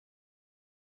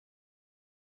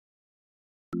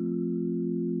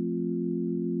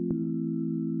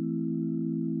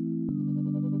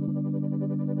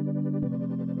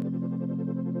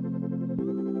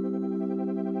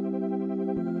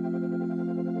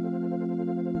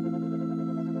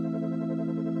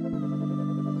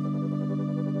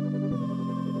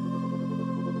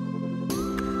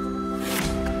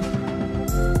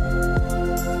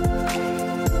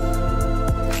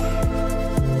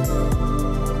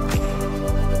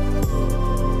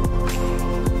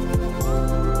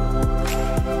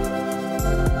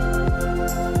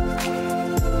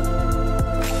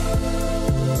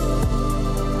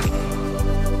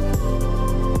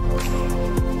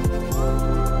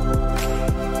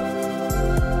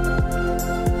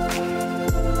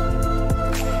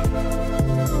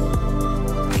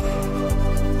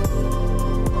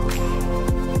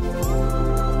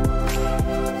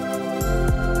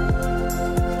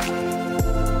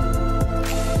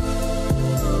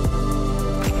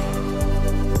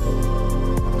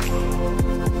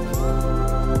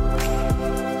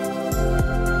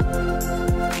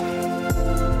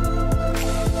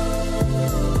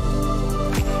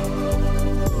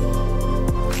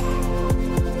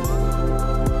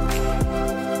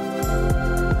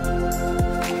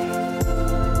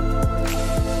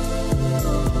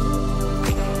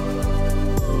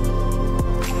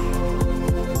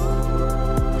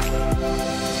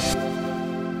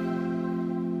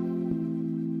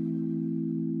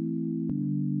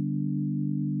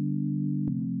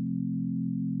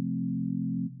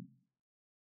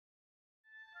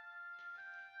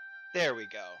There we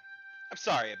go. I'm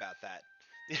sorry about that.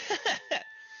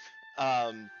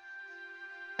 um,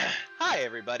 Hi,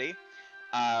 everybody.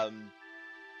 Um,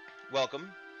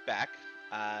 Welcome back.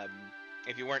 Um,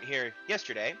 if you weren't here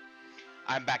yesterday,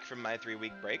 I'm back from my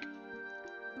 3-week break.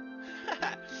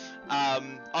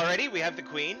 Already, we have the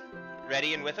Queen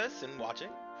ready and with us and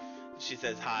watching. She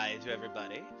says hi to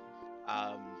everybody.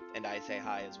 Um, and I say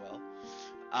hi as well.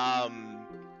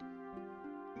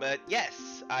 But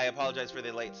yes, I apologize for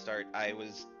the late start. I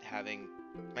was having...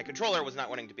 My controller was not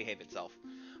wanting to behave itself.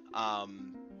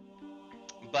 Um,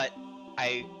 but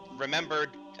I remembered...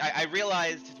 I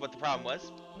realized what the problem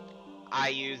was. I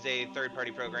use a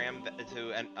third-party program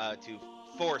to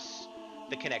force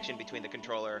the connection between the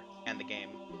controller and the game.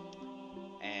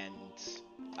 And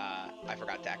I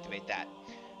forgot to activate that.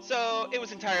 So it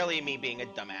was entirely me being a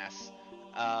dumbass.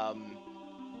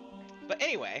 But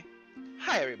anyway,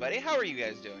 hi everybody, how are you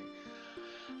guys doing?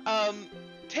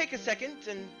 Take a second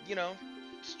and,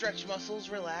 stretch muscles,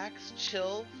 relax,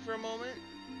 chill for a moment.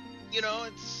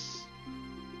 It's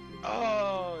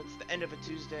the end of a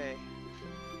Tuesday.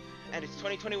 And it's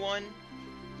 2021.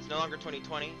 It's no longer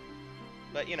 2020.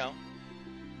 But,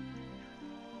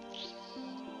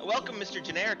 welcome, Mr.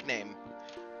 Generic Name.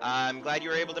 I'm glad you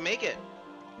were able to make it.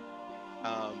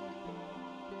 Let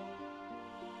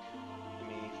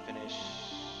me finish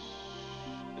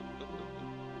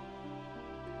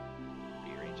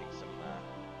rearranging some,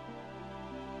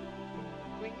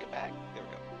 Queen, come back. There we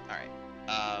go. Alright.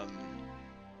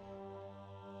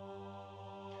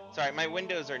 Sorry, my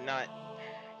windows are not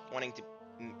wanting to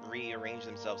rearrange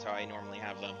themselves how I normally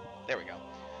have them. There we go.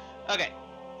 Okay.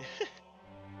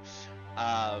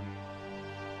 Hi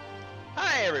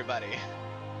everybody.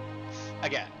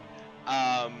 Again.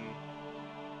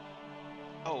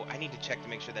 Oh, I need to check to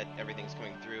make sure that everything's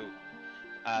coming through.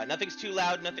 Nothing's too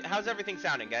loud. Nothing. How's everything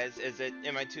sounding, guys?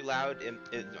 Am I too loud?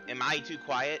 Am I too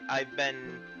quiet? I've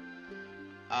been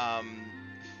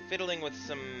fiddling with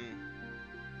some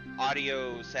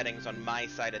audio settings on my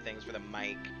side of things for the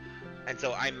mic, and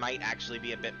so I might actually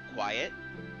be a bit quiet,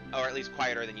 or at least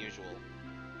quieter than usual.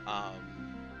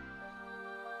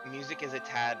 Music is a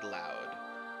tad loud.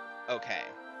 Okay.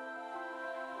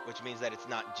 Which means that it's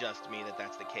not just me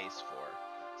that's the case for.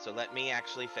 So let me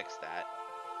actually fix that.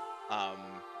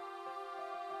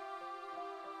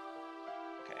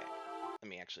 Okay. Let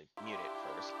me actually mute it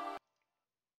first.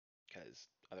 Because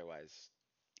otherwise,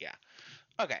 yeah.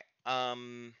 Okay. What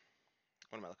am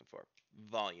I looking for?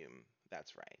 Volume.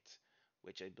 That's right.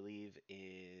 Which I believe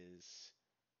is...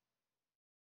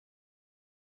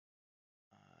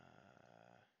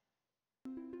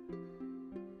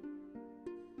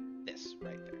 this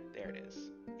right there. There it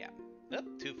is. Yeah. Oh,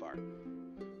 too far.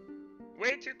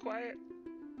 Way too quiet.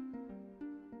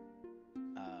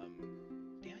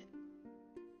 Damn it.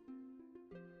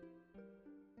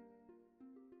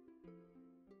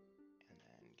 And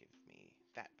then give me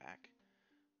that back.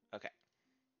 Okay.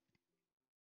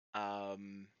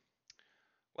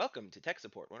 Welcome to Tech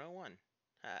Support 101.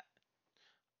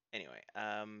 Anyway,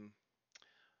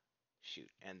 shoot,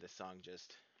 and the song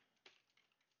just...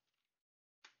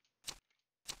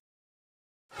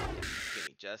 Give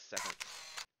me just a second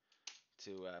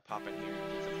to pop in here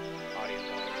and get some audio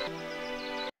going.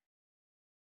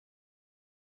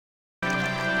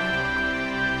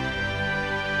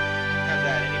 How's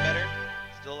that? Any better?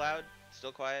 Still loud?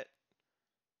 Still quiet?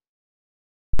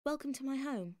 Welcome to my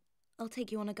home. I'll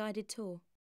take you on a guided tour.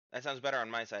 That sounds better on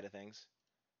my side of things.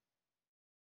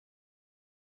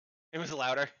 It was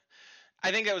louder.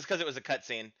 I think that was because it was a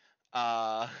cutscene.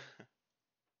 Well,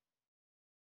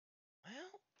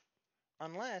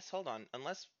 hold on,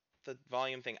 unless the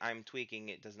volume thing I'm tweaking,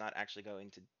 it does not actually go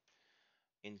into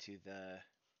the...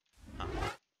 Huh.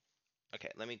 Okay,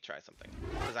 let me try something.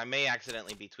 Because I may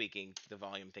accidentally be tweaking the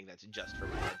volume thing that's just for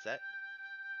my headset.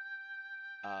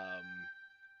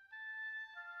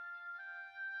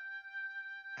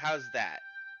 How's that?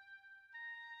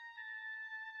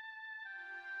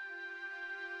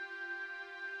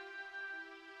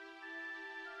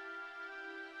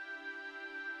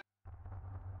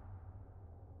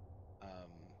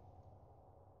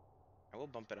 I will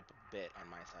bump it up a bit on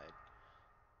my side.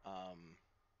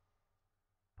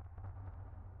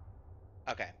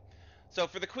 Okay. So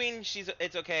for the Queen,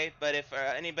 it's okay, but if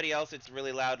anybody else it's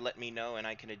really loud, let me know and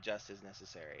I can adjust as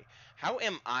necessary. How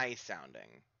am I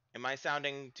sounding? Am I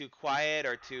sounding too quiet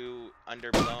or too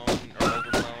underblown or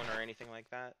overblown or anything like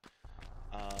that?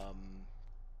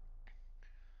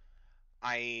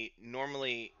 I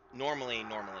normally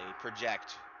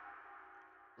project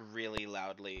really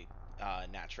loudly,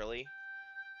 naturally,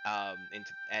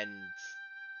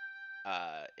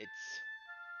 it's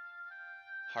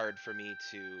hard for me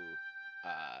to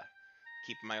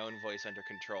keep my own voice under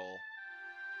control,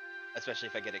 especially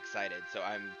if I get excited. So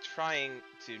I'm trying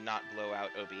to not blow out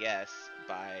OBS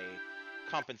by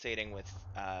compensating with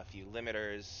a few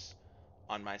limiters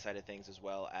on my side of things, as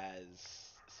well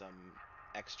as some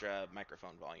extra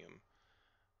microphone volume.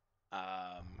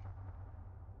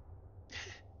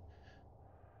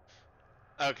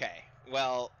 Okay,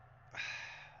 well,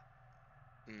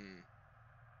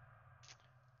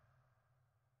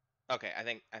 okay, I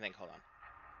think, hold on.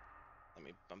 Let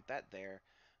me bump that there,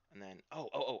 and then,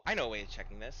 oh, I know a way of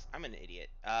checking this. I'm an idiot.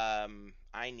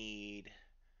 I need,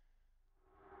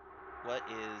 what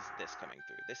is this coming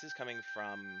through? This is coming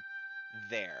from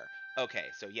there. Okay,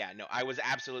 so yeah, no, I was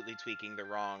absolutely tweaking the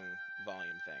wrong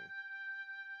volume thing.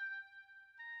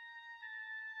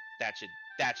 That should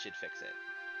fix it.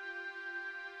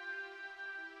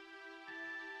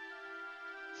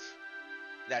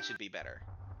 That should be better.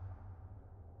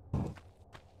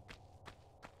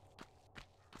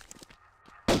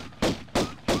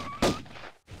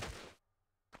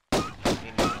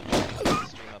 Meanwhile, I'm trying to get the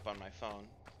stream up on my phone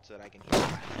so that I can hear it.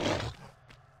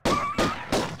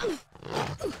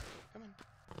 Come on.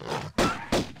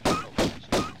 Oh, that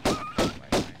should be up this way.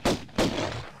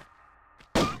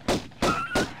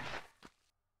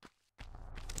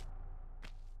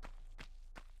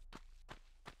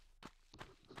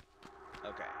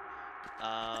 Okay.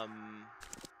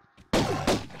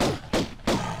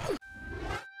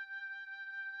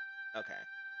 Okay.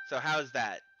 So how's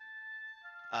that?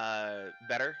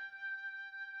 Better?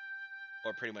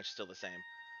 Or pretty much still the same?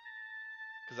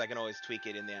 Because I can always tweak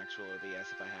it in the actual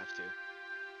OBS if I have to.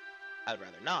 I'd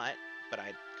rather not, but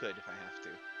I could if I have to.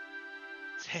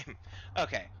 Same.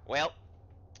 Okay, well,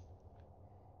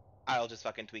 I'll just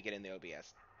fucking tweak it in the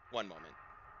OBS. One moment.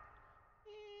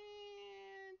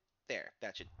 And there,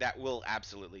 that will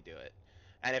absolutely do it.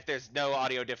 And if there's no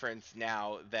audio difference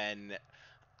now, then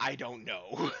I don't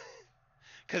know.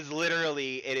 Because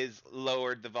literally it is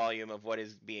lowered the volume of what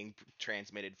is being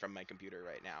transmitted from my computer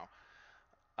right now.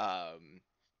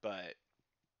 But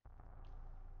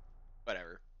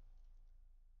whatever.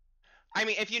 I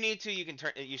mean, if you need to, you can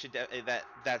turn. You should.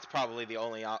 That's probably the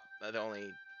only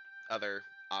other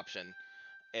option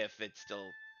if it's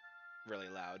still really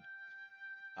loud.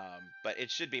 But it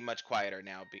should be much quieter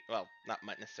now. Well, not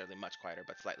necessarily much quieter,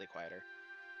 but slightly quieter.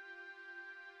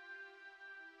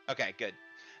 Okay, good.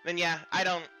 Then yeah, I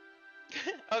don't.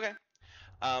 Okay.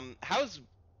 How's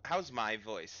my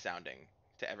voice sounding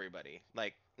to everybody?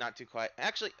 Like, not too quiet.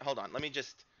 Actually, hold on. Let me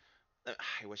just.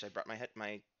 I wish I brought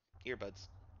my earbuds.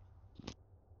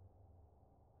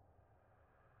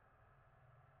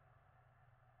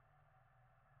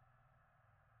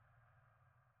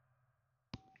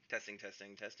 Testing,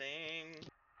 testing, testing.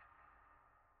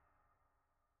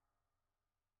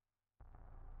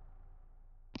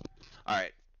 All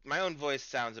right. My own voice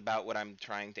sounds about what I'm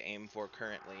trying to aim for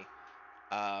currently.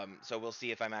 So we'll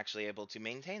see if I'm actually able to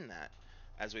maintain that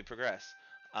as we progress.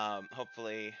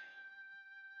 Hopefully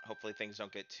things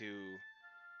don't get too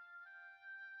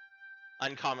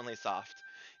uncommonly soft.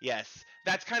 Yes,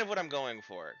 that's kind of what I'm going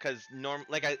for. Cause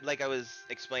like I was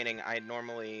explaining, I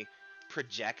normally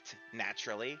project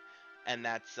naturally, and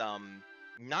that's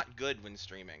not good when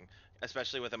streaming,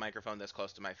 especially with a microphone this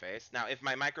close to my face. Now, if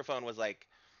my microphone was like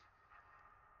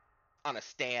on a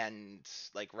stand,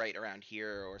 like right around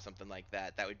here or something like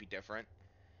that, that would be different.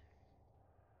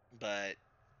 But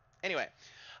anyway,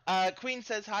 Queen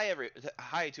says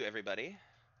hi to everybody.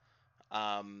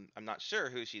 I'm not sure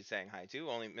who she's saying hi to.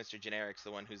 Only Mr. Generic's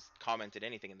the one who's commented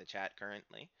anything in the chat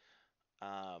currently.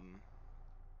 Um,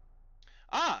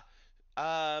 ah,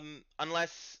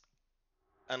 unless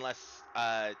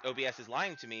OBS is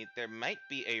lying to me, there might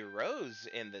be a Rose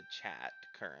in the chat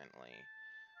currently,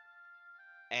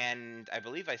 and I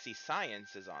believe I see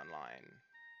Science is online.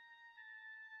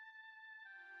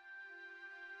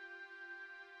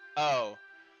 Oh,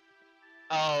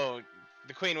 oh,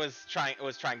 the Queen was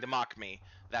trying to mock me.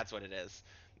 That's what it is,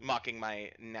 mocking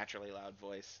my naturally loud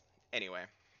voice. Anyway.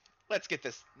 Let's get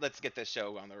this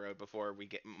show on the road before we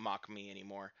mock me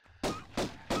anymore.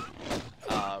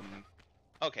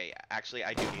 Okay, yeah, actually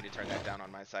I do need to turn that down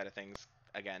on my side of things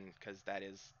again, because that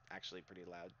is actually pretty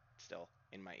loud still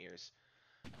in my ears.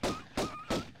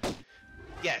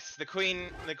 Yes, the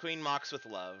queen mocks with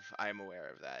love. I am aware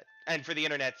of that. And for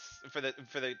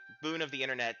the boon of the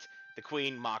internet, the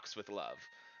queen mocks with love.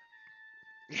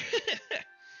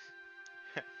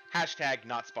 Hashtag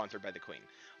not sponsored by the queen.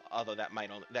 Although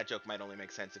that joke might only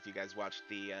make sense if you guys watched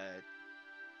the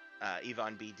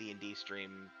Yvonne B D&D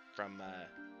stream from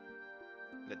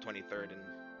the 23rd and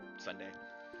Sunday.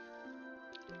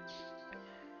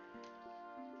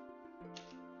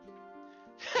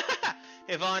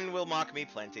 Yvonne will mock me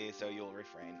plenty, so you'll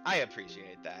refrain. I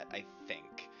appreciate that, I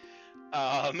think.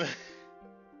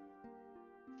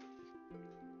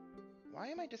 Why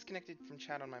am I disconnected from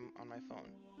chat on my phone?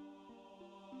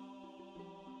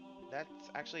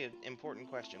 That's actually an important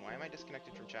question. Why am I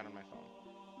disconnected from chat on my phone?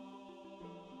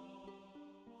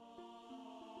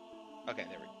 Okay,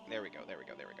 there we go.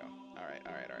 All right.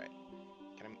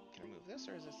 Can I move this,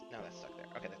 or is this? No, that's stuck there.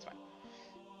 Okay, that's fine.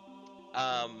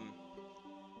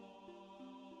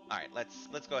 All right,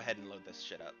 let's go ahead and load this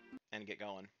shit up and get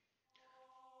going.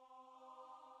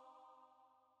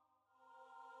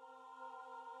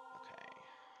 Okay.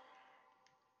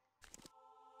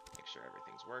 Make sure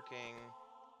everything's working.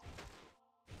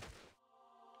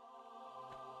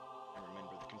 And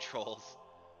remember the controls.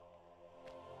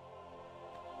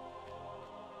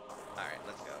 All right,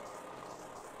 let's go.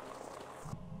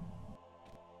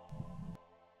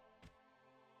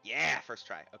 Yeah, first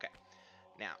try. Okay.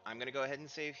 Now, I'm going to go ahead and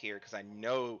save here because I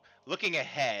know, looking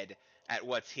ahead at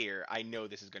what's here, I know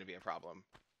this is going to be a problem.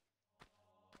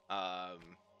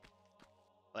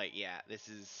 Like, yeah, this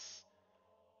is,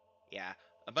 yeah,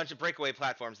 a bunch of breakaway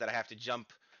platforms that I have to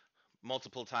jump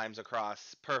multiple times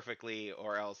across perfectly,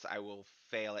 or else I will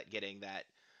fail at getting that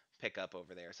pickup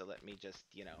over there. So let me just,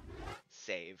 you know,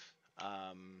 save,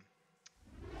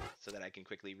 so that I can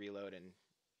quickly reload and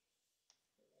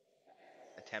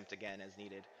attempt again as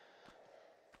needed.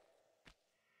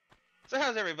 So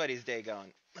how's everybody's day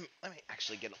going? Let me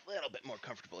actually get a little bit more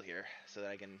comfortable here so that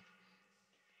I can,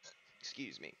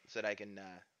 excuse me, so that I can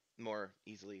more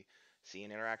easily see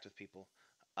and interact with people.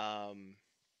 Oh,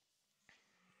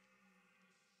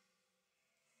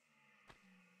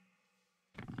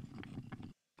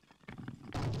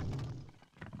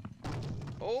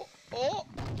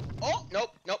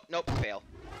 nope, fail.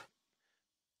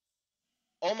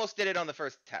 Almost did it on the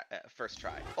first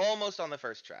try. Almost on the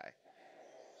first try.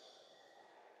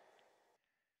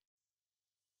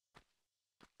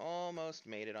 Almost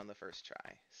made it on the first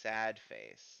try. Sad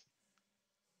face.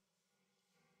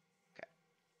 Okay.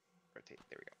 Rotate.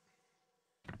 There we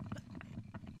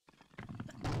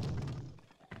go.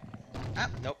 Ah,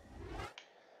 nope.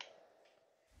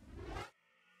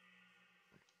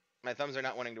 My thumbs are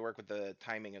not wanting to work with the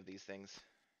timing of these things.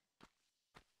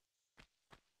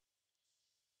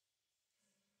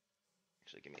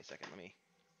 Actually, give me a second. Let me.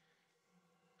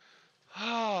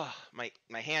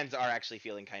 My hands are actually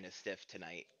feeling kind of stiff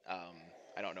tonight.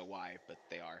 I don't know why, but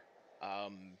they are.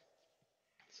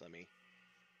 So let me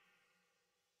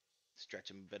stretch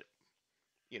them a bit.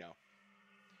 You know,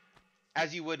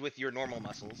 as you would with your normal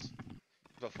muscles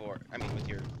before. I mean, with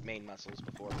your main muscles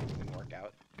before giving them a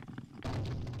workout.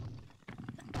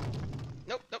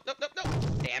 Nope.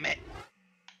 Damn it.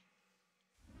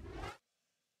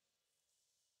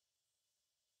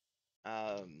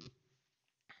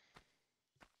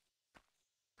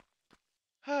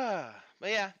 But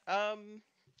yeah,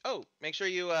 oh, make sure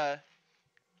you,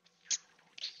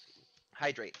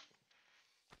 hydrate.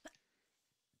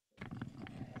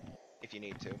 If you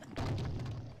need to.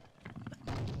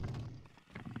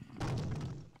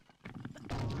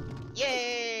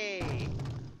 Yay!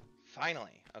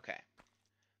 Finally, okay.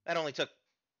 That only took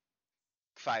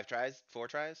 4 tries.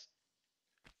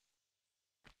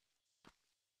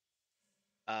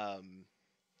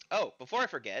 Oh, before I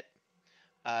forget,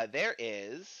 there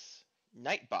is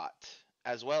Nightbot,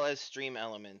 as well as Stream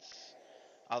Elements.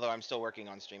 Although I'm still working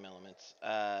on Stream Elements.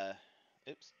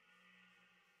 Oops.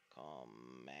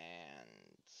 Commands.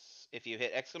 If you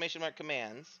hit !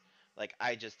 commands, like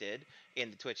I just did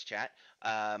in the Twitch chat,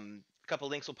 a couple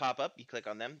links will pop up. You click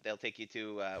on them. They'll take you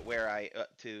to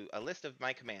to a list of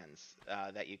my commands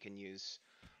that you can use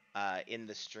in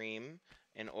the stream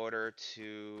in order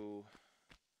to.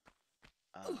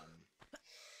 Can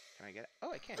I get it?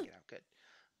 Oh, I can get out. Good.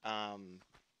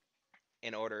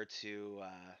 In order to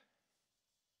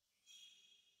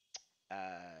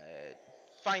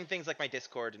find things like my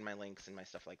Discord and my links and my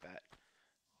stuff like that.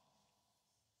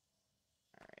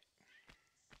 All right.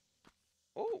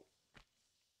 Oh,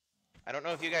 I don't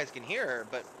know if you guys can hear her,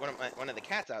 but one of the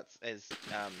cats out is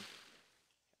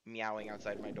meowing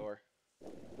outside my door.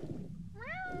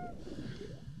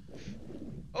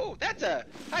 Oh, that's a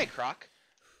hi, Croc.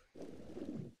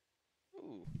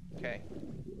 Ooh, okay.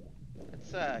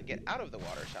 Let's get out of the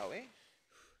water, shall we?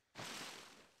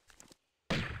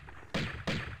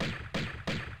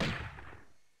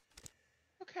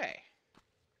 Okay.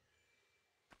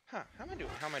 Huh? How am I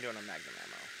doing on Magnum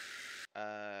ammo?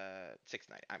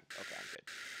 690. I'm good.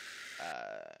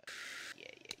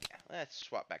 Yeah. Let's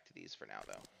swap back to these for now,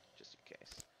 though, just in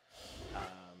case.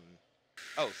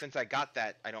 Oh, since I got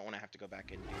that, I don't want to have to go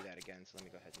back and do that again, so let me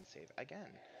go ahead and save again.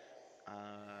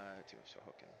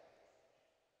 Tihocan.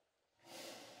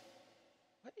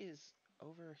 What is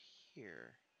over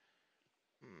here?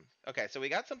 Okay, so we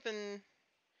got something.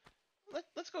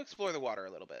 Let's go explore the water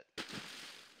a little bit.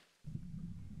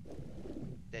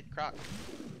 Dead croc.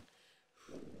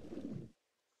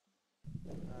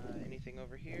 Anything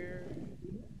over here?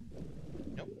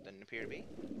 Nope, doesn't appear to be.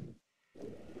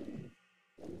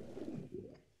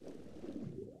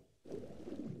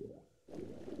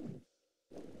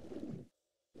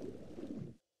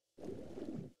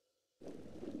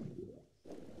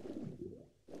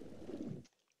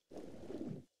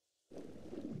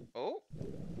 Oh,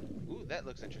 ooh, that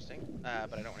looks interesting.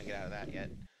 But I don't want to get out of that yet.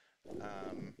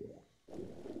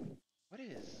 What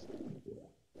is?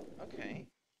 Okay,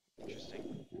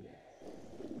 interesting.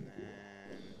 And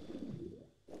then,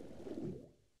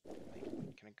 wait,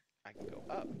 I can go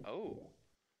up. Oh,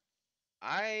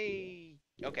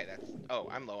 okay, that's, oh,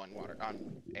 I'm low on water,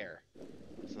 on air.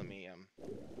 So let me,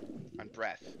 on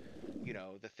breath. You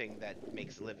know, the thing that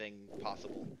makes living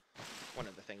possible. One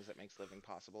of the things that makes living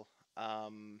possible.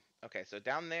 Okay, so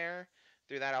down there,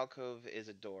 through that alcove is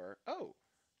a door. Oh,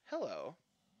 hello.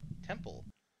 Temple.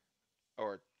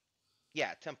 Or,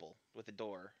 yeah, temple with a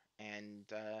door.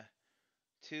 And,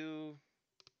 two,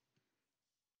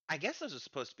 I guess those are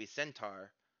supposed to be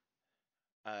centaur,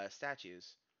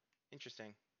 statues.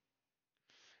 Interesting.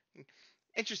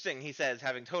 Interesting, he says,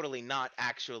 having totally not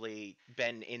actually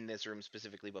been in this room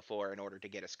specifically before in order to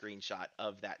get a screenshot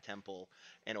of that temple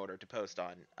in order to post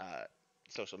on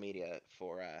social media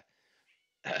for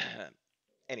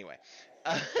anyway.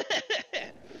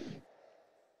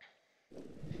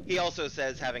 He also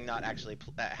says having not actually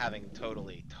having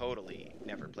totally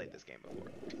never played this game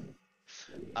before.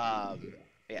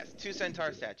 Yes, two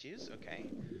centaur statues. Okay.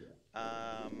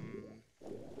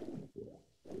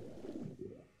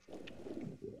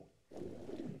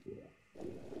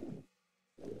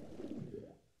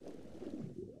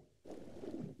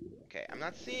 Okay, I'm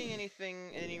not seeing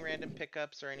anything, any random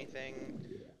pickups or anything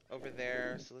over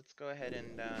there. So let's go ahead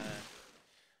and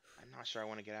I'm not sure I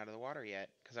want to get out of the water yet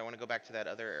because I want to go back to that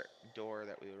other door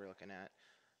that we were looking at.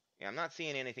 Yeah, I'm not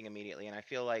seeing anything immediately, and I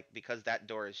feel like because that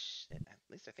door is at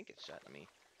least I think it's shut. Let me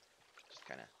just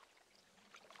kind of.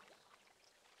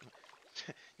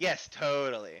 Yes,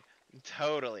 totally,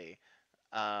 totally.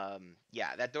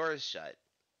 Yeah, that door is shut.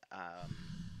 Um,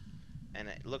 and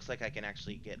it looks like I can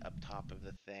actually get up top of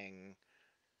the thing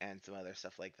and some other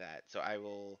stuff like that. So I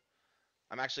will.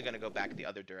 I'm actually going to go back the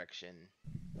other direction,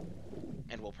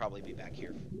 and we'll probably be back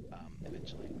here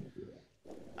eventually.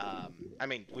 I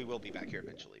mean, we will be back here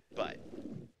eventually, but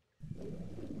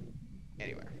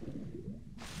anyway.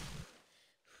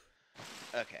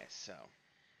 Okay, so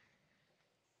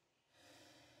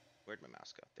where'd my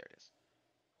mouse go? There it is.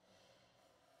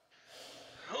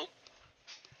 Oh,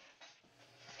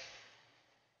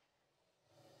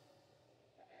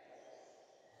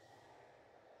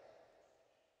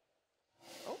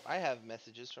 oh, I have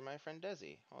messages from my friend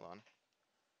Desi. Hold on.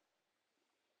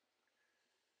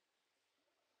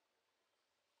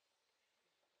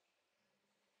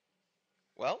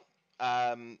 Well,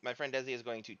 my friend Desi is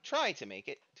going to try to make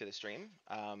it to the stream,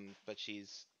 but she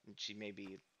may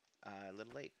be a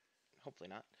little late. Hopefully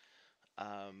not.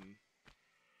 Um,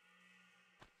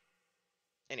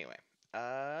 anyway.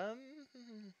 Um,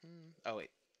 oh wait,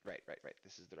 right.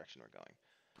 This is the direction we're going.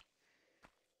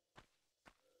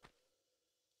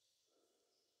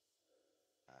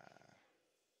 Uh,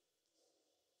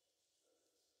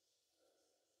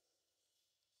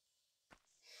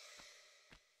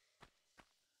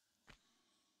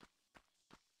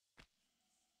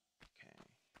 okay.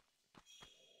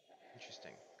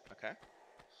 Interesting. Okay.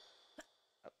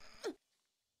 Oh,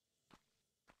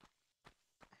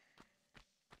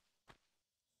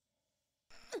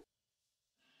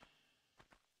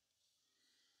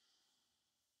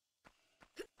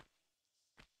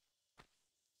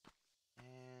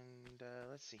 and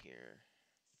let's see here.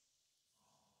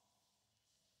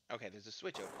 Okay, there's a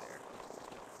switch over there.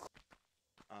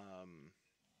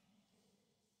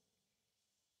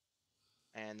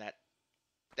 And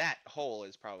that hole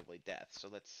is probably death. So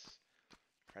let's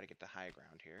try to get the high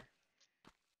ground here.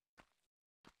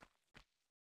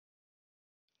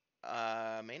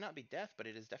 May not be death, but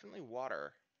it is definitely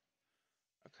water.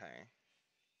 Okay.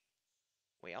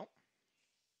 Well,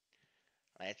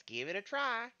 let's give it a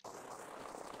try.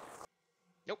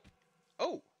 Nope.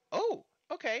 Oh,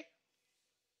 okay.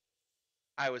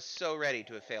 I was so ready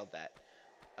to have failed that.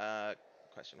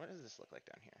 Question, what does this look like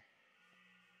down here?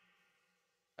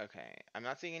 Okay, I'm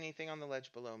not seeing anything on the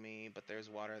ledge below me, but there's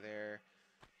water there.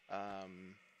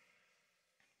 Um,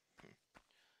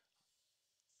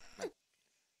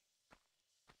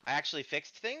 I actually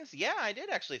fixed things? Yeah, I did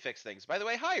actually fix things. By the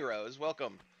way, hi Rose,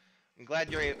 welcome. I'm glad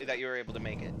that you were able to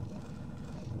make it.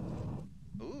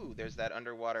 Ooh, there's that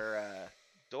underwater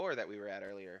door that we were at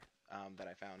earlier that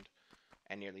I found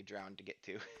and nearly drowned to get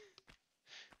to.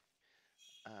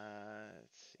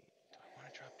 Let's see. Do I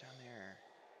want to drop down there?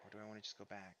 Or do I want to just go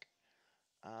back?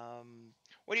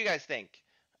 What do you guys think?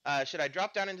 Should I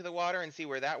drop down into the water and see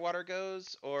where that water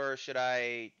goes? Or should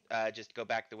I just go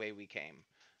back the way we came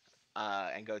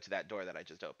and go to that door that I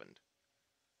just opened?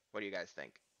 What do you guys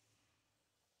think?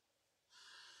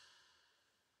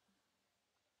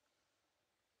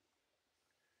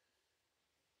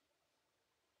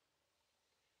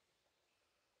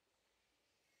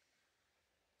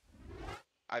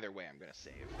 Either way, I'm going to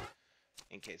save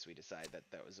in case we decide that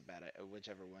that was a bad idea.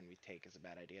 Whichever one we take is a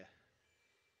bad idea.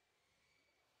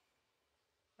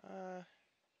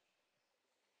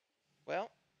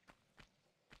 Well,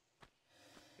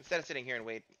 instead of sitting here and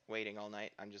waiting all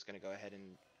night, I'm just going to go ahead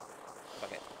and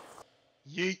fuck it.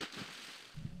 Yeet!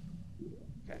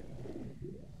 Okay.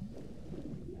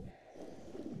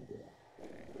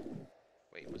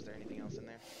 Wait, was there anything else in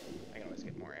there? I can always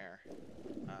get more air.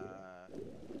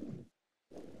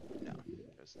 No,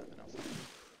 there's nothing else.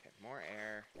 Okay, more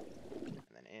air, and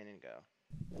then in and go.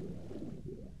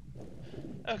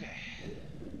 Okay.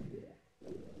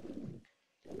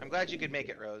 I'm glad you could make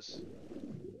it, Rose.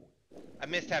 I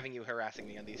missed having you harassing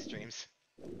me on these streams.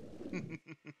 Wait,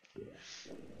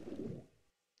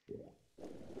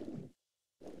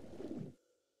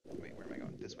 where am I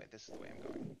going? This way. This is the way I'm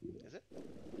going. Is it?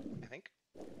 I think.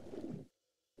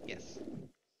 Yes.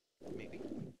 Maybe.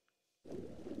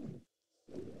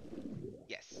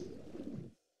 Yes.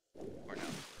 Or no.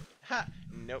 Ha!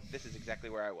 Nope, this is exactly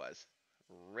where I was.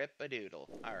 Rip-a-doodle.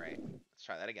 Alright, let's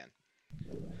try that again.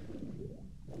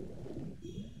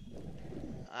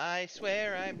 I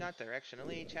swear I'm not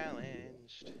directionally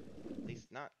challenged. At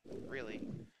least not really.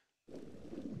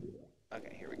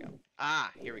 Okay, here we go.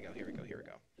 Ah, here we go, here we go, here we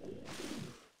go.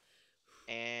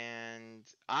 And,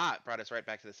 it brought us right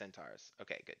back to the centaurs.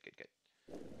 Okay, good, good, good.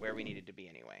 Where we needed to be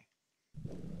anyway.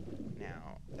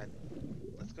 Now,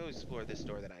 let's go explore this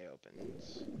door that I opened.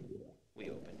 We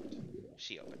opened.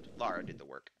 She opened. Lara did the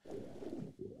work.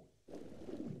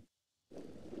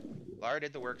 Lara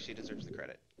did the work, she deserves the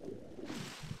credit.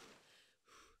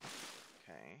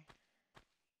 Okay.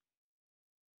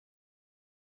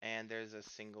 And there's a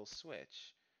single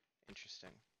switch.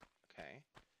 Interesting. Okay.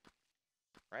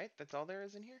 Right? That's all there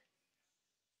is in here?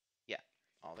 Yeah,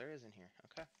 all there is in here.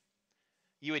 Okay.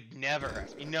 You would never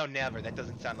harass me. No, never. That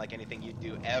doesn't sound like anything you'd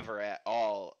do ever at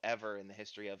all, ever in the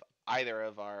history of either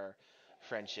of our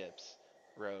friendships,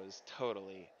 Rose.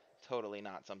 Totally, totally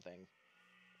not something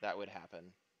that would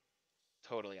happen.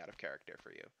 Totally out of character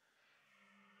for you.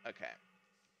 Okay.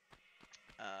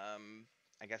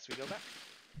 I guess we go back.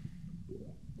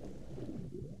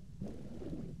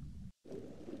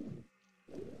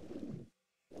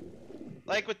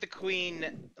 Like what the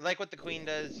queen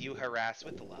does, you harass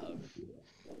with love.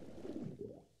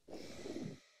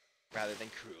 Rather than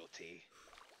cruelty.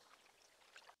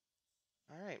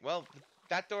 Alright, well,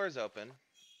 that door is open.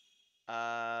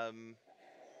 I'm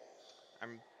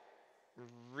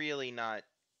really not...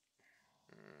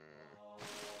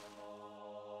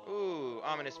 Ooh,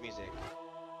 ominous music.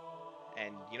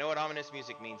 And you know what ominous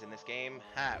music means in this game?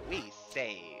 Ha, we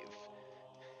save.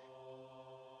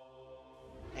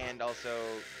 And also,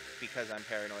 because I'm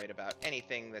paranoid about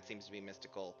anything that seems to be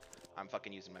mystical, I'm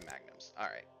fucking using my magnums.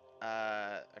 Alright.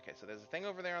 Okay, so there's a thing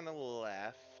over there on the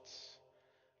left.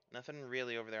 Nothing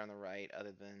really over there on the right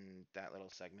other than that little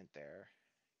segment there.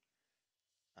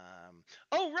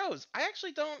 Oh, Rose, I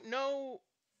actually don't know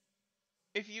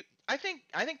if you... I think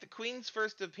the Queen's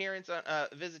first appearance on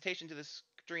visitation to the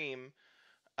stream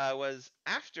was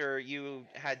after you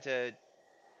had to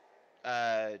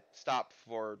stop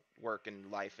for work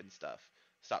and life and stuff.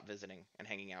 Stop visiting and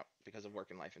hanging out because of work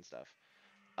and life and stuff.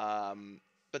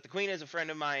 But the Queen is a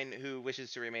friend of mine who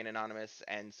wishes to remain anonymous,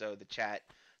 and so the chat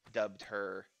dubbed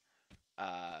her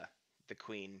the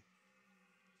Queen.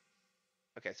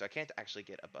 Okay, so I can't actually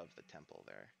get above the temple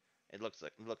there. It looked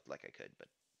like I could, but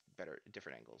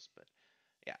different angles. But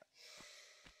yeah.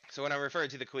 So when I refer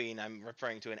to the Queen, I'm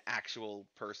referring to an actual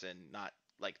person, not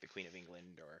like the Queen of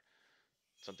England or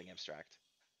something abstract.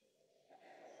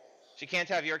 She can't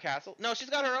have your castle? No, she's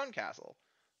got her own castle.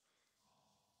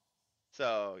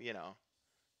 So, you know.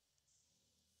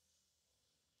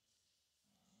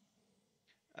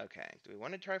 Okay, do we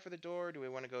want to try for the door, or do we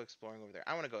want to go exploring over there?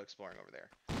 I want to go exploring over there.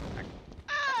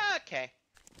 Okay.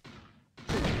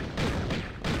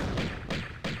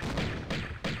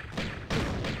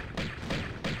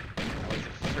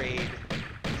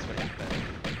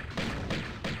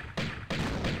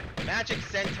 magic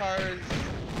centaurs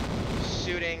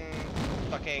shooting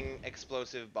fucking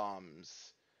explosive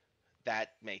bombs. That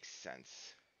makes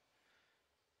sense.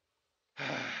 Do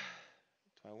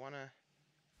I wanna...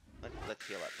 Let's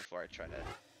heal up before I try to...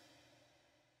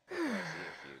 Before I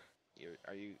see if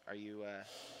are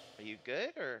you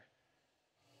good, or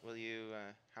will you,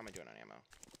 how am I doing on ammo?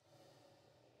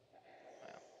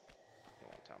 Well, it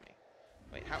won't tell me.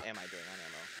 Wait, how am I doing on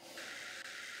ammo?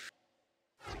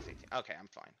 618. Okay, I'm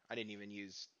fine. I didn't even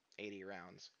use 80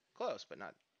 rounds. Close, but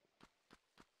not...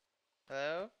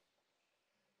 Hello?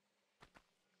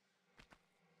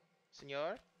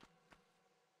 Senor?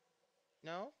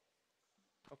 No?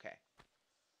 Okay.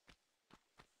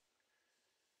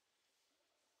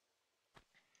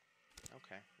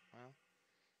 Okay, well...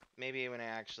 Maybe when I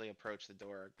actually approach the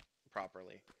door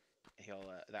properly, he'll,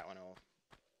 that one will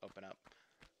open up.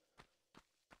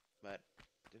 But,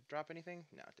 did it drop anything?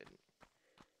 No, it didn't.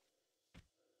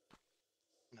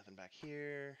 Nothing back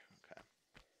here. Okay.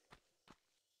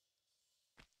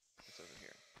 What's over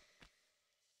here?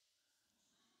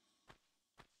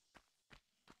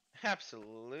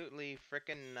 Absolutely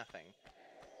frickin' nothing.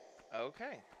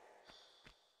 Okay.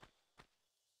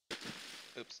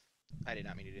 Oops. I did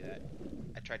not mean to do that.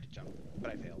 I tried to jump,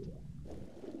 but I failed.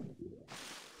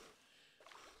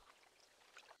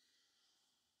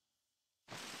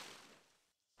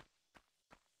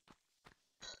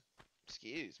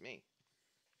 Excuse me.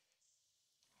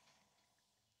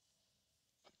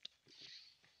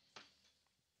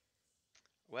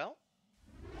 Well.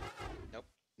 Nope.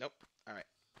 Nope. Alright.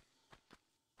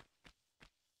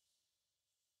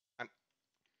 I'm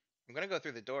gonna go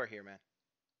through the door here, man.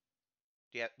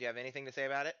 Do you have anything to say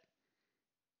about it?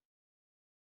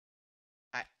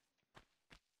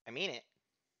 I mean it.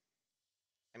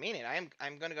 I mean it.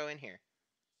 I'm gonna go in here.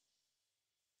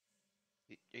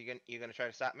 You gonna try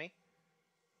to stop me?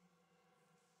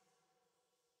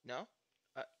 No?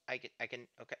 I can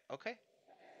okay.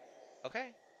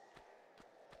 Okay.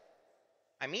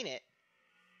 I mean it.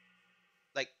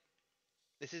 Like,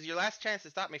 this is your last chance to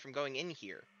stop me from going in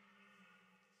here.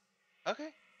 Okay.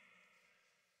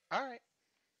 Alright.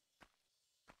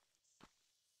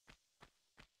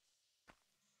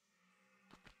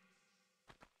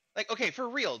 Like, okay, for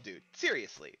real, dude.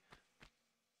 Seriously.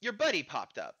 Your buddy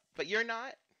popped up, but you're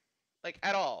not? Like,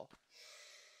 at all.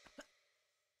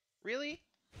 Really?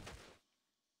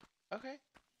 Okay.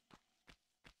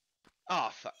 Oh,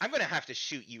 fuck. I'm gonna have to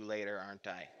shoot you later, aren't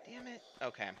I? Damn it.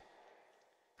 Okay.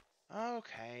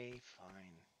 Okay,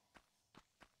 fine.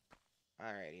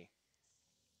 Alrighty.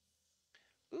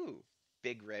 Ooh.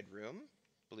 Big red room.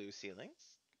 Blue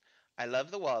ceilings. I love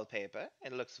the wallpaper.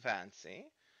 It looks fancy.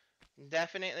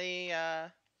 Definitely,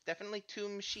 definitely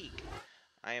tomb chic.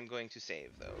 I am going to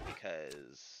save, though,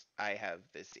 because I have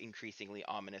this increasingly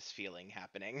ominous feeling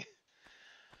happening.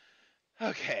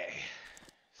 Okay.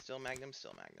 Still magnums,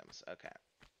 still magnums. Okay.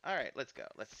 Alright, let's go.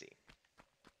 Let's see.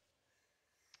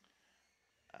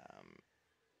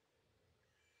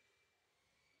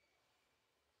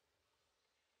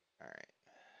 Alright.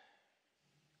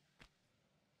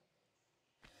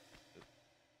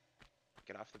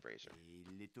 Get off the brazier.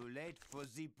 A little late for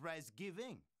the prize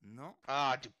giving, no?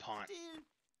 Ah, DuPont. Still,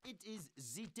 it is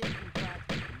the taking part,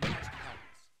 not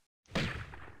ours.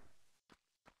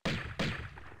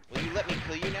 Will you let me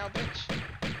kill you now, bitch?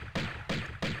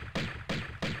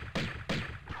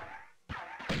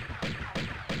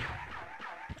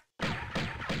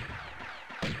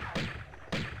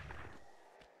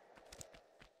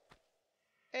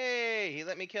 Hey, he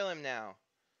let me kill him now.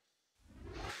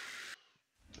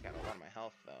 Got a lot of my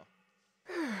health, though.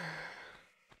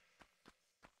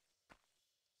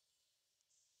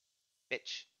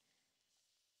 Bitch.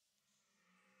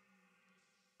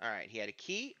 Alright, he had a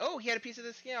key. Oh, he had a piece of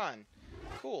the scion.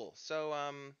 Cool. So,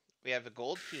 we have a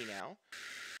gold key now.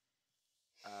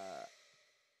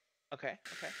 Okay,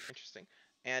 interesting.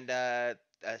 And, a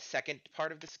second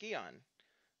part of the scion.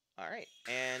 Alright,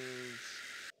 and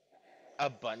a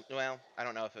bunch, well, I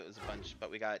don't know if it was a bunch, but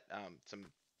we got, some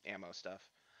ammo stuff.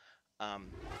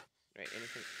 Wait,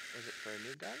 anything, was it for a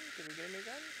new gun? Did we get a new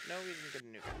gun? No, we didn't get a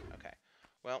new gun. Okay.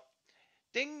 Well,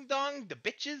 ding dong, the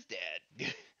bitch is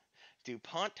dead.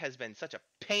 DuPont has been such a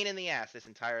pain in the ass this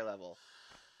entire level.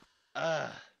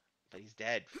 Ugh. But he's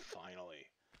dead, finally.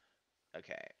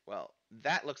 Okay, well,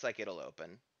 that looks like it'll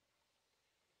open.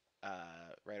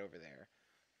 Right over there.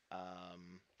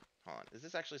 Hold on. Is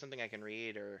this actually something I can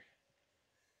read, or...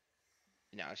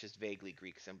 No, it's just vaguely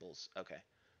Greek symbols. Okay.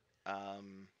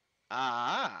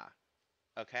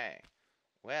 Okay.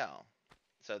 Well,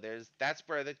 so that's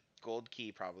where the gold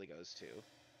key probably goes to.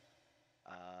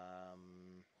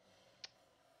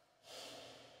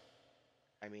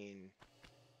 I mean,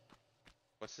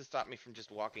 what's to stop me from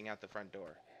just walking out the front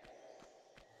door?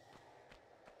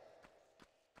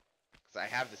 Because I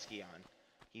have the ski on.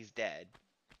 He's dead.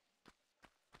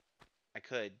 I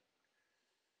could.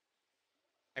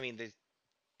 I mean,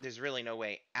 there's really no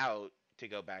way out to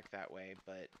go back that way,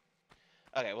 but...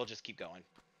 Okay, we'll just keep going.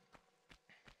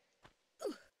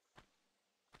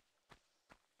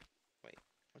 Wait,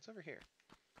 what's over here?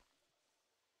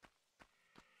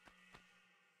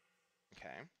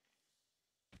 Okay.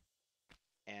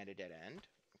 And a dead end.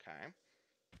 Okay.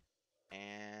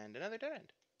 And another dead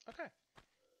end. Okay.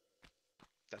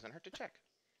 Doesn't hurt to check.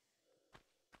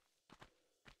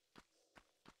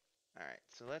 Alright,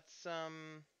 so let's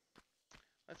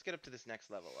get up to this next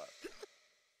level up.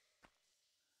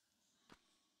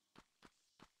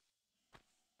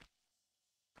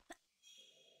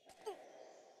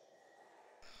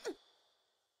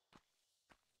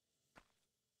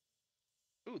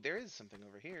 Ooh, there is something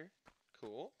over here.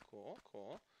 Cool, cool,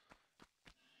 cool.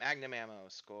 Magnum ammo,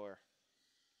 score.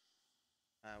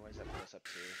 What does that put us up to?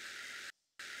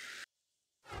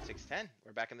 610.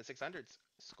 We're back in the 600s.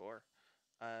 Score.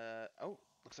 Oh,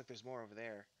 looks like there's more over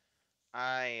there.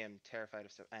 I am terrified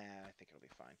of stuff. I think it'll be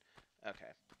fine.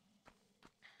 Okay.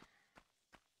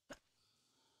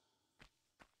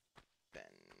 Then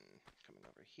coming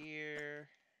over here.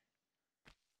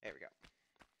 There we go.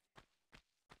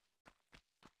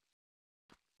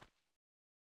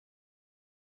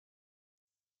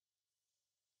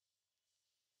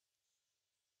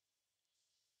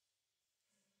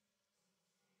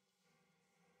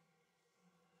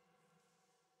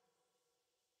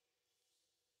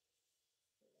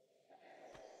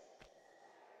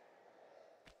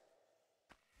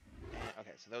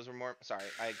 Okay, so those were more. Sorry,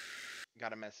 I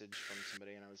got a message from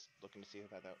somebody and I was looking to see what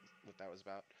that was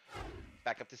about.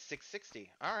 Back up to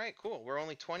 660. All right, cool. We're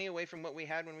only 20 away from what we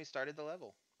had when we started the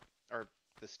level, or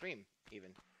the stream,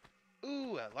 even.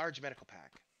 Ooh, a large medical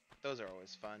pack. Those are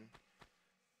always fun.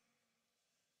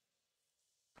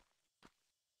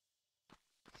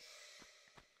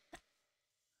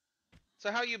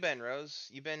 So how you been, Rose?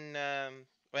 You been,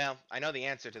 well, I know the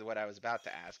answer to what I was about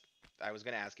to ask. I was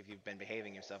going to ask if you've been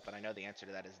behaving yourself, but I know the answer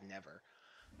to that is never.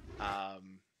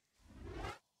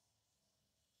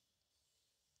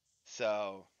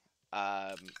 So,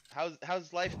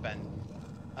 how's life been?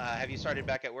 Have you started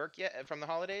back at work yet from the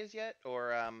holidays yet,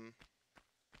 or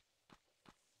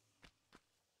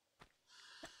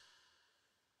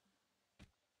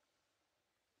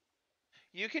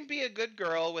You can be a good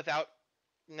girl without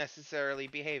necessarily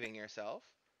behaving yourself.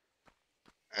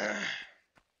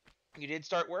 You did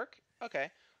start work? Okay.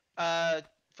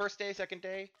 First day, second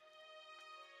day?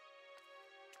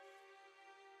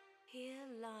 Here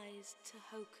lies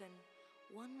Tihocan,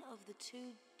 one of the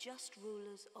two just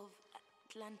rulers of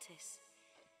Atlantis,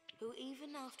 who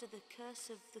even after the curse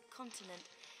of the continent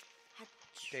had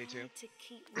Day two. tried to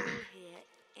keep rule here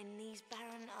in these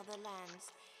barren other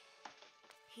lands.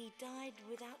 He died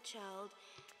without child,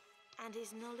 and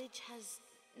his knowledge has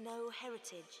no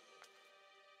heritage.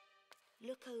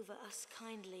 Look over us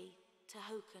kindly,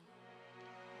 Tihocan.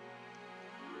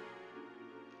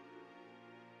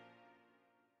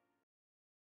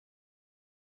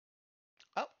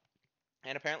 Oh,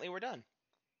 and apparently we're done.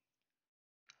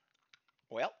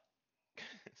 Well,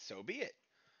 so be it.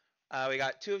 We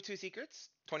got 2 of 2 secrets,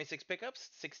 26 pickups,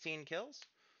 16 kills.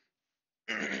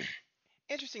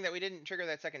 Interesting that we didn't trigger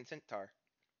that second centaur.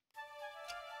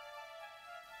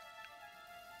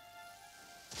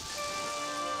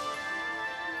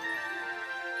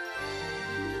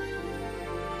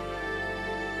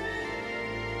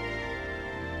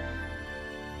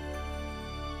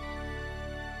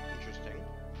 Interesting.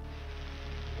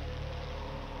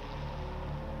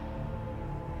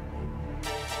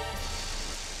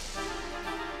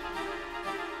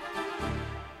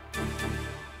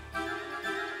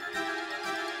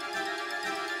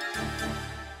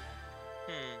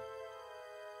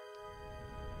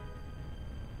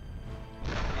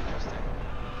 Interesting.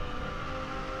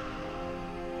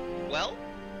 Well,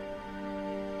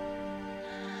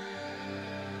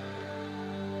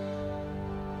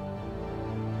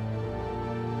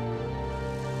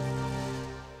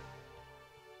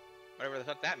 whatever the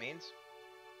fuck that means.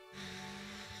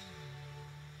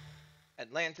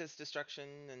 Atlantis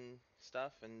destruction and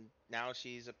stuff, and now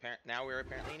now we're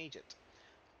apparently in Egypt.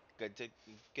 Good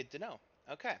to know.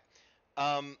 Okay.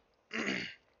 Um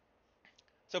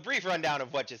so brief rundown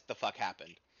of what just the fuck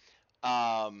happened.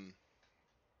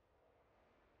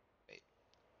 Wait.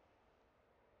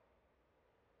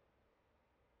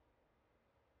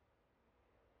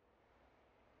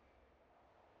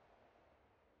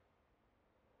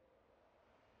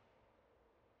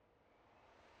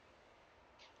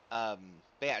 But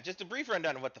yeah, just a brief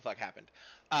rundown of what the fuck happened.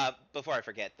 Before I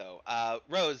forget though,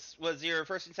 Rose, was your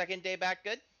first and second day back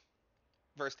good?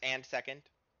 First and second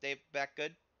day back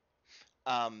good?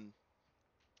 Um,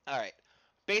 all right.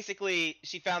 Basically,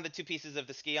 she found the two pieces of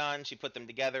the Skion. She put them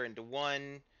together into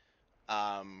one,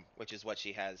 which is what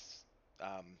she has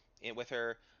with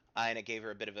her, and it gave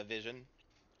her a bit of a vision.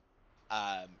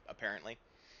 Apparently,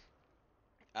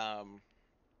 um,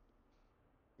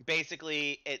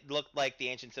 basically, it looked like the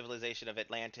ancient civilization of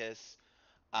Atlantis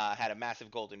had a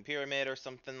massive golden pyramid or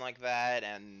something like that,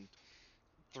 and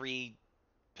three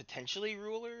potentially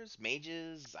rulers,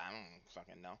 mages. I don't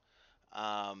fucking know.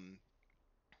 Um,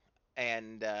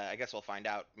 and I guess we'll find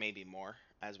out maybe more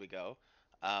as we go.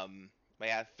 But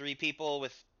yeah, three people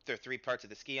with their three parts of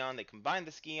the Skion. They combined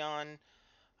the Skion.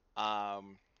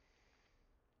 Um,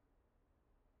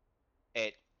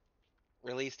 it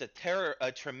released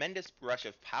a tremendous rush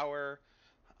of power.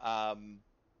 Um,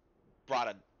 brought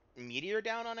a meteor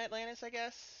down on Atlantis, I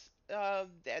guess.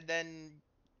 And then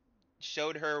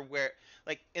showed her where,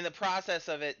 like, in the process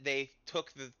of it, they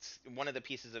took one of the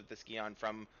pieces of the Skion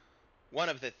from one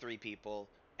of the three people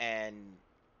and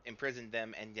imprisoned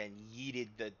them, and then yeeted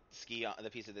the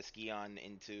piece of the Skion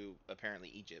into apparently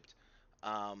Egypt,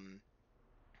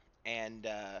 and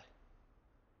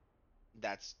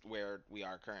that's where we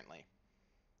are currently.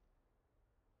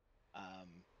 Um,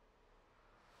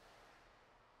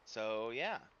 so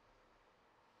yeah,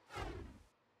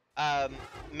 um,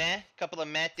 couple of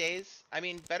meh days. I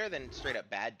mean, better than straight up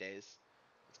bad days.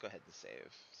 Let's go ahead and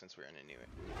save since we're in a new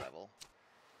level.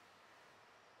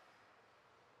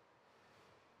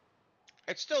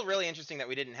 It's still really interesting that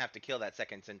we didn't have to kill that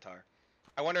second centaur.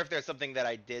 I wonder if there's something that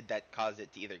I did that caused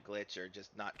it to either glitch or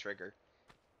just not trigger.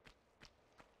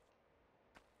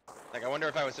 Like, I wonder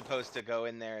if I was supposed to go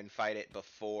in there and fight it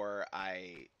before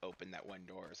I opened that one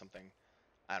door or something.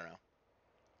 I don't know.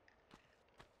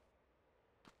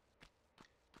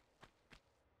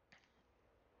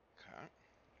 Okay.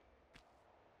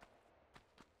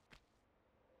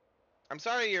 I'm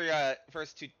sorry your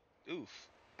first two... Oof.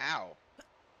 Ow.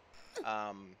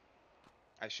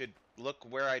 I should look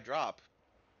where I drop.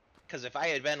 Because if I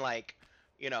had been, like,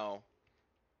 you know,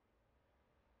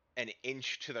 an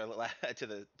inch to the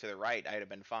to the right, I'd have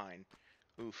been fine.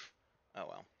 Oof. Oh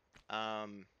well.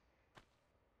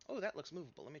 Oh, that looks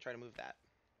movable. Let me try to move that.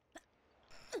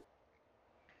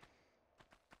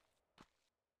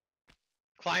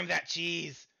 Climb that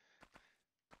cheese!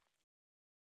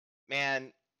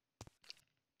 Man,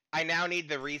 I now need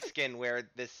the reskin where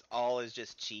this all is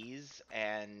just cheese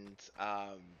and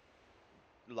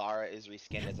Lara is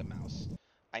reskinned as a mouse.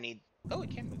 I need... Oh,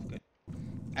 it can move good.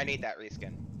 I need that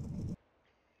reskin.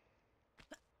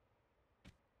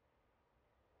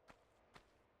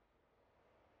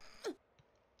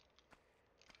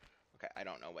 Okay, I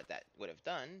don't know what that would have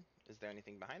done. Is there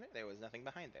anything behind it? There was nothing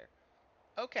behind there.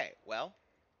 Okay, well.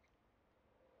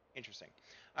 Interesting.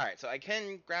 Alright, so I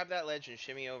can grab that ledge and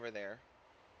shimmy over there.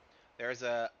 There's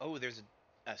a... Oh, there's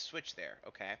a switch there.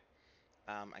 Okay.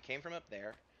 I came from up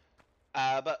there.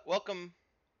 But welcome...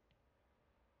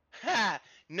 Ha!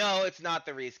 No, it's not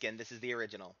the reskin. This is the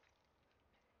original.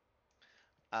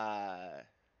 Can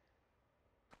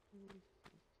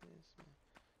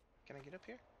I get up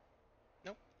here?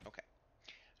 Nope. Okay.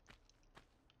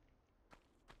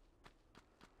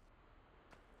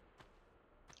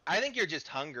 I think you're just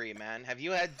hungry, man. Have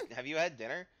you had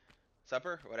dinner?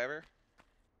 Supper? Whatever?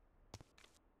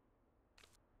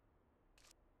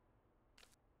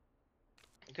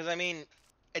 Because, I mean,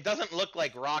 it doesn't look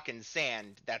like rock and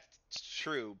sand. That's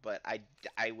true, but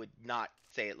I would not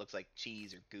say it looks like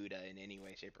cheese or Gouda in any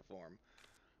way, shape, or form.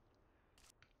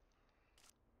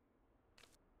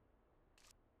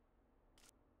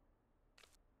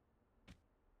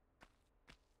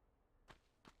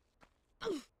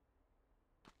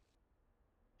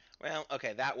 Well,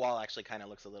 okay, that wall actually kind of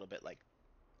looks a little bit like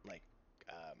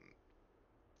um,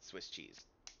 Swiss cheese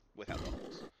without the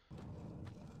holes.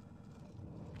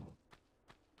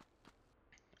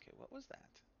 Okay, what was that?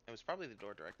 It was probably the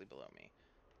door directly below me.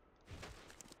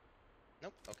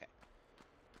 Nope, okay.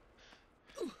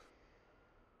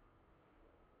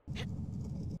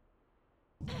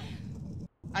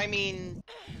 I mean,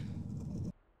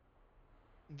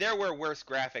 there were worse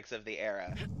graphics of the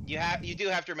era. You do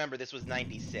have to remember this was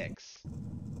 96.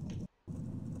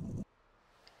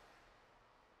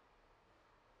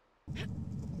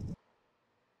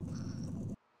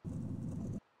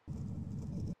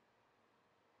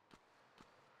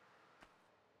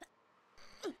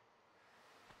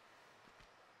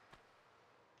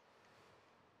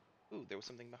 Ooh, there was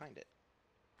something behind it.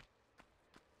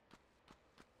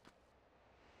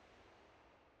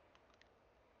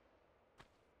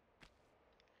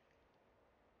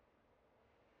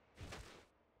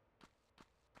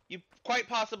 You quite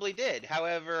possibly did.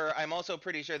 However, I'm also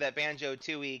pretty sure that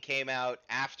Banjo-Tooie came out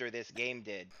after this game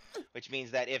did, which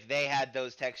means that if they had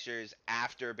those textures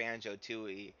after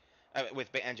Banjo-Tooie, with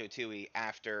Banjo-Tooie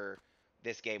after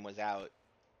this game was out,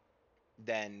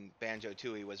 then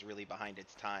Banjo-Tooie was really behind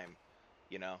its time,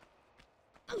 you know?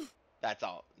 That's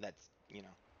all. That's, you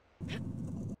know.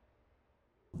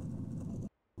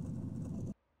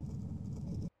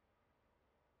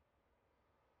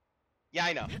 Yeah,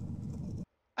 I know.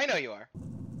 I know you are.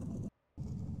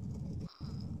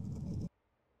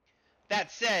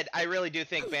 That said, I really do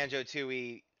think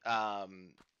Banjo-Tooie,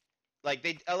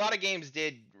 like a lot of games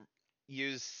did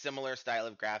use similar style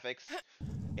of graphics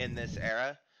in this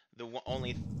era. The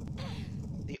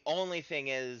only thing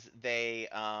is they,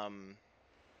 I'm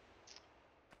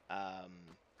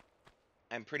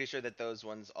pretty sure that those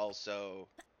ones also,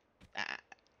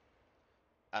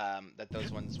 that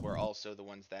those ones were also the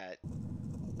ones that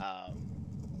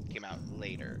came out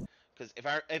later. Because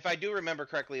if I do remember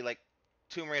correctly, like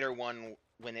Tomb Raider 1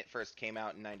 when it first came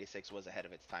out in '96 was ahead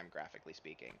of its time graphically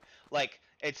speaking. Like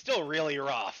it's still really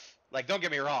rough. Like don't get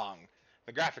me wrong,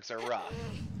 the graphics are rough,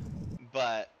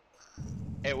 but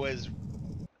it was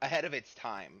ahead of its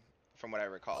time from what I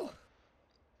recall.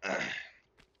 Okay.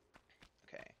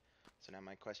 So now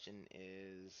my question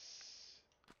is,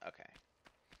 okay.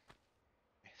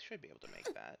 I should be able to make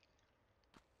that.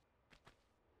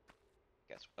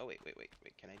 Guess. Oh wait.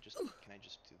 Can I just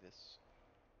do this?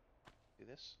 Do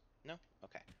this? No?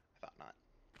 Okay. I thought not.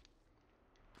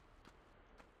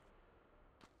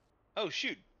 Oh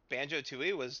shoot.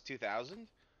 Banjo-Tooie was 2000?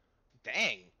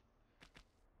 Dang.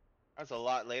 That's a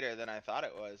lot later than I thought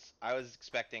it was. I was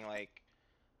expecting like,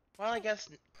 well, I guess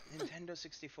Nintendo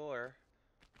 64.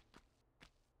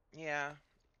 Yeah.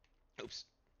 Oops.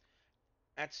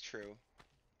 That's true.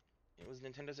 It was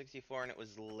Nintendo 64 and it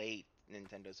was late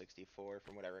Nintendo 64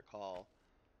 from what I recall.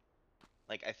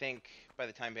 Like, I think by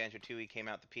the time Banjo-Tooie came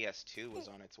out, the PS2 was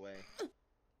on its way.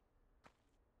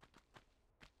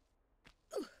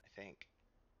 I think.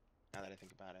 Now that I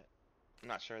think about it. I'm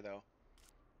not sure, though.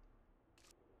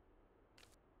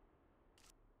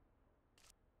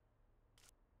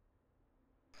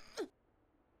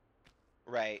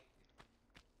 Right.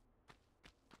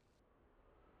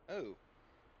 Oh.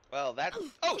 Well, that's...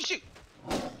 Oh, shoot!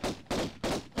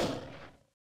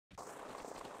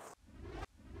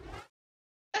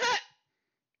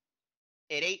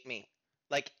 It ate me.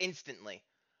 Like, instantly.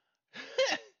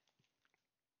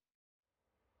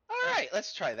 Alright,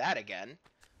 let's try that again.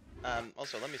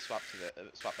 Also, let me swap to the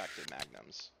swap back to the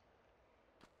Magnums.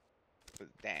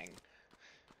 Dang.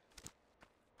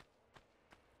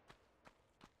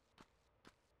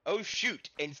 Oh shoot!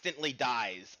 Instantly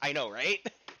dies. I know, right?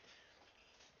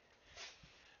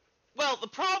 Well, the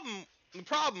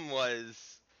problem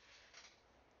was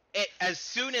it as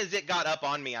soon as it got up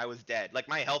on me, I was dead. Like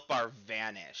my health bar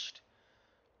vanished.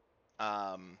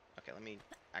 Okay, let me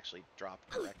actually drop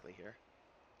directly here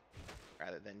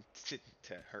rather than to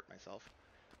hurt myself.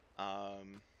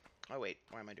 Oh wait,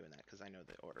 why am I doing that? Because I know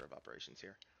the order of operations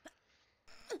here.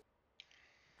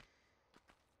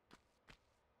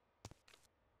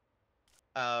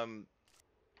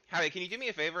 Howie, can you do me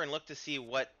a favor and look to see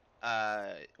what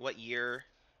year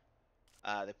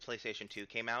the PlayStation 2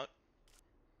 came out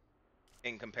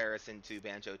in comparison to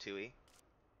Banjo-Tooie?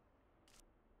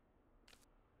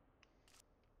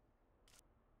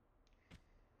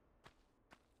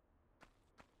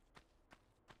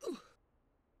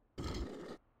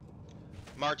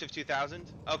 March of 2000?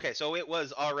 Okay, so it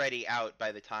was already out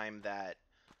by the time that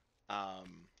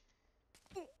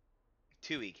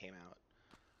Tooie came out.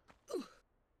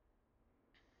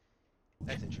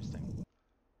 That's interesting.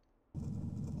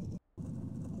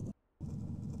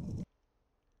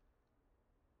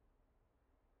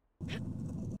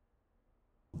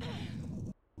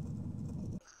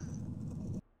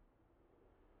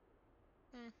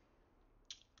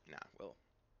 Nah, we'll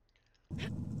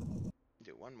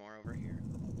do one more over here.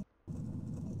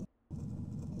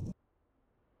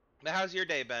 Now, how's your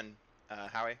day been,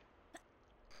 Howie?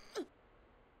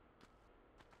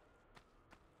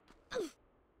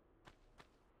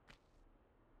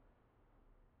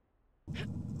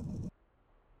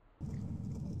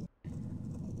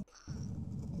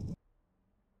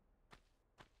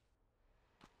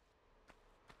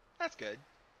 That's good.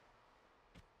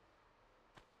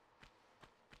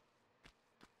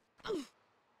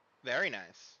 Very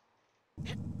nice.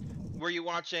 Were you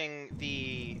watching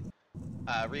the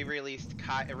re-released,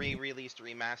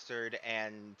 remastered,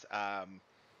 and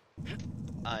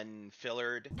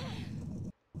unfillered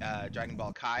Dragon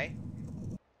Ball Kai?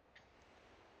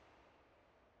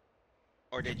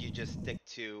 Or did you just stick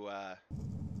to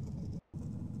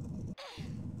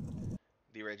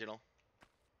the original?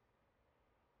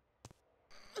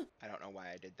 I don't know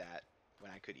why I did that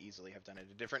when I could easily have done it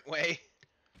a different way.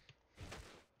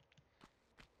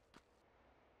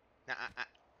 Nah,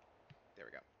 there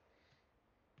we go.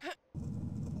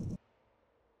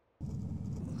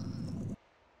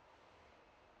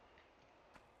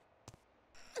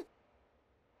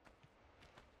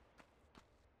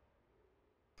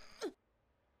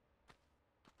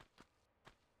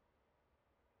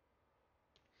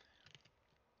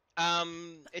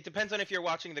 It depends on if you're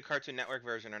watching the Cartoon Network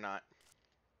version or not.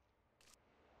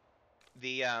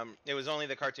 It was only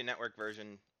the Cartoon Network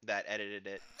version that edited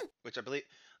it, which I believe,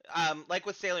 like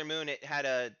with Sailor Moon, it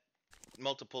had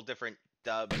multiple different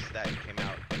dubs that came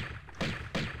out.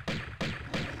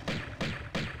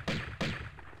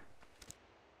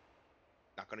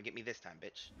 Not gonna get me this time,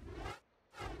 bitch.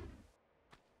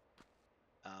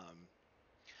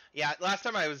 Yeah, last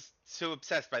time I was so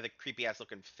obsessed by the creepy ass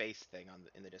looking face thing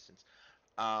in the distance.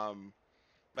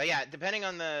 But yeah, depending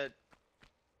on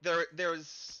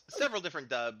there's several different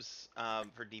dubs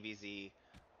for DBZ,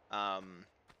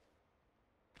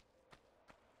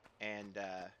 and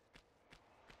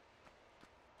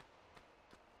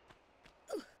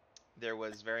there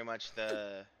was very much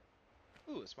a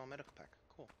small medical pack,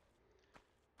 cool.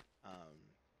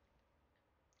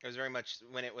 It was very much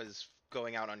when it was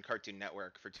going out on Cartoon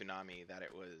Network for Toonami that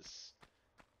it was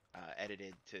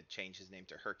edited to change his name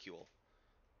to Hercule.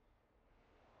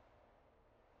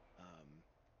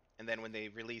 And then when they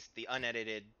released the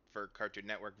unedited for Cartoon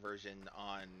Network version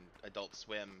on Adult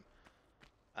Swim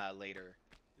later,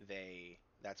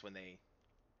 that's when they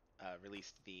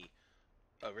released the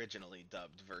originally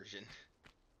dubbed version.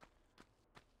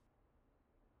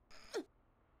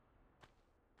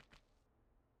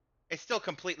 It still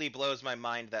completely blows my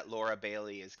mind that Laura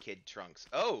Bailey is Kid Trunks.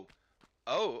 Oh,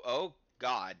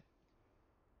 God.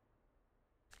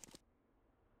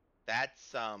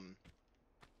 That's I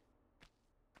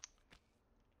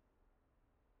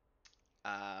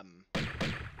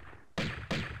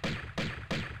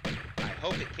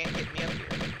hope it can't get me up here.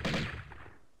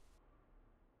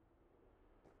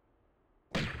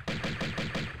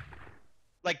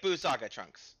 Like Boo Saga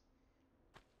Trunks.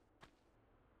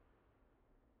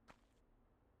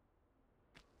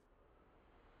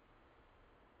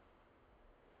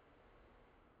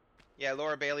 Yeah,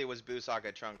 Laura Bailey was Boo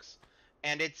Saga Trunks.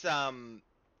 And it's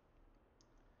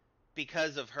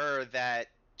because of her that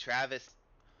Travis...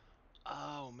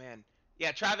 Oh, man.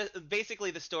 Yeah, Travis...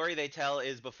 Basically, the story they tell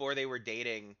is before they were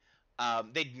dating,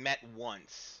 they'd met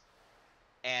once.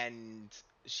 And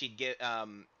she'd get...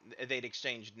 they'd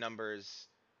exchanged numbers.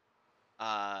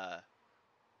 I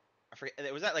forget...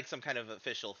 It was at, like, some kind of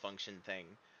official function thing.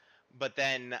 But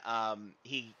then,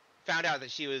 he found out that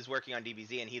she was working on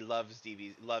DBZ, and he loved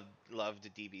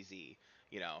DBZ,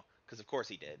 you know, because of course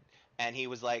he did. And he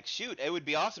was like, shoot, it would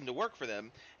be awesome to work for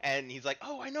them. And he's like,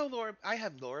 oh, I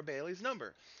have Laura Bailey's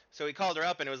number. So he called her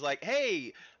up and it was like,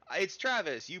 hey, it's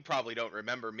Travis. You probably don't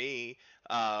remember me.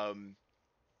 And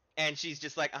she's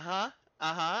just like,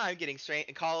 I'm getting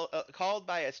called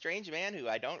by a strange man who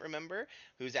I don't remember,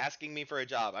 who's asking me for a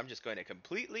job. I'm just going to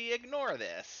completely ignore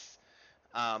this.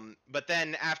 But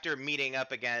then after meeting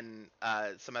up again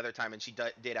some other time, and she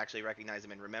did actually recognize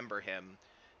him and remember him,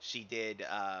 she did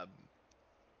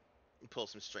pull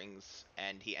some strings,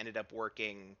 and he ended up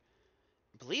working...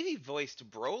 I believe he voiced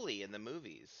Broly in the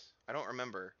movies. I don't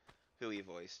remember who he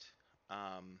voiced,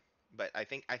 but I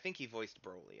think he voiced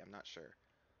Broly. I'm not sure.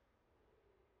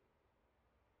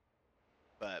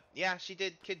 But yeah, she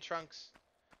did Kid Trunks.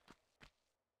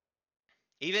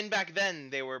 Even back then,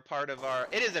 they were part of our...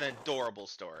 It is an adorable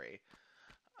story.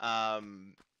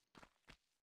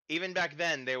 Even back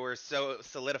then, they were so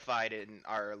solidified in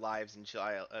our lives and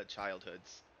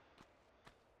childhoods.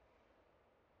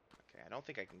 Okay, I don't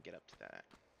think I can get up to that.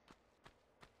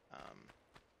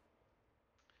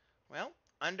 Well,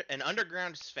 an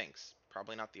underground sphinx.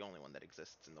 Probably not the only one that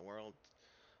exists in the world.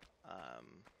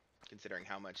 Considering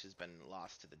how much has been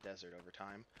lost to the desert over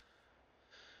time.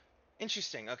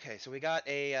 Interesting. Okay, so we got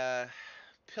a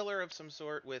pillar of some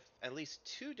sort with at least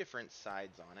 2 different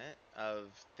sides on it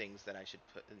of things that I should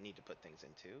need to put things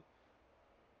into.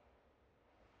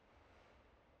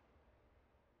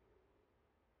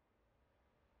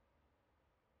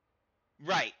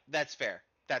 Right, that's fair.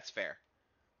 That's fair.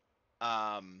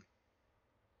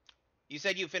 You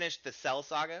said you finished the Cell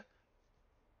Saga?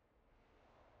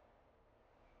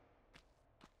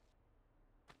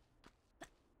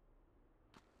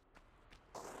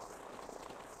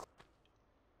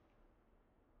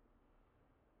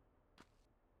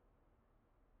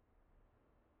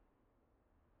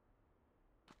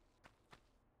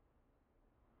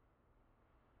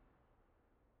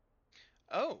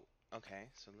 Oh, okay.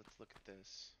 So let's look at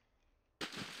this.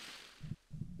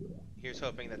 Here's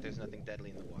hoping that there's nothing deadly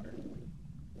in the water.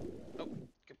 Oh,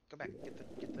 go back.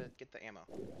 Get the ammo.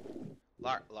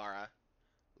 Lara.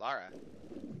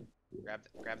 Grab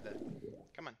the.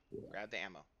 Come on. Grab the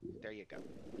ammo. There you go.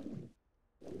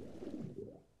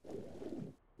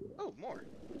 Oh, more.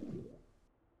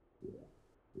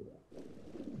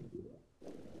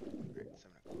 Alright,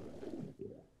 7 o'clock.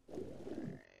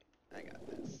 Alright, I got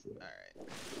this. Alright.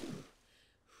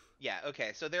 Yeah,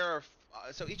 okay, so there are...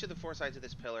 so each of the 4 sides of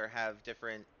this pillar have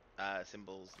different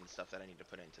symbols and stuff that I need to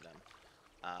put into them.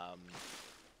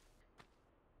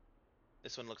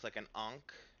 This one looks like an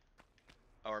Ankh,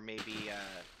 or maybe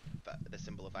the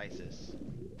symbol of Isis,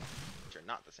 which are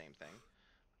not the same thing.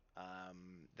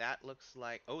 That looks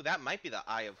like... oh, that might be the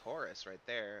Eye of Horus right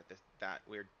there. That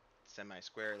weird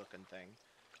semi-square looking thing.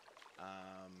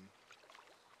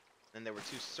 Then there were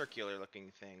 2 circular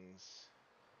looking things.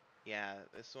 Yeah,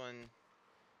 this one,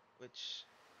 which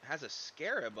has a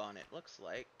scarab on it, looks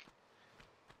like.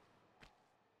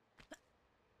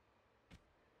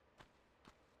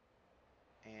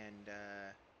 And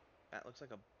that looks like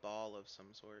a ball of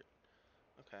some sort.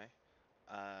 Okay.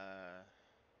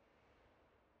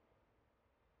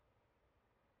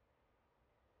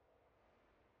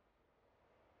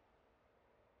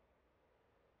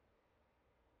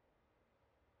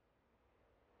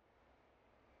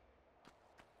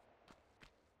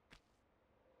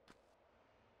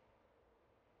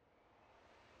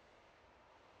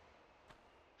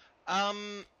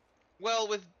 Well,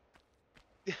 with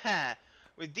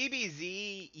with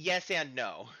DBZ, yes and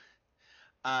no.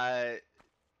 Uh,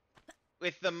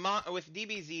 with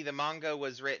DBZ, the manga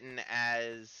was written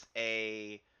as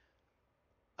a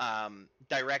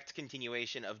direct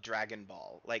continuation of Dragon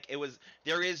Ball. Like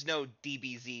there is no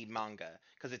DBZ manga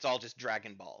because it's all just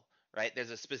Dragon Ball, right?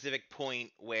 There's a specific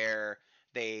point where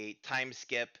they time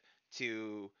skip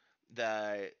to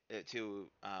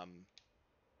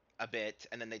a bit,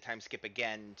 and then they time skip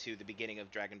again to the beginning of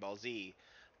Dragon Ball Z,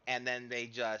 and then they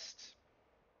just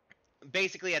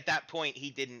basically at that point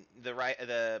he didn't the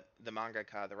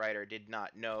mangaka, the writer, did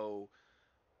not know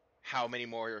how many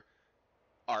more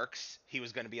arcs he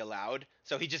was going to be allowed,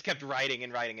 so he just kept writing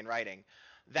and writing and writing.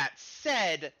 That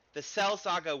said, the Cell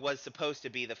Saga was supposed to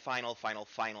be the final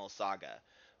saga,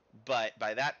 but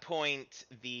by that point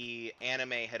the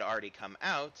anime had already come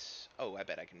out. Oh, I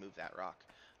bet I can move that rock.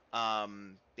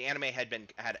 The anime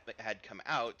had come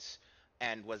out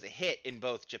and was a hit in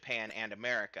both Japan and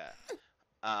America.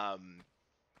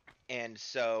 And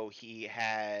so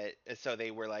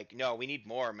they were like, no, we need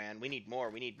more, man. We need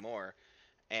more.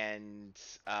 And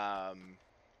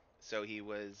so he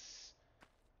was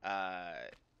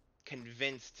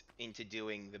convinced into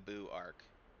doing the Boo arc.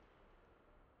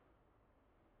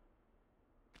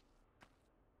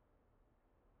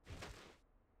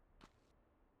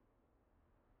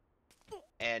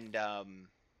 And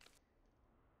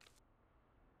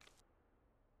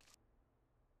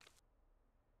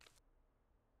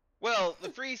well, the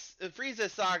Frieza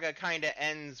saga kind of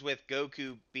ends with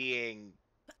Goku being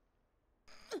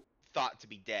thought to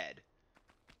be dead.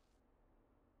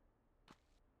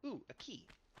 Ooh, a key.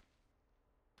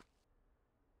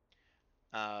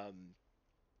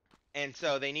 And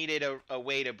so they needed a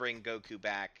way to bring Goku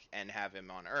back and have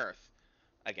him on Earth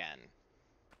again.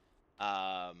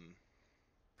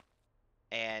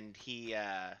 And he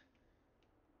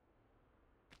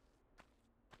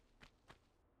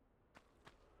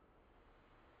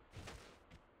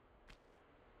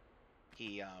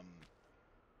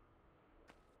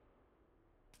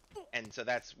and so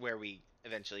that's where we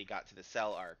eventually got to the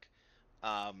Cell arc.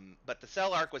 But the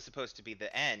Cell arc was supposed to be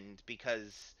the end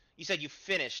because you said you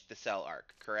finished the Cell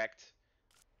arc, correct?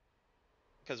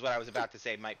 Because what I was about to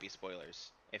say might be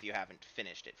spoilers if you haven't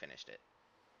finished it.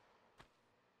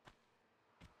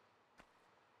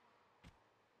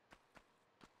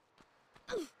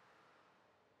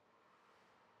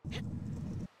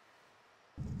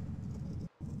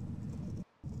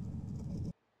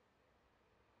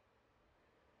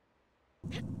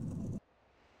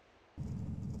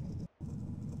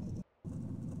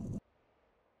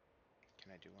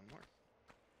 Can I do one more?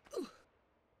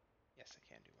 Yes, I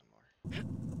can do one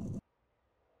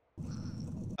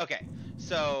more. Okay,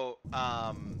 so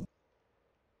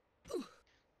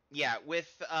yeah,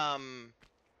 with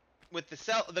the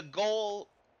cell, the goal.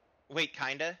 Wait,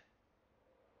 kinda.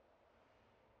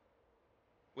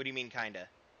 What do you mean, kinda?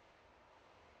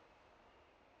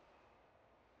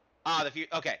 Ah,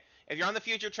 okay. If you're on the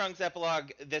Future Trunks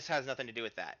epilogue, this has nothing to do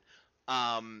with that.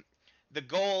 The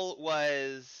goal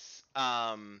was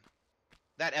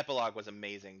that epilogue was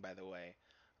amazing, by the way.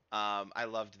 I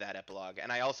loved that epilogue,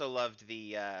 and I also loved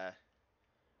the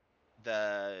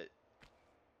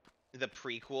the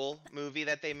prequel movie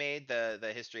that they made,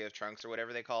 the History of Trunks or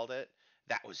whatever they called it.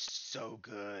 That was so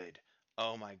good.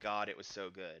 Oh my god, it was so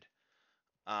good.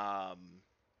 Um,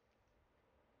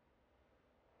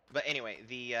 but anyway,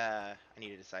 I need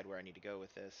to decide where I need to go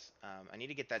with this. I need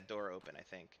to get that door open, I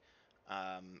think.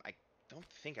 I don't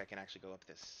think I can actually go up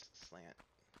this slant.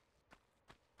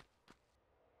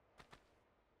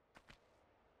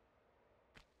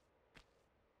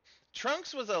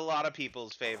 Trunks was a lot of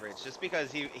people's favorites just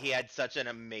because he had such an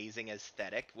amazing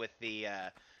aesthetic with the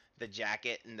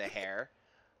jacket and the hair,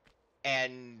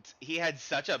 and he had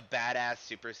such a badass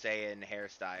Super Saiyan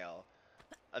hairstyle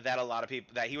that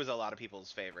he was a lot of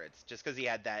people's favorites just because he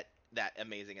had that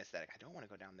amazing aesthetic. I don't want to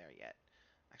go down there yet.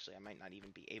 Actually, I might not even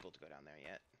be able to go down there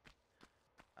yet.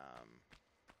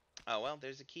 Oh well,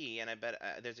 there's a key, and I bet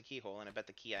there's a keyhole, and I bet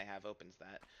the key I have opens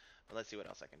that. But let's see what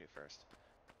else I can do first.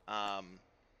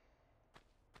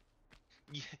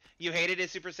 You hated his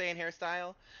Super Saiyan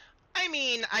hairstyle? I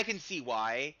mean, I can see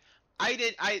why.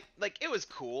 I like it was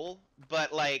cool,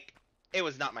 but like it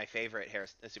was not my favorite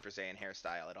Super Saiyan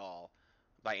hairstyle at all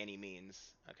by any means.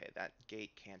 Okay, that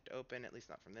gate can't open, at least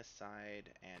not from this side,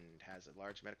 and has a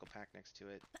large medical pack next to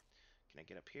it. Can I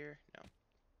get up here? No.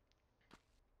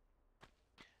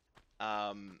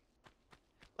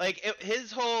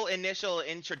 His whole initial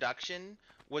introduction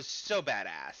was so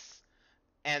badass.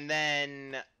 And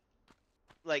then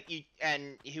he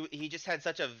just had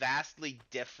such a vastly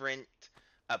different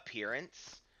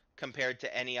appearance compared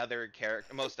to any other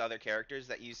most other characters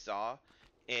that you saw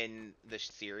in the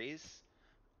series,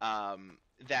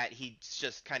 that he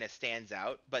just kind of stands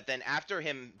out. But then after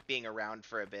him being around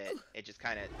for a bit, you just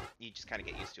kind of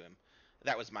get used to him.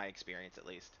 That was my experience, at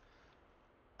least.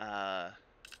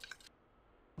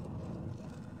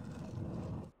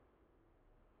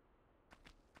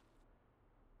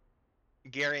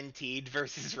 Guaranteed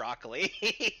versus Rock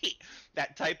Lee.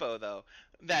 That typo though.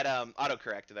 That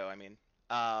autocorrect though, I mean.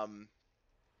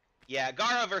 Yeah,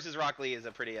 Gaara versus Rock Lee is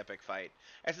a pretty epic fight.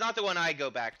 It's not the one I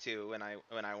go back to when I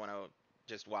want to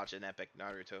just watch an epic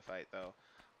Naruto fight though.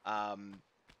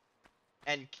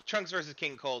 And Trunks versus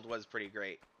King Cold was pretty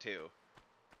great too.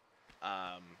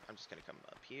 I'm just gonna come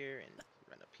up here and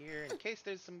run up here in case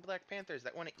there's some Black Panthers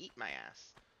that want to eat my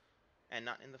ass, and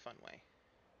not in the fun way.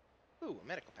 Ooh, a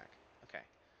medical pack. Okay.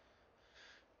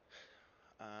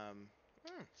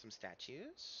 Some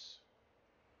statues.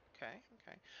 Okay.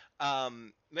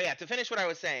 But yeah, to finish what I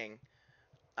was saying,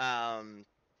 the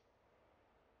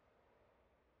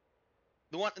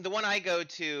one I go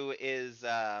to is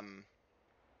oh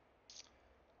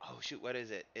shoot, what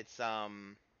is it? It's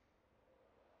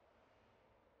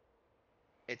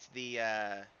the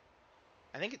I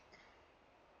think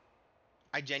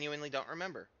I genuinely don't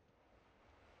remember.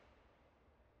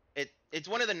 It's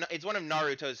one of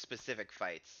Naruto's specific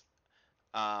fights.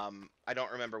 I don't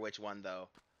remember which one though.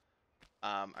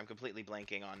 I'm completely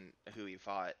blanking on who he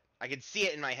fought. I could see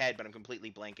it in my head, but I'm completely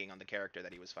blanking on the character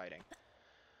that he was fighting.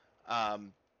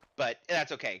 But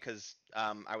that's okay, because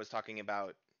I was talking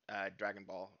about Dragon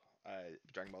Ball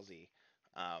Z.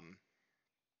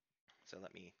 So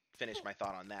let me finish my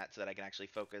thought on that so that I can actually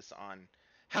focus on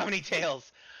how many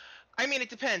tails. I mean, it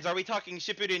depends. Are we talking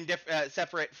Shippuden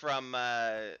separate from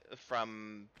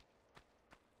from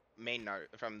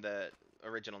the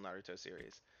original Naruto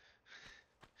series?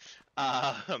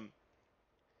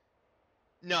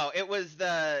 No, it was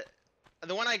the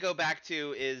one I go back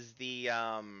to is the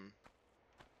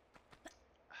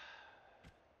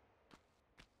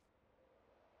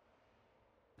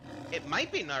it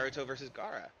might be Naruto versus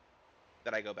Gaara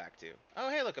that I go back to. Oh,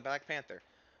 hey, look, a Black Panther.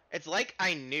 It's like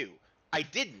I knew. I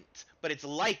didn't, but it's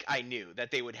like I knew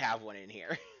that they would have one in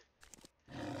here.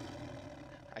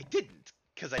 I didn't,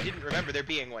 because I didn't remember there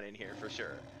being one in here for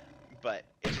sure. But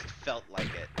it just felt like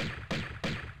it.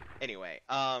 Anyway,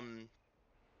 Goku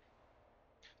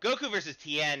versus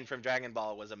Tien from Dragon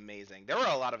Ball was amazing. There were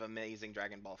a lot of amazing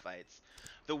Dragon Ball fights.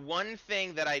 The one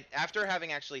thing that after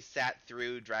having actually sat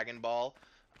through Dragon Ball,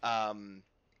 that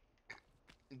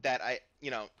I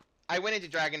went into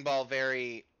Dragon Ball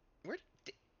very...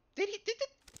 Did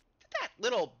that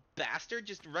little bastard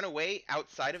just run away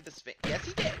outside of the Sphinx? Yes,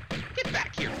 he did. Get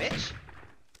back here, bitch.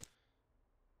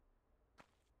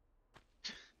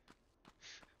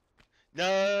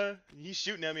 Nah, he's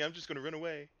shooting at me. I'm just gonna run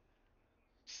away.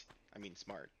 I mean,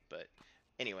 smart, but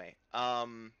anyway. What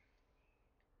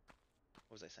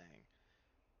was I saying?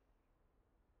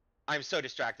 I'm so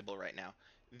distractible right now.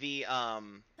 The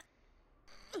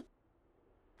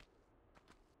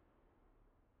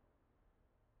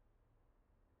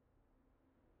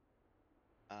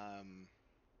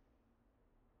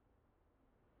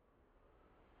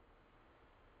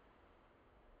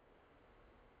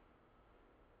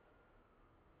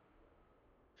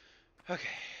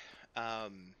Okay.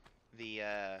 The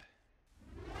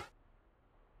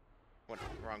what?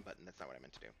 Wrong button. That's not what I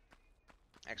meant to do.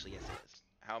 Actually, yes, it is.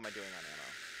 How am I doing on ammo?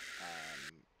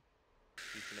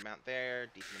 Decent amount there.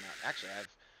 Decent amount. Actually, I have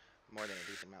more than a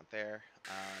decent amount there.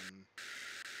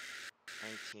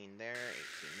 19 there. 18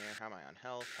 there. How am I on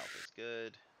health? Health is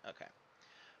good. Okay.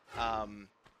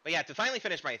 But yeah, to finally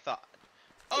finish my thought.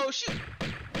 Oh shoot!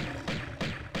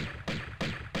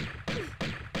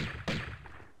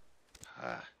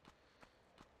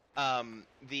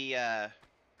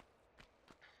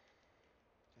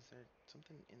 Is there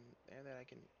something in there that I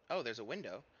can... Oh, there's a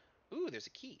window. Ooh, there's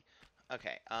a key.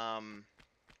 Okay, what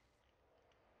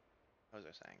was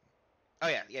I saying? Oh,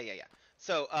 yeah.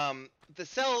 So,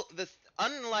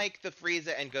 unlike the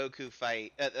Frieza and Goku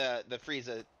fight, the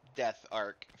Frieza death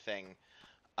arc thing,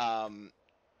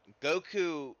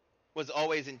 Goku was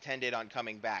always intended on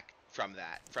coming back from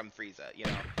Frieza, you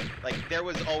know? Like, there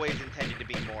was always intended to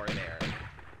be more there.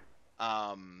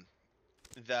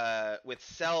 With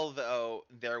Cell, though,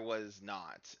 there was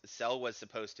not. Cell was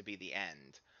supposed to be the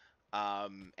end.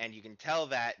 And you can tell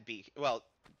that well,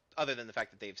 other than the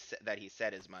fact that that he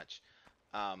said as much.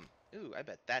 Ooh, I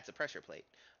bet that's a pressure plate.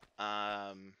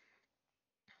 Other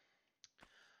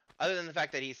than the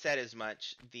fact that he said as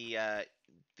much, the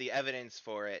evidence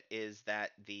for it is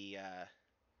that let's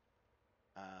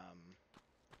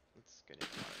get into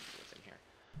what's in here.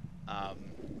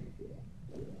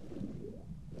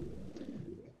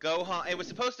 Gohan. It was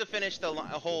supposed to finish the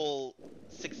whole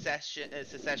succession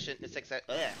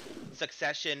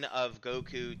of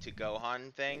Goku to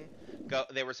Gohan thing.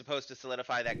 They were supposed to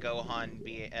solidify that Gohan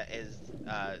is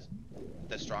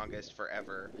the strongest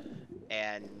forever,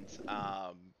 and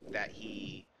that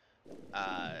he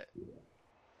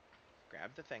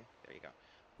grabbed the thing. There you go.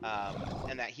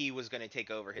 And that he was going to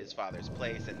take over his father's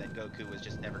place, and that Goku was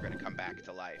just never going to come back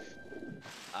to life.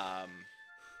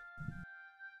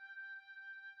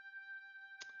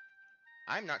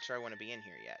 I'm not sure I want to be in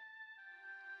here yet.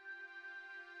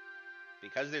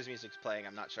 Because there's music playing,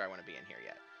 I'm not sure I want to be in here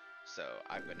yet. So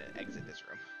I'm going to exit this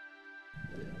room.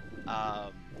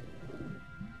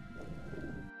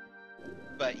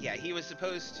 But yeah, he was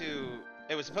supposed to...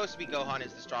 It was supposed to be Gohan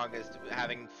is the strongest,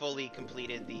 having fully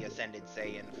completed the Ascended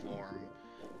Saiyan form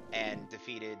and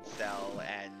defeated Cell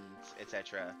and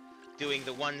etc. Doing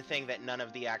the one thing that none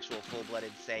of the actual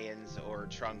full-blooded Saiyans or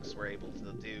Trunks were able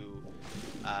to do,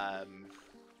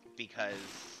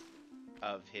 because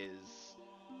of his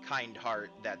kind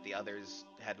heart that the others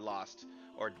had lost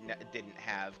or didn't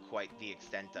have quite the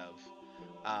extent of.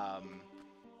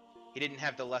 He didn't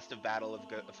have the lust of battle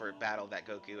for battle that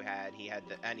Goku had. He had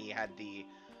the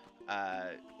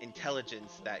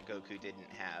intelligence that Goku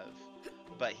didn't have,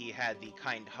 but he had the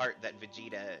kind heart that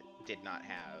Vegeta did not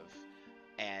have,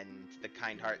 and the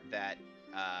kind heart that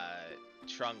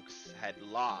Trunks had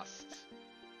lost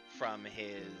from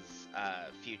his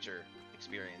future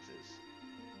experiences.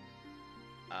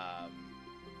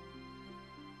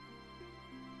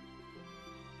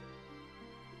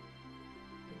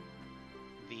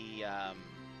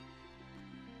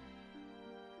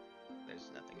 There's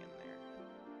nothing in there.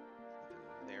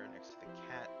 Nothing there next to the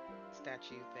cat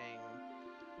statue thing.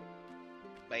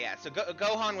 But yeah, so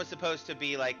Gohan was supposed to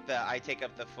be like I take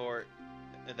up the fort,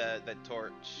 the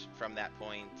torch from that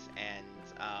point, and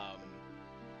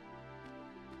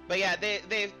but yeah,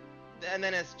 they and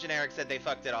then as Generic said, they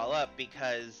fucked it all up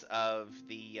because of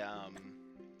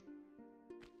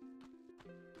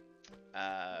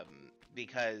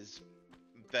because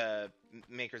the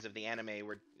makers of the anime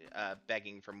were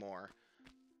begging for more,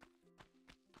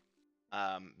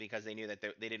 because they knew that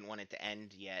they didn't want it to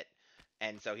end yet,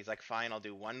 and so he's like, fine, I'll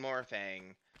do one more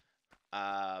thing,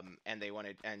 and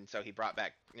so he brought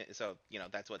back, so you know,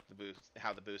 that's what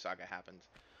how the Buu saga happened,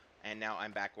 and now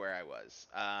I'm back where I was.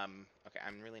 Okay,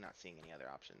 I'm really not seeing any other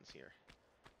options here.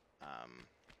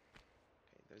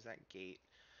 Okay, there's that gate.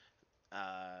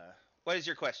 What is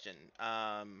your question?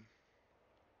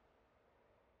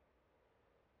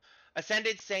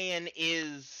 Ascended Saiyan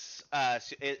is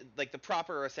like the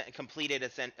proper completed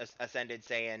Ascended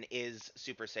Saiyan is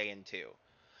Super Saiyan 2.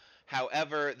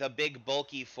 However, the big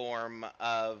bulky form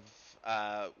of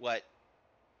what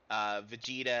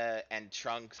Vegeta and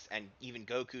Trunks and even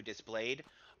Goku displayed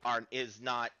is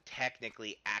not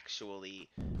technically actually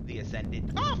the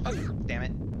Ascended. Oh, fuck, damn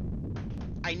it!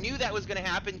 I knew that was going to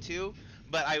happen too,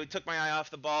 but I took my eye off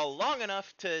the ball long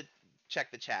enough to check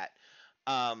the chat.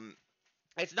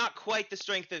 It's not quite the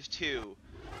strength of 2.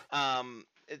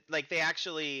 like they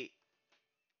actually,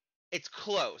 it's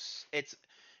close. It's.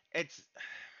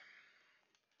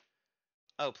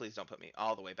 Oh, please don't put me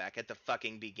all the way back at the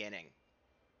fucking beginning.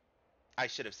 I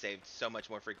should have saved so much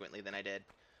more frequently than I did.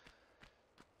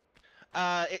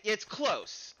 It's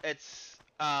close. It's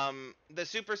the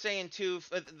Super Saiyan 2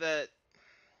 the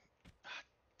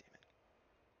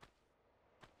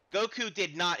Goku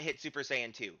did not hit Super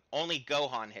Saiyan 2. Only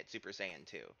Gohan hit Super Saiyan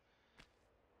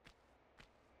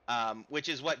 2. Which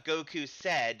is what Goku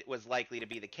said was likely to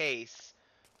be the case,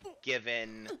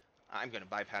 given... I'm going to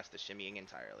bypass the shimmying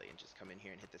entirely and just come in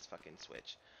here and hit this fucking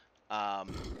switch.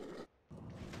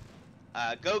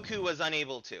 Goku was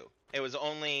unable to. It was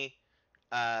only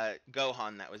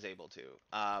Gohan that was able to.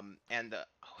 And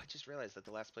oh, I just realized that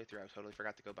the last playthrough I totally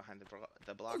forgot to go behind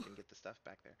the block and get the stuff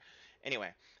back there.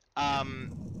 Anyway, I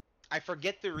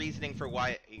forget the reasoning for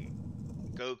why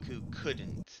Goku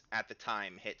couldn't at the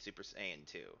time hit Super Saiyan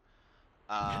 2.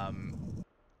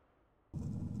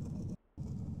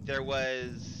 There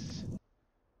was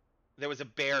a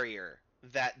barrier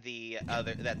that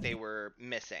they were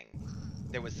missing.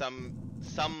 There was some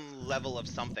level of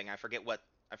something, I forget what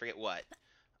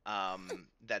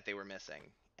that they were missing.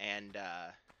 And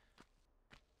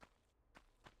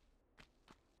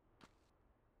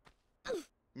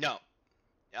no.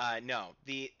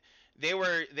 They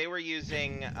were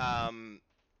using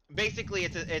basically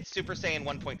it's Super Saiyan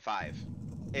 1.5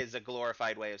 is a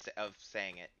glorified way of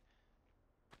saying it.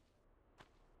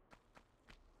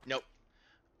 Nope.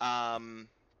 In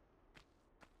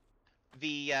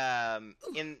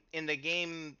the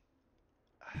game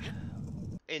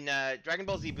in Dragon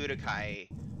Ball Z Budokai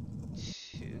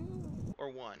 2 or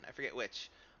 1, I forget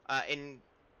which. In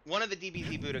one of the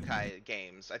DBZ Budokai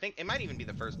games, I think it might even be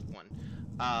the first one.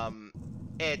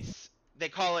 They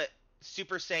call it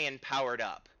Super Saiyan Powered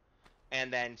Up,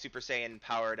 and then Super Saiyan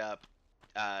Powered Up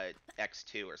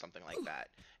X2 or something like that.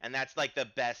 And that's like the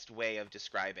best way of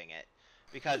describing it,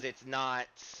 because it's not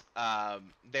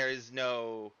there's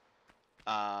no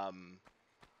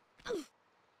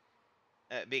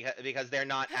because they're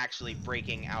not actually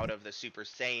breaking out of the Super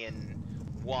Saiyan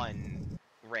 1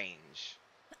 range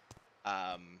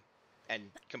and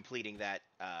completing that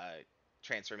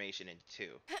transformation into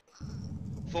 2.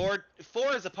 4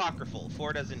 is apocryphal.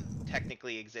 4 doesn't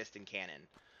technically exist in canon.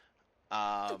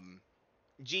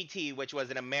 GT, which was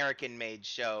an American-made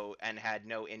show and had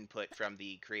no input from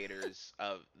the creators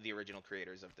of the original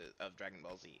creators of Dragon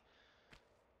Ball Z,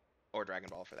 or Dragon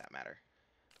Ball for that matter.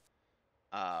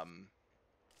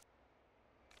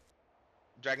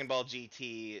 Dragon Ball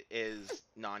GT is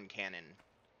non-canon.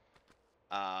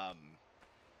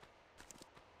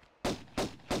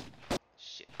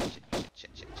 Shit.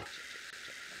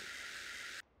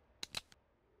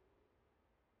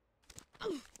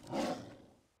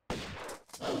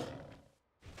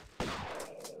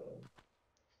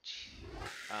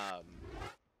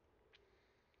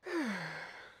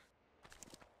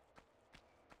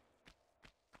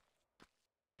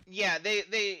 Yeah,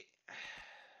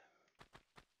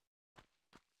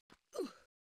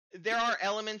 there are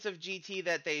elements of GT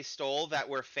that they stole that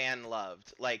were fan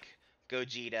loved, like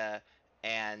Gogeta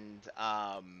and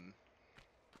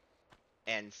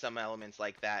some elements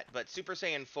like that. But Super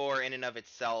Saiyan 4 in and of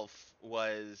itself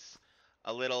was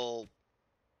a little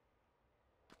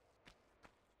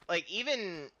like,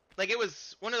 even like, it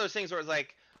was one of those things where it was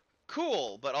like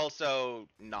cool but also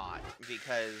not,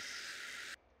 because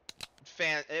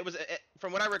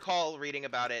from what I recall reading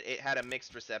about it, it had a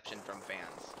mixed reception from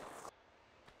fans.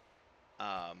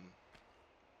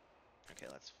 Okay,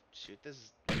 let's shoot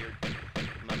this weird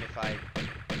mummified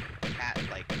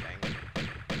cat-like thing.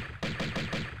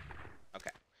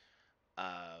 Okay.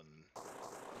 Now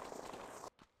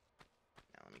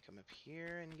let me come up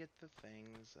here and get the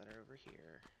things that are over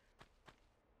here.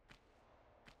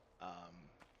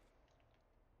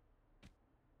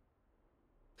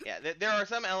 Yeah, there are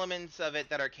some elements of it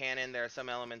that are canon, there are some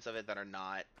elements of it that are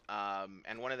not.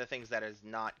 And one of the things that is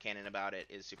not canon about it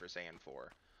is Super Saiyan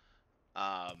 4.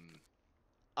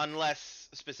 Unless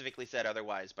specifically said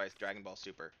otherwise by Dragon Ball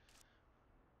Super.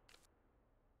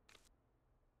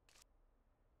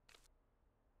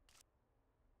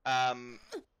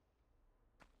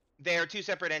 They are two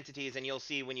separate entities, and you'll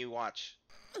see when you watch.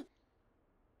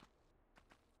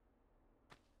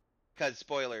 Because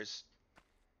spoilers.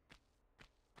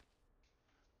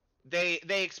 They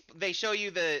show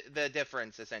you the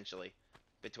difference essentially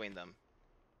between them.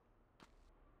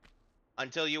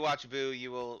 Until you watch Boo,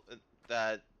 you will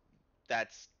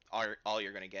that's all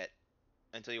you're gonna get.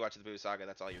 Until you watch the Boo Saga,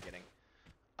 that's all you're getting.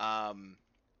 I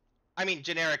mean,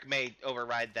 Generic may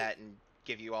override that and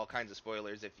give you all kinds of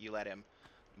spoilers if you let him.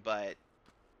 but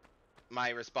my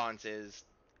response is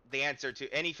the answer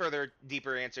to any further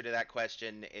deeper answer to that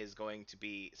question is going to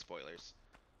be spoilers.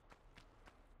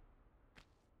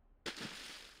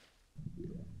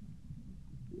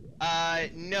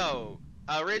 No.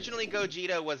 Originally,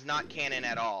 Gogeta was not canon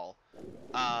at all.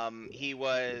 He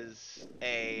was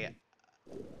a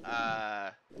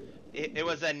it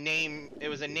was a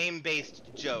name-based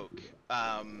joke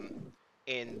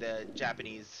in the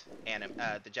Japanese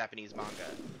the Japanese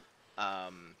manga.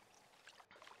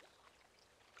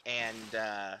 And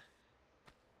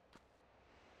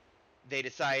they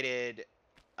decided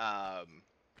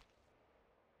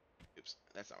oops,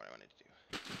 that's not what I wanted to do.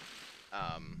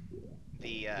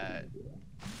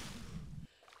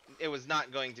 It was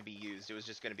not going to be used. It was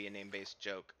just going to be a name-based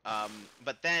joke.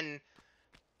 But then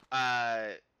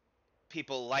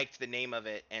people liked the name of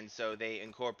it, and so they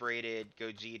incorporated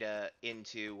Gogeta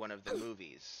into one of the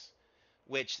movies,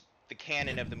 which the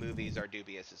canon of the movies are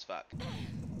dubious as fuck.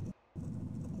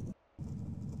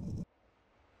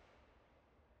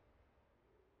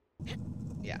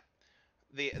 Yeah.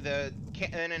 The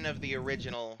canon of the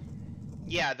original,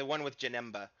 yeah, the one with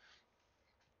Janemba,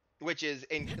 which is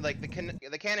in like the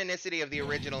canonicity of the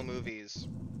original movies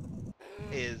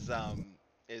is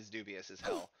dubious as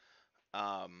hell.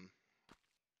 I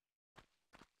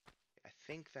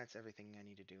think that's everything I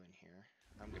need to do in here.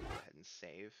 I'm gonna go ahead and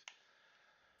save.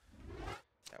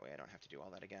 That way I don't have to do all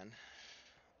that again.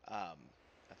 A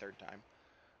third time.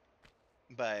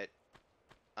 But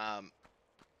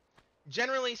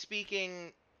generally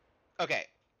speaking, okay,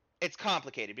 it's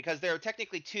complicated because there are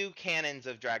technically two canons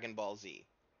of Dragon Ball Z,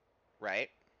 right?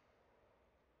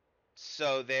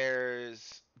 So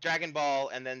there's Dragon Ball,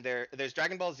 and then there's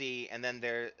Dragon Ball Z, and then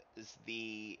there's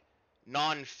the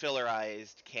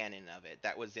non-fillerized canon of it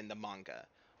that was in the manga,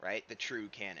 right? The true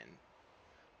canon.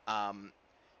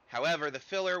 However, the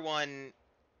filler one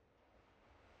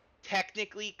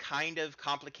technically kind of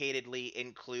complicatedly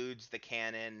includes the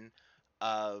canon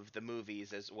of the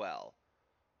movies as well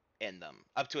in them,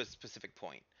 up to a specific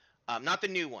point. Not the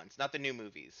new ones, not the new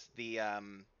movies. The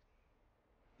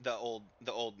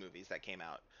old movies that came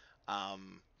out.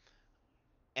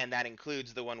 And that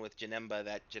includes the one with Janemba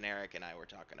that Generic and I were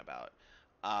talking about.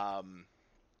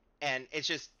 And it's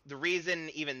just the reason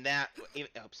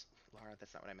oops, Laura,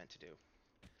 that's not what I meant to do.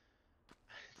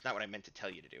 It's not what I meant to tell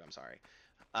you to do. I'm sorry.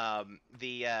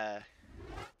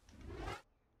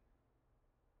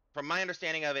 From my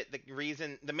understanding of it,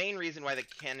 the main reason why the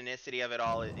canonicity of it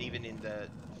all, even in the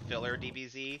filler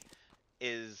DBZ,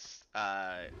 is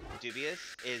dubious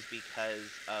is because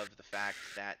of the fact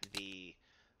that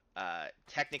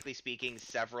technically speaking,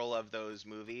 several of those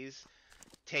movies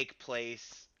take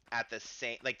place at the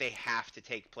same, like they have to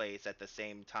take place at the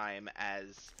same time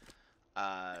as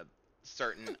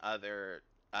certain other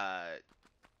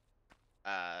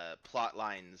plot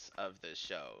lines of the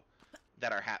show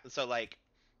that are so like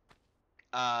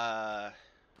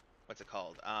what's it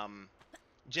called?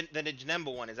 The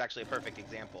Janemba one is actually a perfect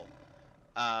example.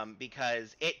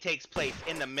 Because it takes place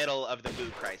in the middle of the Boo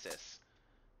crisis.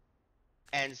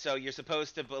 And so you're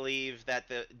supposed to believe that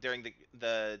during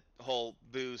the whole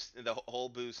Boo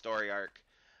story arc,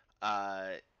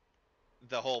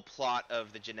 the whole plot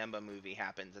of the Janemba movie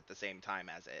happens at the same time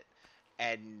as it.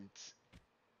 And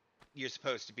you're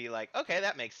supposed to be like, okay,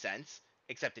 that makes sense,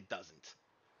 except it doesn't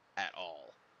at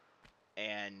all.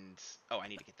 And I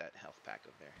need to get that health pack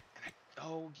over there.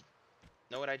 And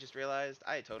know what I just realized?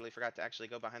 I totally forgot to actually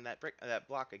go behind that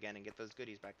block again and get those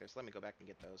goodies back there. So let me go back and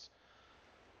get those.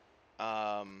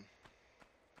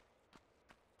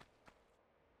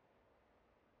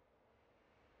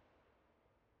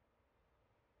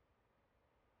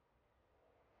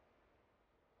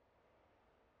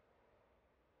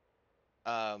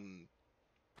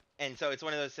 And so it's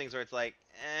one of those things where it's like,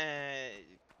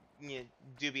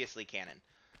 dubiously canon.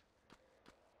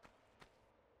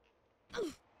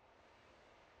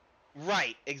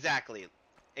 Right, exactly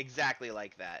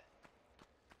like that.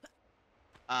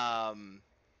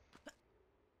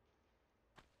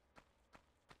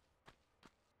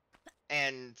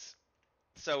 And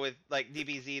so with like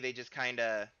DBZ, they just kind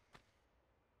of,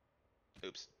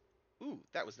 oops, ooh,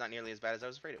 that was not nearly as bad as I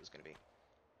was afraid it was going to be.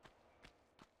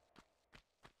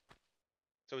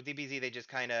 So with DBZ, they just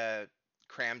kind of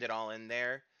crammed it all in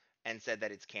there and said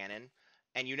that it's canon.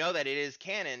 And you know that it is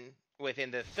canon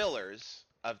within the fillers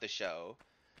of the show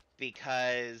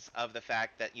because of the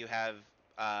fact that you have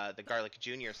the Garlic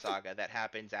Jr. saga that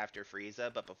happens after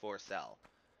Frieza but before Cell.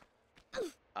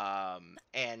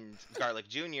 And Garlic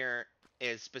Jr.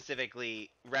 is specifically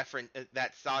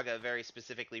that saga very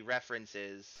specifically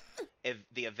references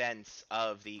the events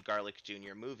of the Garlic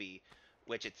Jr. movie,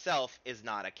 which itself is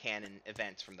not a canon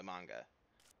event from the manga,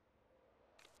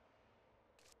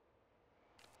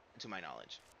 to my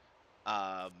knowledge.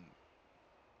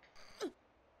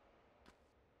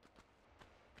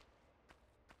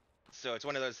 So it's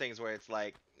one of those things where it's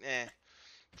like, eh.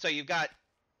 So you've got,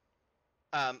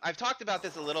 I've talked about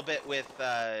this a little bit with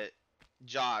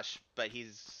Josh, but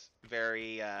he's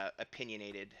very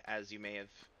opinionated, as you may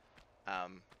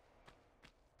have.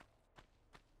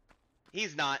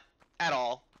 He's not at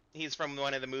all. He's from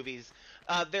one of the movies.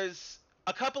 There's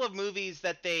a couple of movies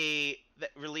that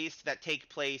released that take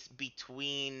place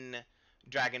between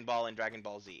Dragon Ball and Dragon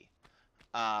Ball Z.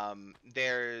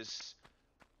 There's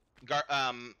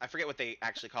I forget what they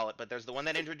actually call it, but there's the one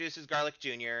that introduces Garlic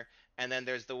Jr., and then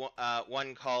there's the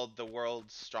one called The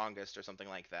World's Strongest or something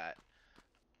like that.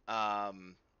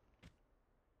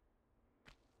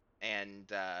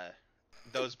 And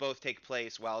those both take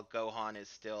place while Gohan is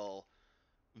still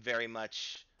very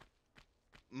much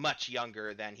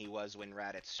younger than he was when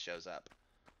Raditz shows up.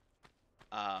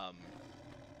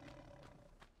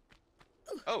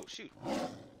 Oh, shoot.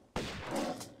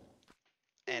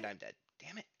 And I'm dead.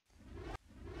 Damn it.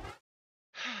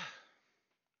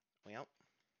 Well.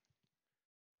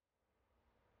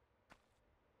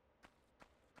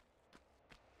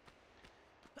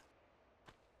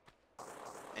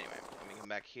 Anyway, let me come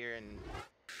back here and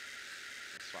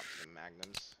swap to the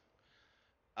magnums.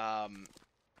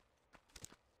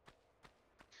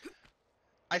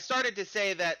 I started to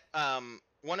say that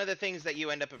one of the things that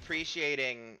you end up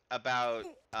appreciating about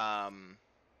that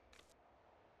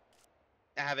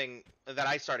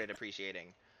I started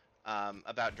appreciating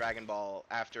about Dragon Ball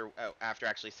after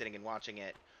actually sitting and watching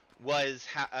it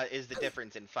is the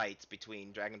difference in fights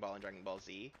between Dragon Ball and Dragon Ball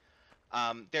Z.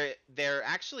 They're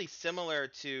actually similar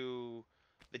to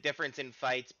the difference in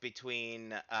fights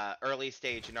between early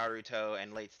stage Naruto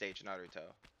and late stage Naruto.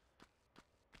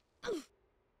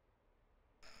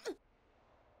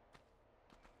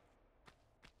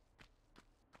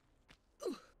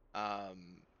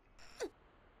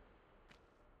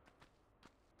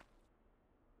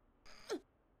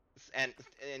 And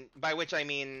by which I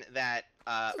mean that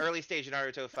early stage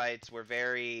Naruto fights were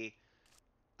very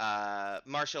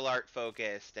martial art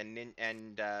focused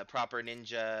and proper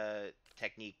ninja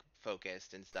technique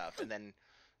focused and stuff, and then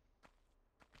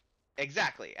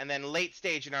exactly, and then late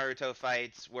stage Naruto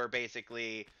fights were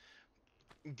basically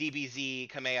DBZ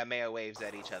Kamehameha waves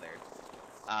at each other,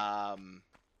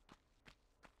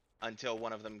 until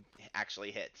one of them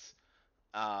actually hits.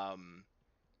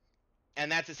 And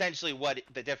that's essentially what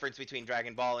the difference between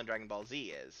Dragon Ball and Dragon Ball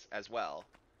Z is, as well.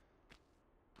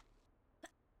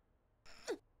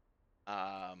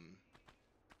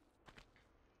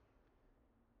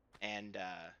 And, damn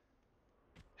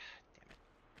it.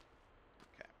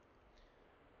 Okay.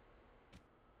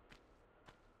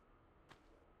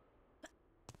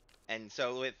 And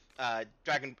so with,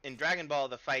 in Dragon Ball,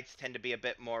 the fights tend to be a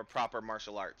bit more proper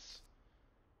martial arts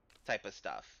type of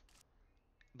stuff.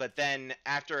 But then,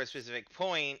 after a specific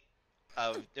point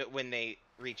of when they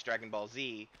reach Dragon Ball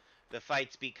Z, the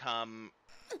fights become,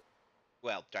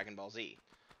 well, Dragon Ball Z.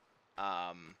 Oh,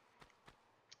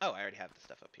 I already have the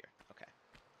stuff up here. Okay.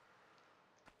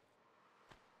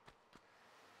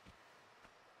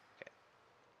 Okay.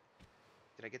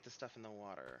 Did I get the stuff in the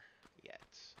water yet?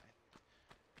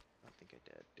 I don't think I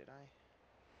did. Did I?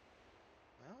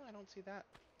 Well, I don't see that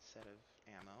set of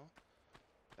ammo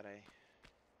that I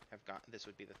have gotten. This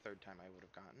would be the third time I would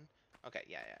have gotten. Okay,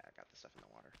 yeah, I got the stuff in the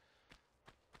water.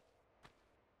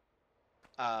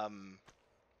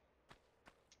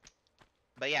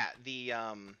 But yeah, the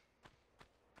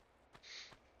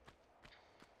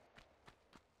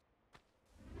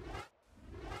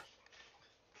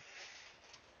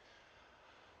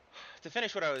to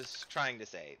finish what I was trying to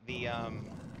say, the okay,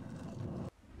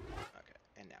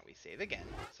 and now we save again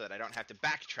so that I don't have to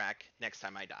backtrack next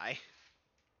time I die.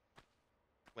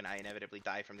 When I inevitably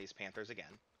die from these panthers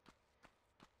again.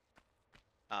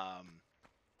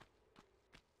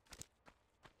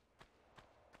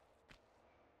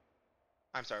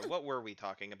 I'm sorry, what were we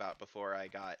talking about before I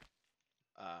got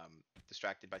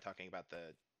distracted by talking about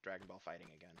the Dragon Ball fighting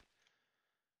again?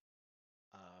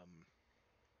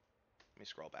 Let me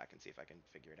scroll back and see if I can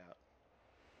figure it out.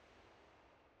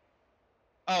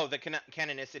 Oh, the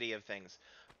canonicity of things.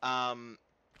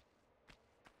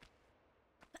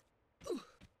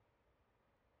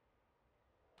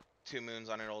 Two moons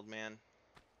on an old man.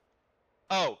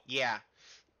 Oh, yeah.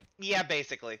 Yeah,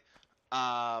 basically.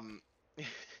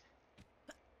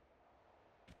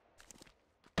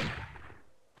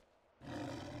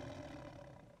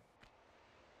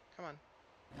 Come on.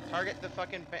 Target the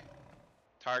fucking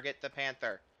target the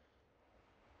panther.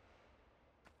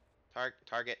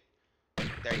 Target.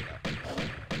 There you go.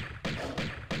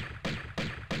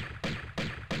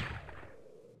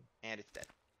 And it's dead.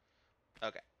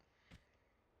 Okay.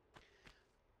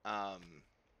 But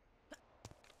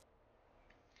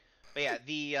yeah,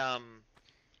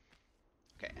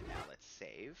 okay, and now let's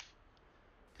save.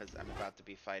 Because I'm about to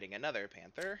be fighting another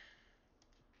panther.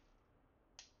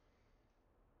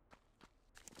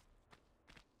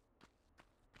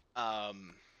 Oh,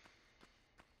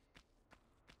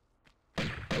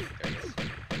 there he is.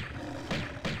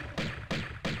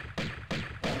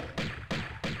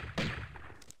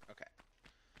 Okay.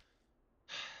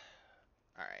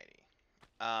 Alrighty.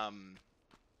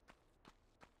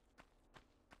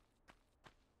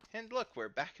 And look, we're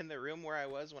back in the room where I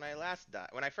was when I last died.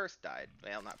 When I first died.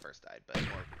 Well, not first died, but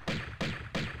more.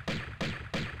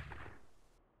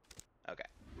 Okay.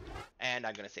 And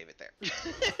I'm gonna save it there.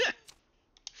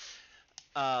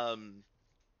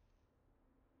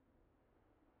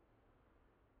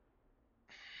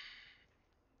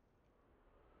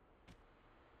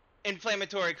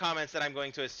 Inflammatory comments that I'm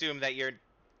going to assume that you're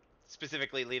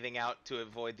specifically leaving out to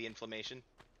avoid the inflammation.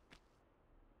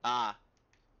 Ah,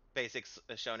 basic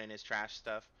shonen is trash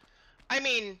stuff. I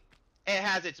mean, it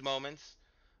has its moments.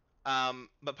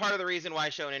 But part of the reason why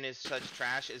shonen is such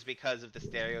trash is because of the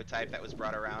stereotype that was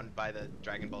brought around by the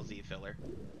Dragon Ball Z filler.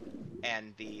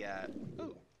 And the,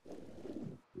 ooh.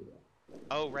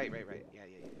 Oh, right. Yeah.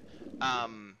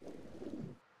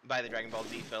 By the Dragon Ball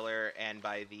Z filler and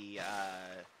by the,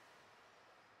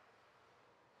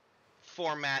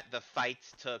 format the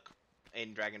fights took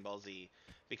in Dragon Ball Z.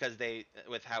 Because they,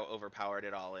 with how overpowered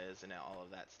it all is and all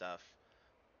of that stuff.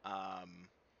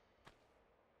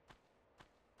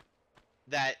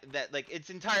 That like,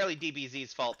 it's entirely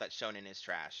DBZ's fault that shonen is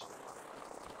trash.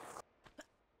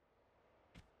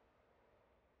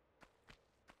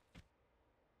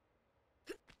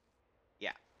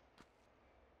 Yeah.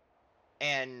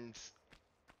 And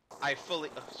I fully,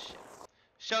 oh shit.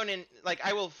 Shonen, like,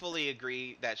 I will fully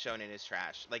agree that shonen is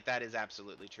trash. Like, that is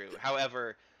absolutely true.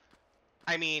 However,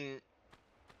 I mean,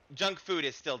 junk food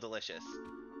is still delicious.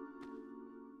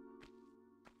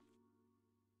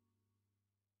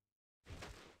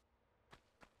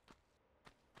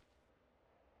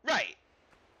 Right.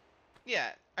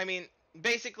 Yeah. I mean,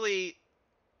 basically,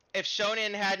 if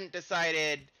shonen hadn't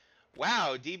decided,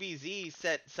 wow, DBZ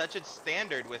set such a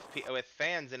standard with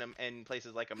fans in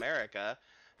places like America,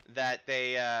 that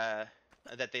they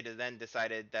then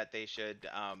decided that they should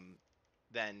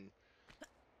then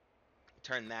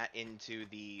turn that into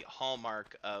the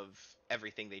hallmark of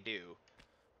everything they do.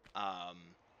 All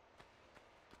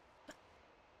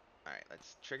right,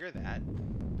 let's trigger that.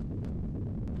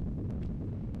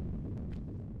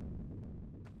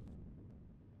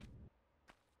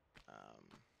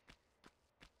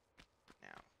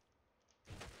 Now,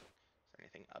 is there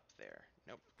anything up there?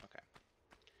 Nope. Okay.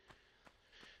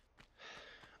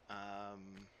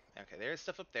 Okay, there's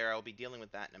stuff up there. I'll be dealing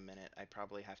with that in a minute. I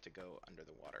probably have to go under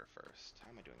the water first. How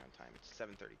am I doing on time? It's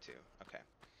 7:32. Okay.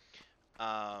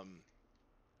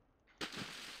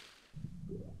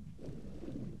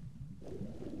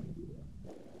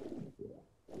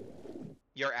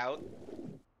 You're out?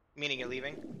 Meaning you're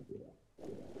leaving?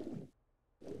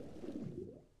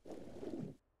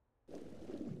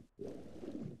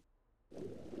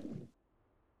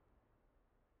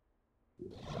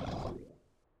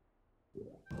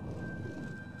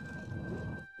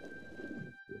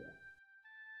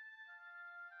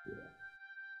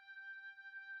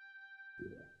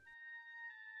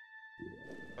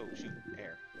 Oh, shoot.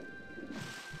 Air.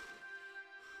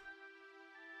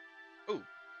 Ooh,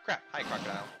 crap. Hi,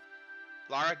 crocodile.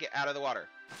 Lara, get out of the water.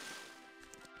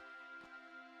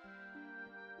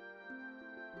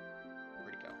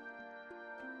 Where'd he go?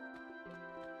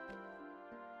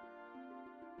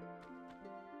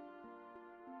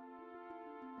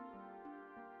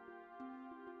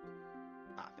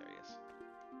 Ah, there he is.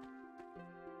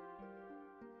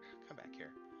 Come back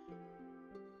here.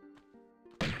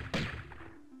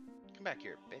 Come back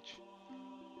here, bitch.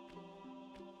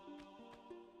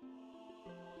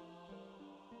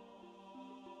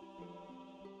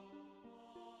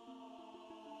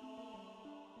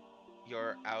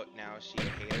 You're out now, she a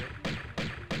hater.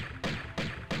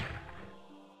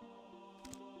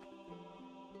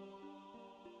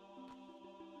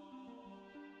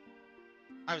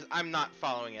 I'm not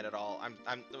following it at all.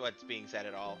 I'm what's being said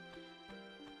at all.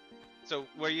 So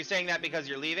were you saying that because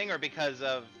you're leaving or because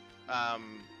of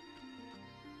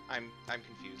I'm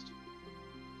confused.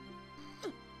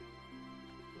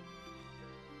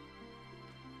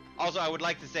 Also, I would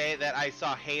like to say that I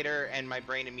saw hater and my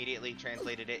brain immediately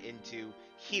translated it into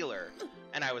healer,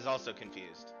 and I was also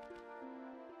confused.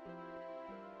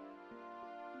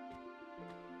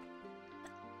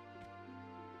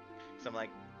 So I'm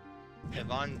like,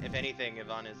 Yvonne, if anything,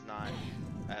 Yvonne is not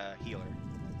a healer.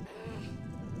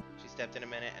 She stepped in a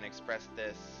minute and expressed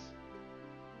this.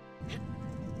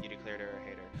 You declared her a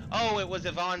hater. Oh, it was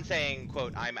Yvonne saying,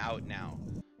 quote, I'm out now.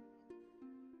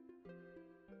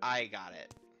 I got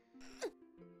it.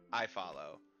 I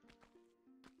follow.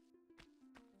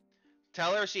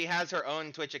 Tell her she has her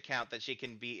own Twitch account that she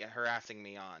can be harassing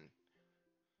me on.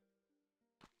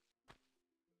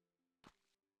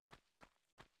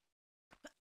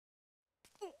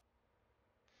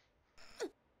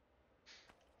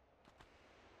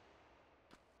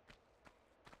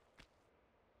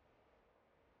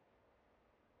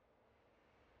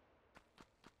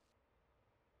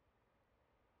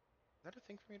 Is that a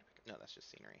thing for me to pick up? No, that's just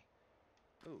scenery.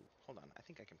 Ooh, hold on. I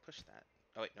think I can push that.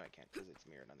 Oh, wait, no, I can't because it's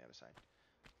mirrored on the other side.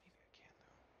 Maybe I can,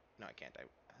 though. No, I can't.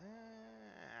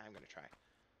 I'm going to try.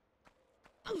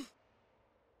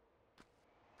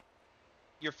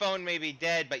 Your phone may be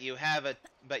dead, but you have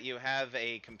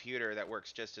a computer that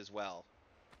works just as well.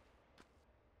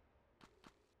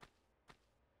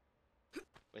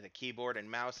 With a keyboard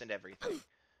and mouse and everything.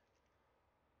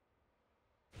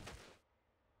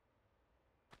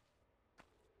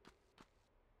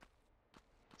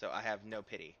 So I have no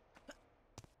pity.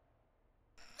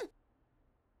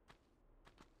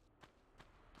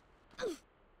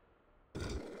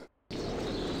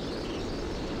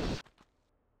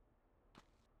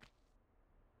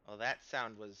 Well, that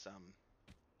sound was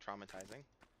traumatizing.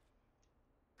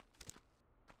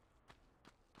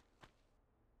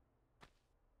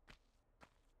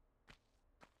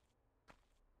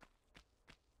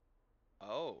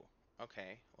 Oh,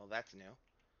 okay. Well, that's new.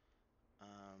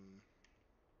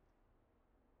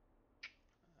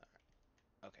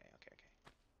 Okay.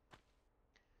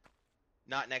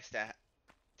 Not next to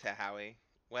Howie.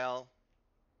 Well,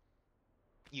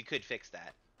 you could fix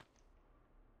that.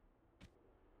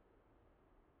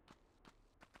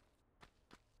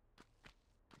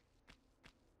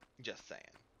 Just saying.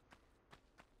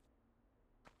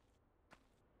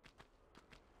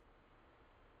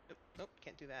 Nope,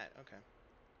 can't do that. Okay.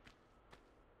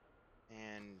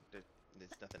 And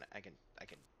there's nothing I can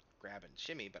grab and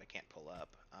shimmy, but I can't pull up.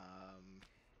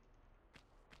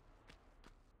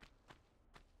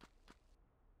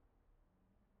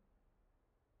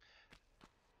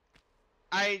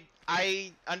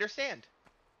 I understand.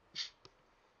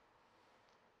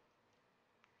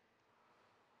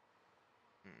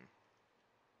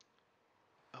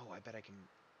 Oh, I bet I can.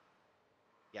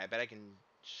 Yeah, I bet I can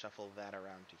shuffle that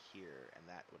around to here, and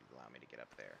that would allow me to get up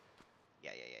there.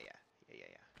 Yeah.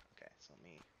 Okay, so let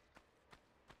me.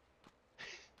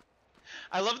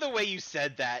 I love the way you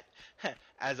said that.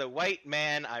 As a white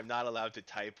man, I'm not allowed to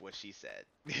type what she said.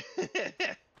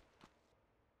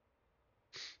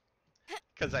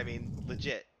 Because, I mean,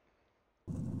 legit.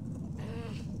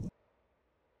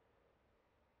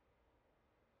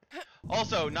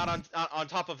 Also, not on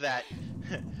top of that,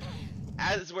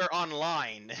 as we're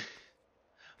online,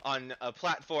 on a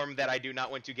platform that I do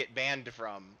not want to get banned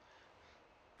from,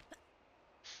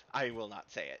 I will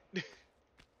not say it.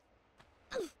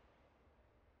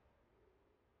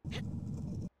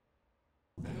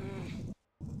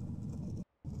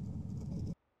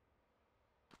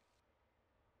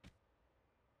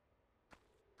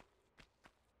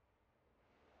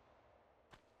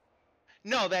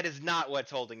 No, that is not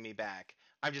what's holding me back.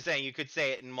 I'm just saying you could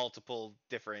say it in multiple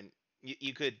different.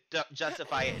 You could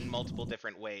justify it in multiple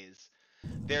different ways.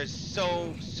 There's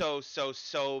so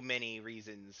many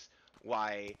reasons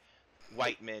why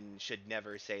white men should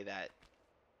never say that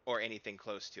or anything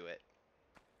close to it.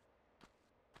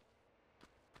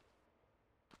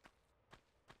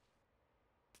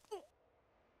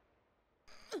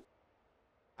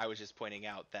 I was just pointing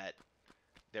out that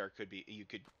there could be you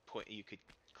could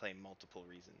claim multiple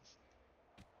reasons.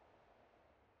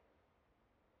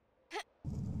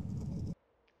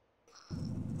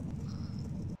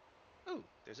 Ooh,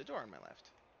 there's a door on my left.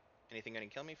 Anything gonna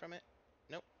kill me from it?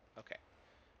 Nope. Okay.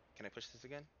 Can I push this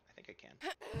again? I think I can.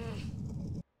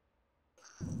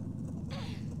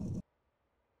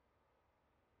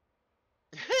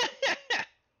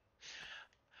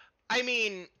 I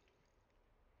mean,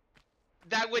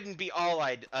 that wouldn't be all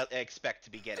I'd expect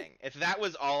to be getting. If that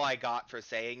was all I got for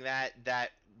saying that,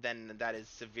 then that is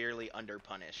severely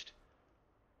underpunished.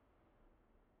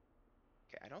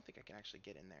 Okay, I don't think I can actually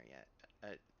get in there yet.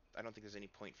 I don't think there's any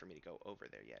point for me to go over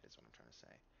there yet, is what I'm trying to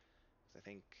say. Because I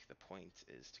think the point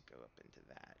is to go up into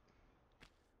that.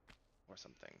 or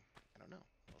something. I don't know.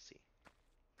 We'll see.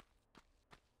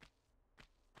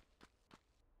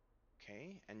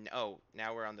 Okay, and oh,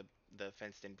 now we're on the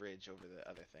fenced-in bridge over the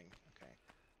other thing. Okay.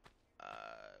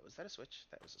 Was that a switch?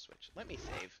 That was a switch. Let me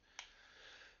save.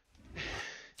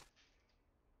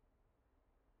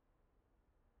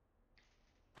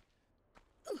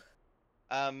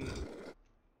 um,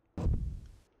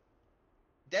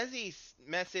 Desi's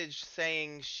message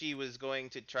saying she was going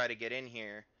to try to get in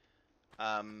here.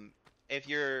 If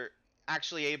you're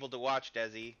actually able to watch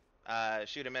Desi,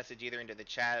 shoot a message either into the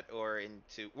chat or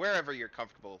into wherever you're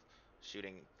comfortable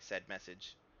shooting said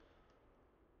message.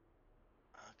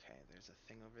 Okay, there's a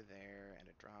thing over there and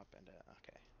a drop and a...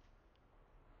 Okay.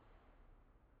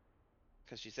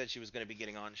 Because she said she was going to be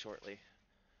getting on shortly.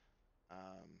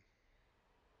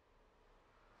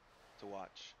 To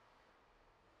watch.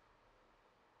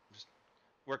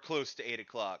 We're close to 8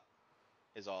 o'clock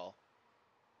is all.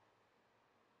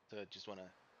 So just want to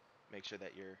make sure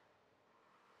that you're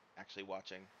actually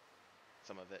watching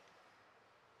some of it.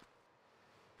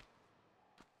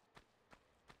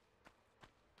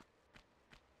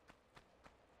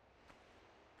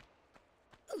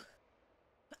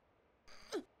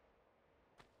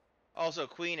 Also,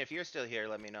 Queen, if you're still here,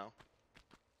 let me know.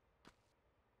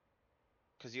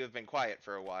 Because you have been quiet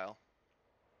for a while.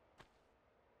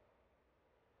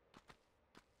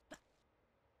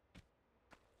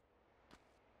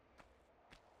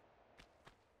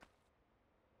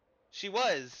 She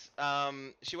was.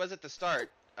 She was at the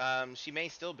start. She may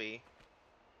still be.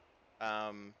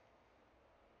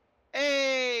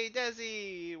 Hey,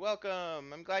 Desi!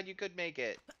 Welcome! I'm glad you could make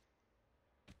it.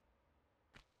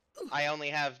 I only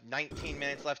have 19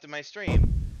 minutes left of my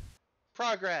stream.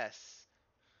 Progress!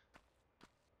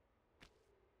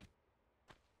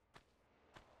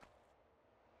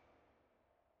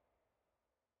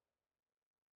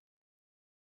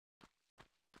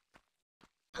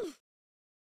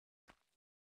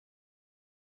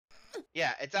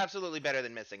 Yeah, it's absolutely better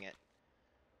than missing it.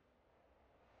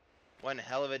 One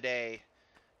hell of a day.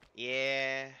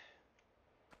 Yeah.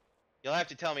 You'll have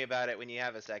to tell me about it when you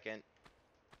have a second.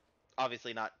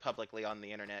 Obviously not publicly on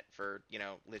the internet for, you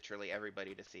know, literally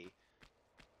everybody to see.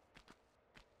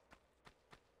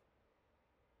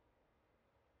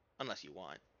 Unless you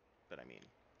want. But I mean.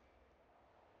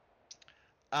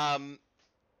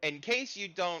 In case you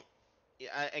don't...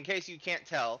 in case you can't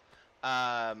tell,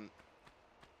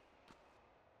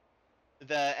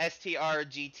 the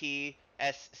STRGT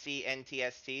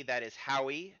SCNTST, that is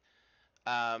Howie.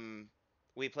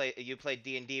 You played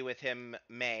D&D with him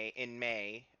in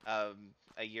May, a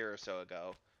year or so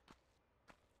ago.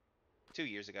 2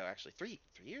 years ago, actually. 3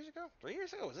 years ago? 3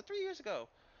 years ago? Was it 3 years ago?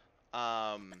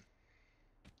 And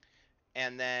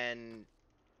then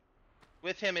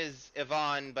with him is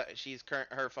Yvonne, but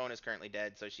her phone is currently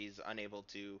dead, so she's unable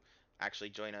to actually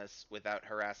join us without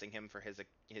harassing him for his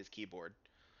keyboard.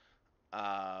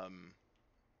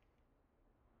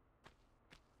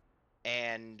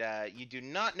 And you do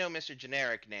not know Mr.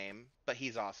 Generic Name, but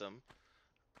he's awesome.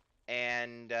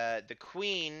 And the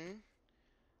Queen,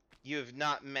 you have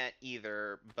not met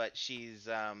either, but she's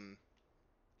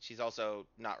also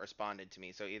not responded to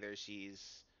me. So either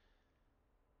she's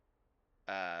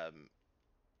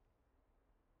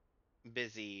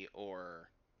busy or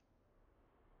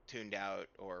tuned out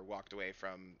or walked away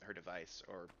from her device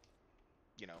or,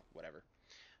 you know, whatever.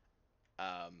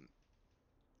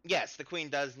 Yes, the Queen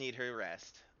does need her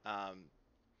rest.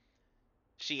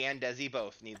 She and Desi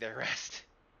both need their rest.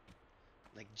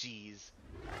 Like, geez.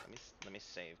 Alright, let me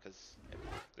save, because...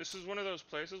 This is one of those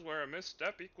places where a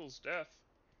misstep equals death.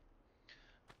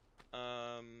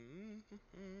 I'm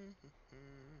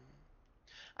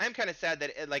kind of sad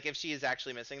that, like, if she is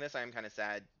actually missing this, I'm kind of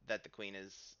sad that the Queen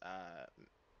is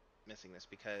missing this,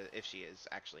 because if she is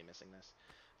actually missing this,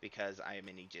 because I am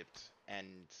in Egypt, and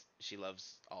she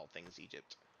loves all things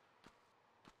Egypt.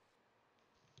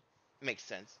 Makes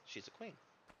sense. She's a queen.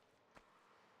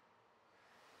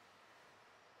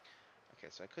 Okay,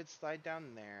 so I could slide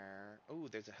down there. Oh,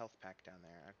 there's a health pack down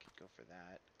there. I could go for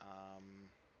that.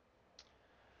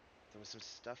 There was some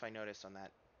stuff I noticed on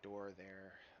that door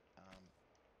there.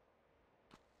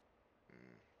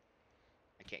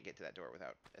 I can't get to that door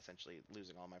without essentially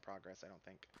losing all my progress, I don't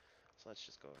think. So let's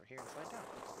just go over here and slide down.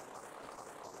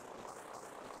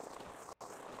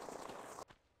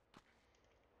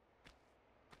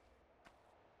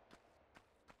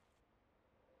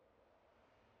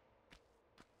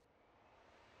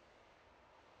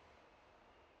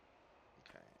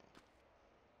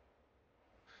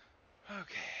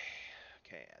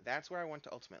 Okay, that's where I want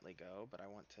to ultimately go, but I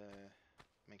want to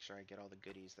make sure I get all the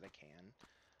goodies that I can.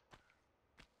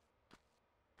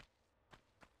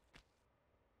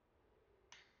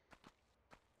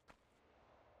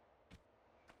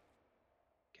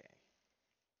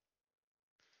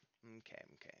 Okay.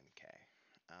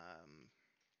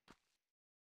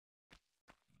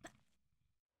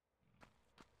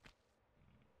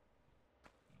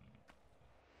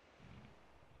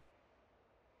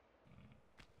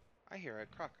 I hear a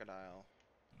crocodile.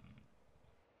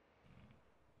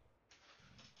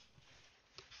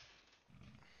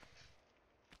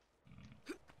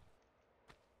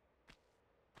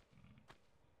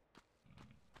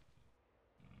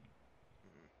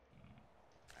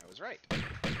 I was right.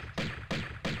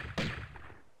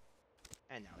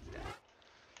 And now it's dead.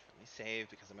 Let me save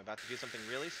because I'm about to do something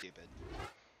really stupid.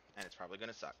 And it's probably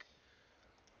gonna suck.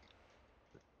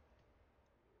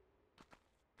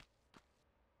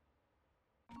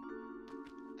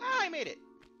 Ah, I made it!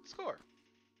 Score!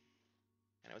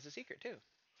 And it was a secret, too.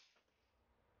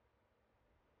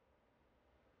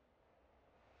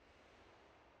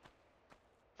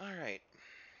 Alright.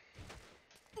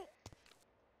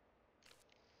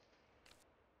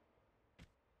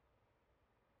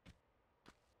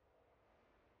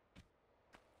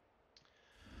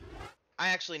 I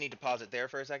actually need to pause it there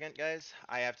for a second, guys.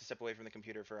 I have to step away from the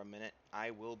computer for a minute. I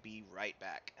will be right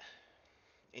back.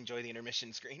 Enjoy the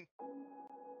intermission screen.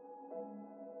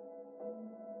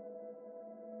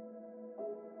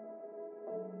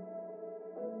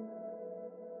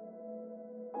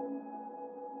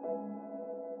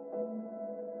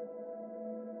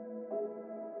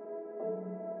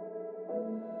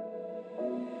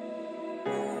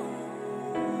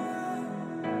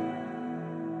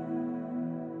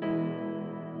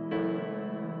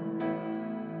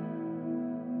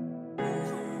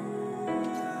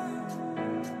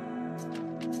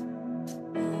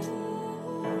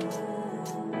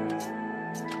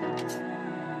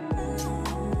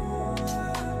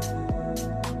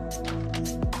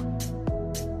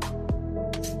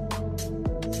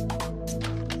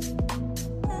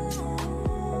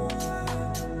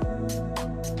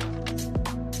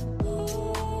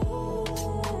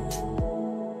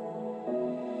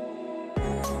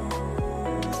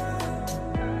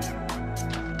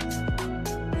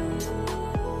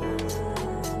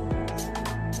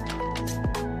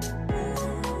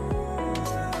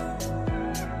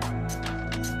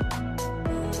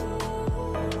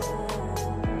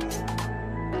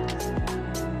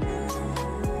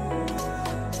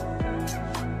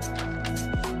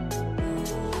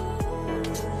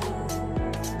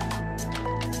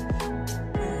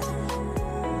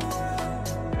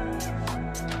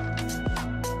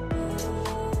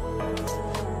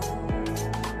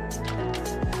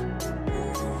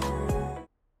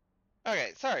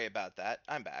 Okay, sorry about that.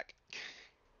 I'm back.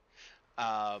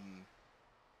 um,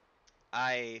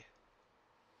 I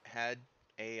had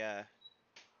a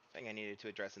thing I needed to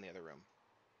address in the other room.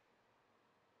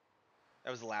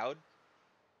 That was loud?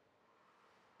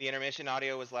 The intermission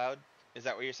audio was loud? Is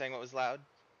that what you're saying, what was loud?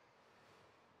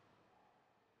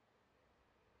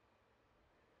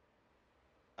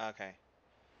 Okay.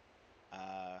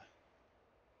 Uh,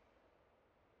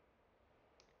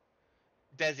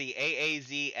 Desi,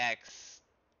 AAZX.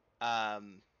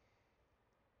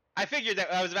 I figured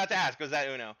that I was about to ask, was that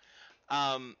Uno?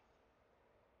 Um,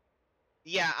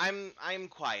 yeah, I'm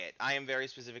quiet. I am very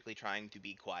specifically trying to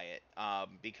be quiet,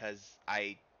 because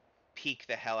I peak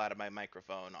the hell out of my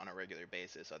microphone on a regular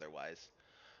basis otherwise.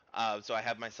 So I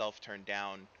have myself turned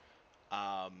down.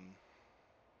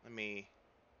 Let me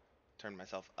turn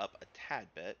myself up a tad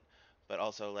bit, but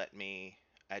also let me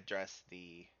address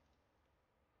the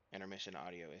intermission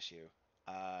audio issue.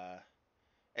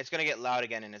 It's gonna get loud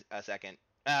again in a second.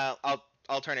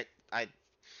 I'll turn it. I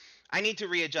need to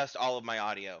readjust all of my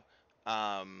audio,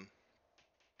 um,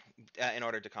 in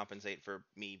order to compensate for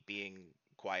me being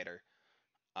quieter.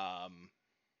 Um,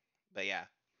 but yeah.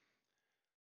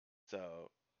 So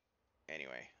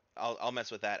anyway, I'll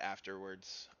mess with that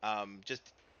afterwards.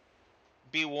 Just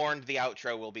be warned, the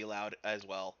outro will be loud as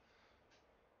well.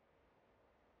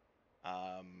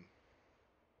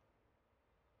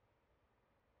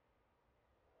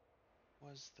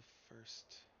 Was the first?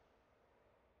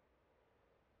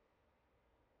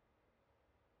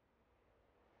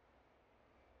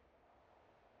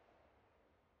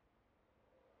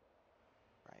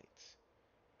 Right.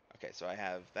 Okay, so I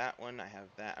have that one. I have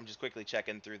that. I'm just quickly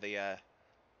checking through the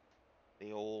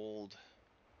old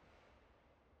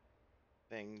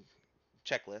thing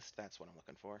checklist. That's what I'm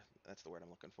looking for. That's the word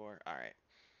I'm looking for. All right.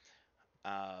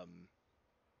 Um.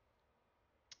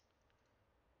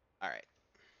 All right.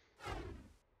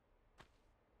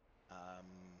 Um.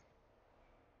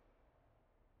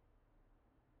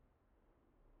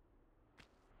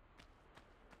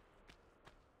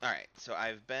 All right. So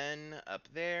I've been up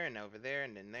there and over there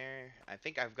and in there. I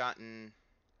think I've gotten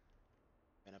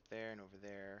Been up there and over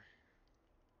there.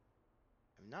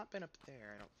 I've not been up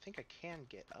there. I don't think I can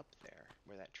get up there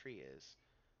where that tree is.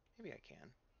 Maybe I can.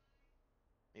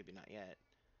 Maybe not yet.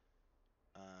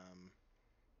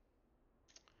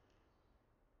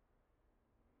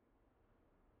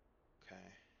 Okay.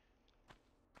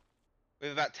 We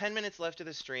have about 10 minutes left of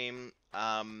the stream.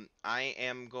 I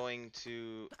am going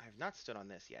to... I have not stood on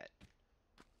this yet.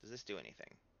 Does this do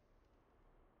anything?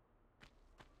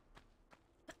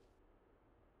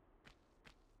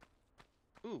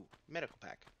 Ooh, medical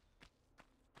pack.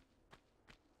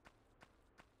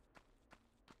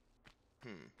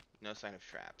 No sign of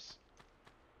traps.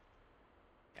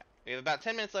 Yeah, we have about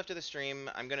 10 minutes left of the stream.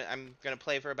 I'm gonna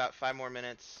play for about 5 more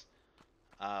minutes,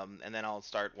 and then I'll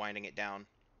start winding it down.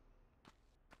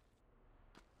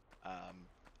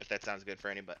 If that sounds good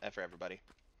for everybody.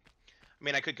 I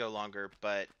mean, I could go longer,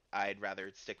 but I'd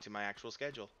rather stick to my actual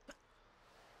schedule.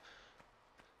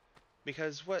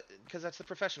 Because that's the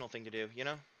professional thing to do, you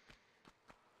know?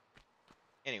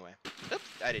 Anyway. Oops,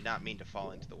 I did not mean to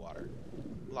fall into the water.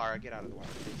 Lara, get out of the water,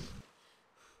 please.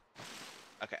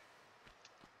 Okay.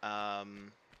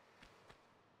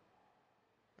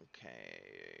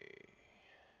 Okay.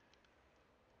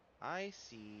 I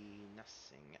see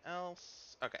nothing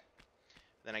else. Okay.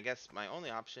 Then I guess my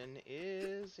only option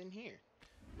is in here.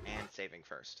 And saving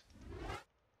first.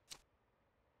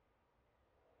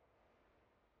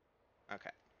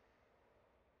 Okay.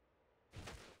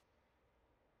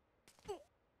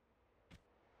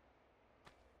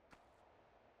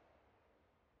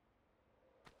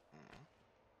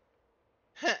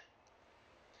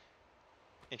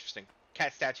 Interesting.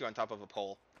 Cat statue on top of a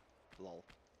pole. Lol.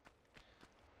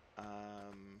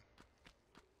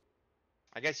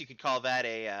 I guess you could call that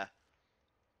a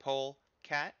pole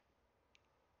cat.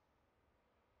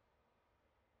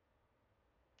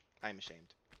 I'm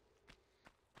ashamed.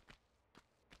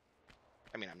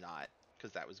 I mean, I'm not,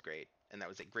 because that was great. And that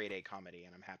was a grade A comedy,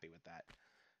 and I'm happy with that.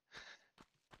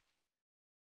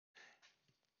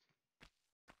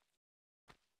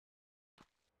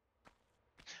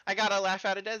 I got a laugh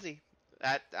out of Desi.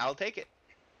 I'll take it.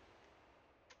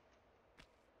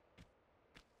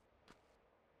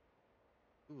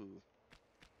 Ooh.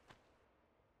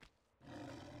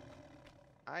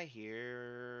 I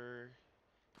hear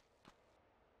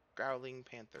growling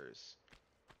panthers.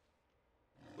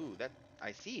 Ooh,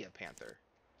 I see a panther.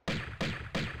 I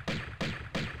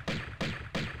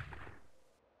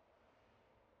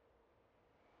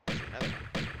see another one.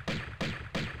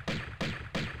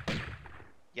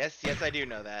 Yes, I do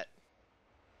know that.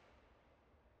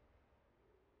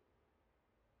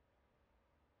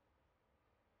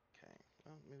 Okay.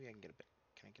 Well, maybe I can get a bit.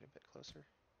 Can I get a bit closer?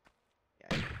 Yeah.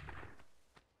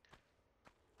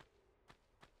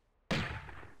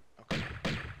 Okay.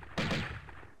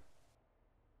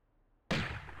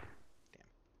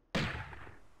 Damn.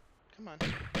 Come on.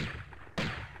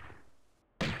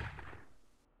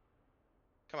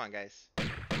 Come on, guys.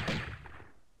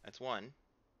 That's one.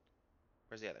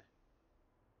 Where's the other?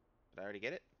 Did I already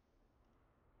get it?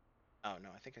 Oh, no,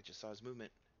 I think I just saw his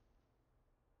movement.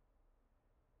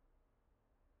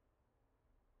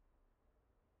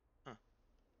 Huh.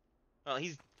 Well,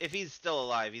 if he's still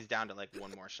alive, he's down to like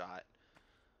one more shot.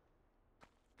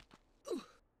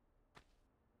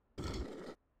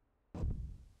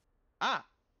 Ah!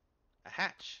 A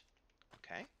hatch.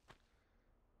 Okay.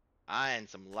 Ah, and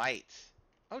some light.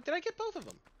 Oh, did I get both of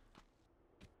them?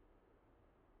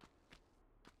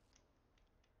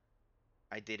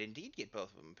 I did indeed get both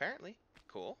of them, apparently.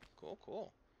 Cool.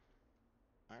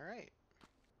 Alright.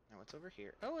 Now what's over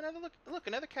here? Oh, look,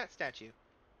 another cat statue.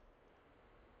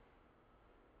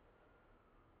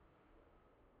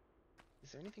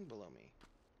 Is there anything below me?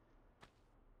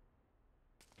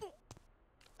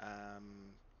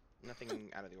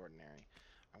 Nothing out of the ordinary.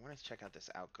 I want to check out this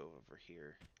alcove over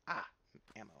here. Ah,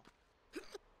 ammo. Okay,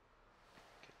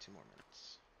 2 more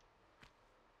minutes.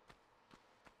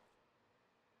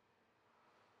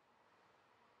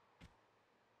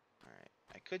 Alright,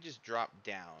 I could just drop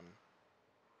down,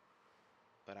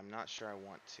 but I'm not sure I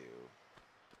want to.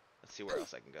 Let's see where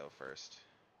else I can go first.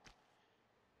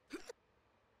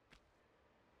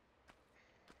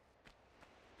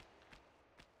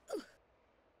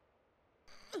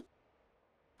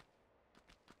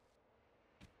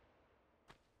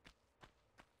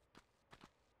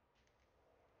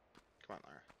 Come on,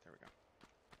 Lara. There we go.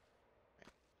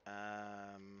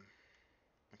 Right.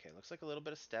 Okay, looks like a little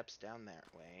bit of steps down that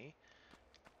way.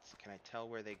 So can I tell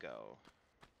where they go?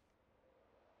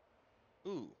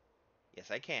 Ooh. Yes,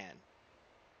 I can.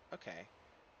 Okay.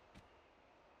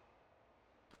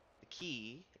 The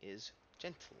key is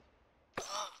gentle.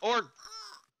 Or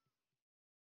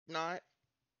not.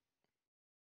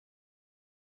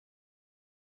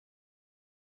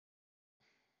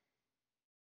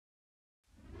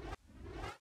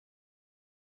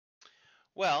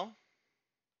 Well,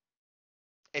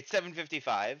 it's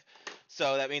 7:55,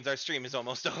 so that means our stream is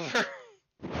almost over.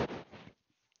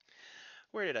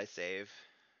 Where did I save?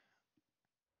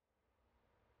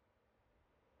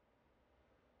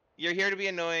 You're here to be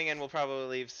annoying and will probably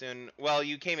leave soon. Well,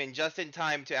 you came in just in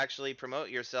time to actually promote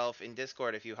yourself in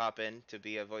Discord if you hop in to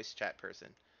be a voice chat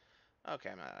person. Okay,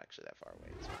 I'm not actually that far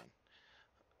away. It's fine.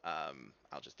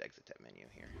 I'll just exit that menu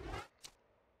here.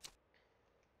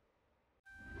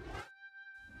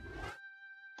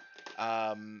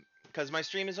 Because my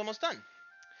stream is almost done.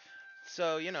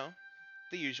 So, you know,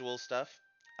 the usual stuff.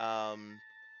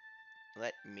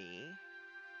 Let me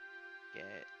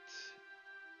get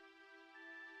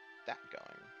that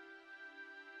going.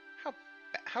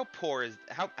 How poor is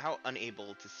how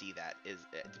unable to see that is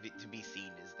to be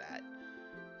seen is that?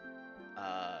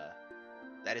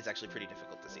 That is actually pretty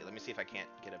difficult to see. Let me see if I can't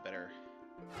get a better.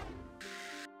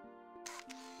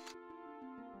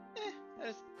 That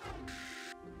is...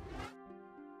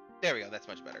 There we go. That's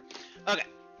much better. Okay.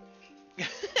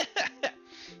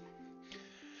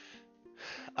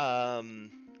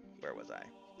 Where was I?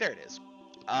 There it is.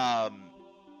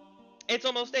 It's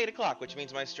almost 8 o'clock, which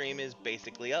means my stream is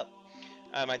basically up.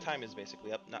 My time is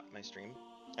basically up, not my stream.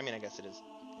 I mean, I guess it is.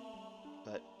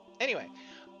 But anyway,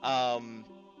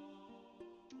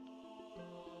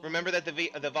 remember that the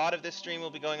VOD of this stream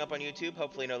will be going up on YouTube,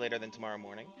 hopefully no later than tomorrow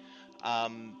morning.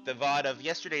 The VOD of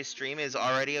yesterday's stream is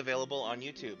already available on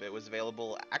YouTube. It was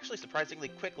available actually surprisingly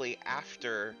quickly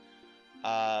after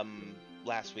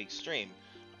last week's stream.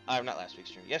 Not last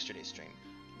week's stream, yesterday's stream.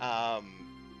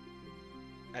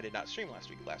 I did not stream last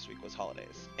week. Last week was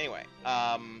holidays. Anyway,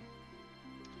 but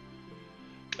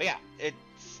yeah,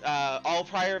 it's all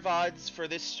prior VODs for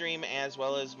this stream as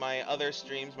well as my other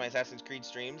streams, my Assassin's Creed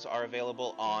streams, are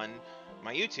available on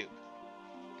my YouTube.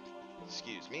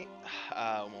 Excuse me.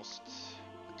 Almost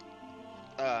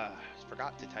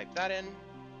forgot to type that in.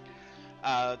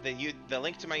 The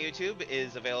link to my YouTube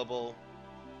is available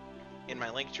in my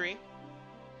link tree.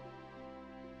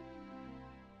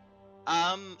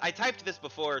 I typed this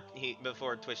before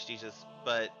Twitch Jesus,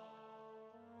 but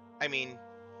I mean,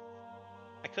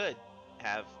 I can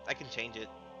change it.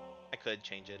 I could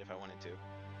change it if I wanted to.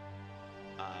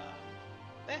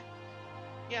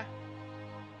 Yeah.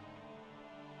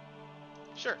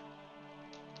 Sure.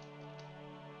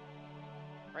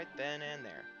 Right then and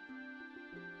there.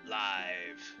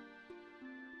 Live.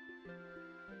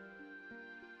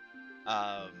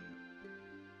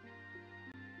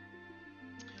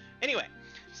 Anyway,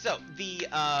 so the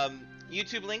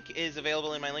YouTube link is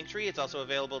available in my link tree. It's also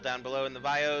available down below in the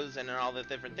bios and in all the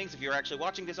different things. If you're actually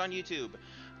watching this on YouTube,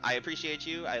 I appreciate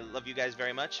you. I love you guys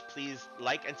very much. Please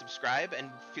like and subscribe, and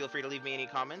feel free to leave me any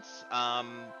comments.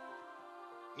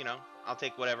 You know, I'll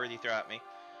take whatever you throw at me.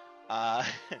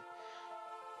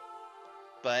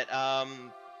 But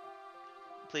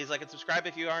please like and subscribe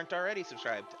if you aren't already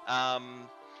subscribed.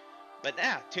 But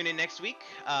yeah, tune in next week,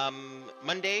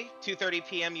 Monday, 2:30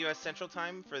 p.m. U.S. Central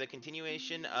Time for the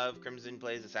continuation of Crimson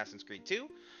Plays Assassin's Creed 2,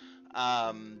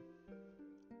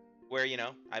 where, you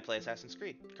know, I play Assassin's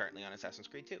Creed, currently on Assassin's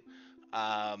Creed 2.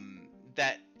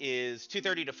 That is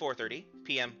 2:30 to 4:30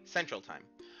 p.m. Central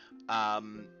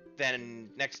Time. Then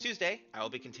next Tuesday, I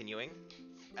will be continuing,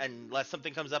 unless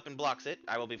something comes up and blocks it,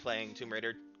 I will be playing Tomb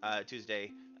Raider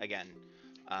Tuesday again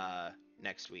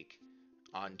next week.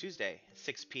 On Tuesday,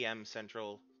 6 p.m.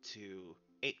 Central to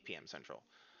 8 p.m. Central.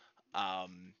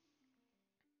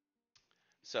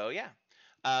 So yeah.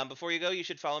 Before you go, you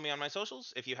should follow me on my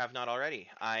socials if you have not already.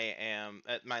 I am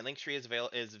my link tree is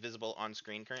visible on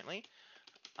screen currently.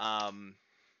 And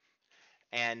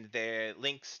the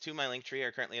links to my link tree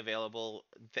are currently available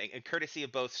courtesy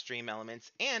of both Stream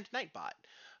Elements and Nightbot.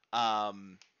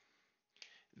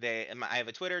 I have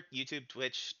a Twitter, YouTube,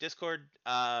 Twitch, Discord,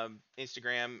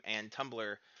 Instagram, and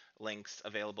Tumblr links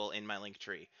available in my link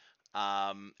tree,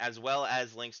 as well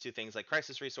as links to things like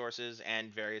Crisis Resources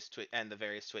and the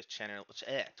various Twitch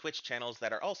channels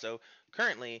that are also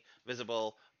currently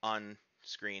visible on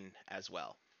screen as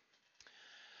well.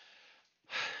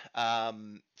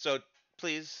 So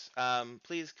please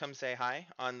come say hi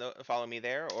follow me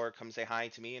there, or come say hi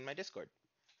to me in my Discord.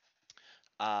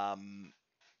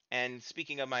 And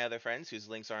speaking of my other friends, whose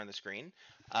links are on the screen,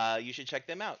 you should check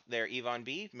them out. They're Yvonne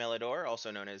B, Melidor,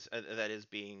 also known as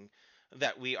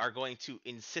that we are going to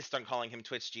insist on calling him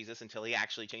Twitch Jesus until he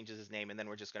actually changes his name, and then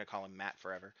we're just going to call him Matt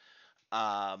forever.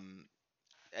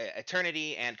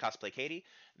 Eternity and CosplayKatie.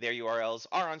 Their URLs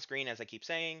are on screen, as I keep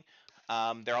saying.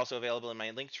 They're also available in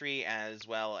my link tree as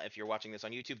well. If you're watching this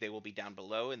on YouTube, they will be down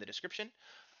below in the description,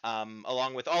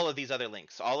 along with all of these other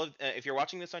links. If you're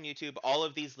watching this on YouTube, all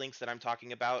of these links that I'm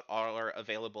talking about are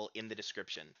available in the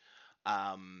description.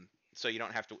 So you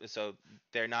don't have to. So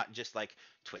they're not just like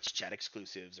Twitch chat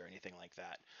exclusives or anything like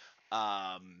that.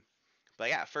 But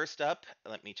yeah, first up,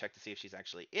 let me check to see if she's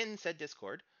actually in said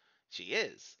Discord. She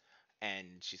is, and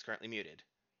she's currently muted.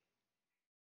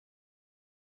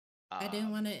 I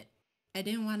didn't want to. I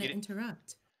didn't want to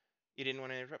interrupt. You didn't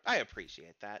want to interrupt. I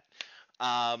appreciate that.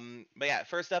 But yeah,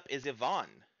 first up is Yvonne.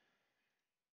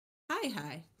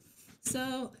 Hi.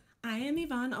 So I am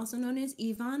Yvonne, also known as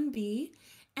Yvonne B,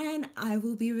 and I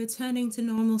will be returning to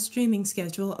normal streaming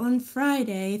schedule on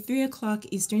Friday, 3 o'clock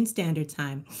Eastern Standard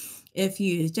Time. If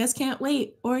you just can't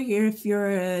wait, or if you're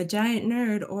a giant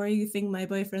nerd, or you think my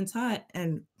boyfriend's hot,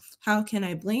 and how can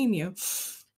I blame you?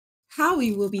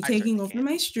 Howie will be taking over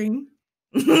my stream.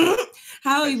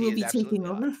 Howie will be taking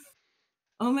over.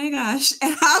 Oh my gosh.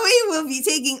 And Howie will be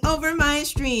taking over my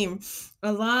stream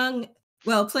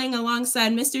playing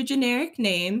alongside Mr. Generic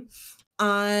Name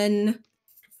on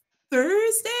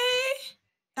Thursday.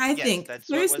 I think that's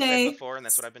Thursday. What was said before, and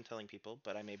that's what I've been telling people,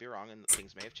 but I may be wrong and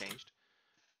things may have changed.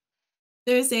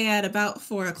 Thursday at about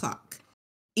 4 o'clock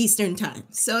Eastern Time.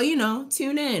 So,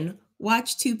 tune in.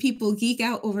 Watch two people geek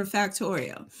out over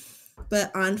Factorio.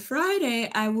 But on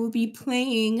Friday, I will be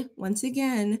playing, once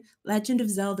again, Legend of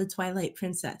Zelda Twilight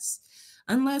Princess.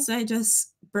 Unless I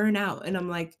just burn out and I'm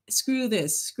like, screw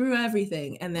this, screw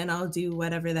everything. And then I'll do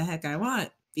whatever the heck I want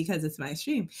because it's my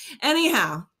stream.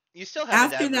 Anyhow. You still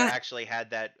haven't actually had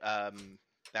that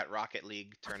Rocket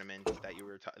League tournament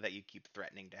that you keep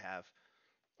threatening to have.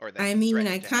 Or that I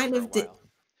kind of did.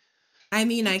 I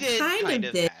kind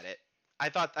of did. Had it. I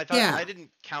thought yeah. I didn't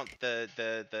count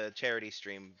the charity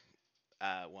stream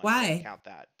one. Why? I didn't count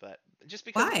that, but just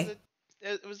because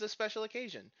it was a special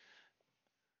occasion.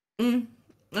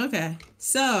 Okay.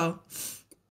 So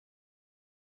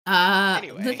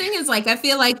anyway. The thing is, I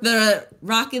feel like the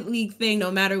Rocket League thing, no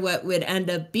matter what, would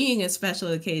end up being a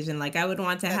special occasion. Like I would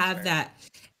want to have that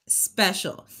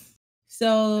special.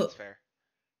 So that's fair.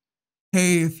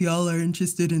 Hey, if y'all are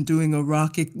interested in doing a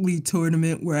Rocket League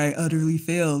tournament where I utterly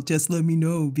fail, just let me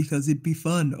know because it'd be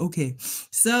fun. Okay.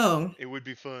 So it would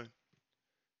be fun.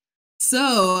 So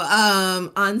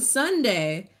on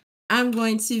Sunday, I'm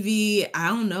going to be, I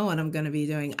don't know what I'm going to be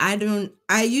doing.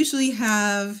 I usually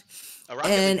have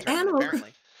an animal.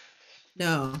 Apparently.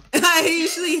 No, I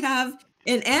usually have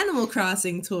an Animal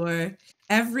Crossing tour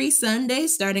every Sunday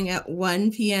starting at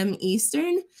 1 p.m.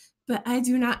 Eastern. But I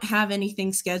do not have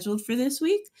anything scheduled for this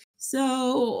week.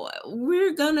 So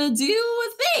we're going to do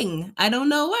a thing. I don't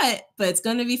know what, but it's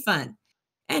going to be fun.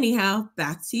 Anyhow,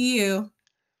 back to you.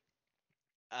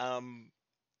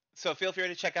 So feel free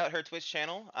to check out her Twitch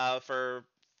channel for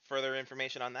further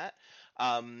information on that,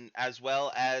 as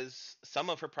well as some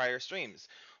of her prior streams.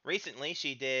 Recently,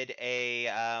 she did a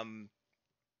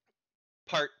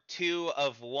part 2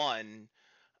 of 1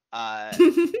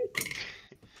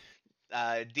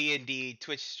 D&D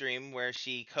Twitch stream where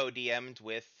she co-DM'd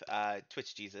with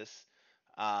Twitch Jesus,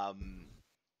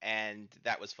 and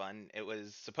that was fun. It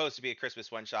was supposed to be a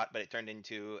Christmas one-shot, but it turned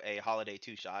into a holiday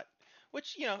 2-shot,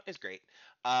 which, is great.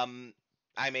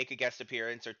 I make a guest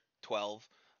appearance, or 12.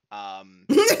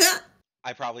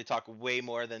 I probably talk way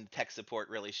more than tech support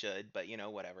really should, but,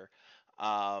 whatever.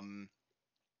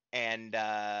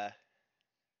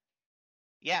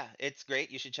 Yeah, it's great.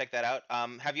 You should check that out.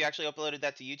 Have you actually uploaded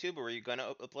that to YouTube, or were you going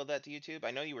to upload that to YouTube? I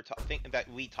know you were thinking that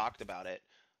we talked about it.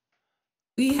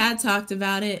 We had talked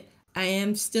about it. I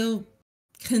am still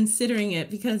considering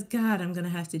it because, God, I'm going to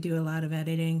have to do a lot of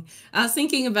editing. I was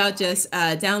thinking about just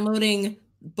downloading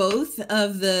both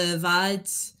of the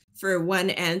VODs for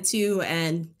 1 and 2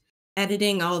 and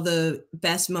editing all the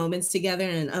best moments together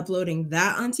and uploading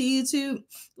that onto YouTube.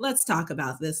 Let's talk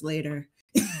about this later.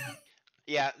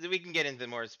 Yeah, we can get into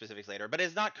more specifics later, but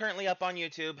it's not currently up on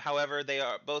YouTube. However, they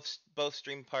are both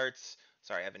stream parts.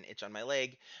 Sorry, I have an itch on my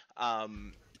leg.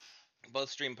 Both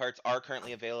stream parts are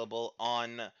currently available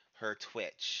on her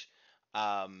Twitch,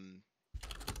 in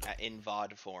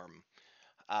VOD form.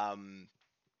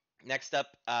 Next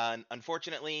up,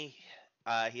 unfortunately,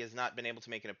 he has not been able to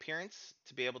make an appearance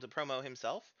to be able to promo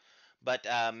himself, but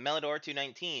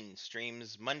Melidor219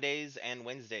 streams Mondays and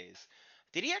Wednesdays.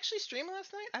 Did he actually stream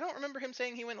last night? I don't remember him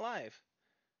saying he went live.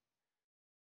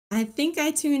 I think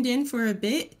I tuned in for a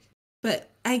bit,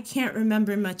 but I can't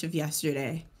remember much of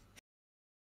yesterday.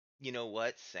 You know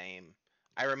what? Same.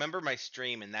 I remember my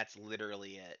stream, and that's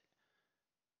literally it.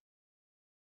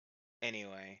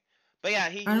 Anyway. But yeah,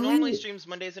 he Are normally we? streams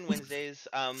Mondays and Wednesdays.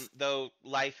 Though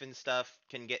life and stuff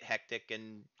can get hectic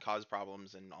and cause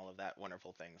problems and all of that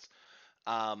wonderful things.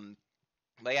 Um,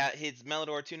 but yeah, his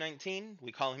Melodor 219,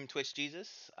 we call him Twitch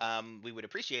Jesus. We would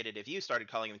appreciate it if you started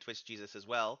calling him Twitch Jesus as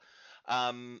well.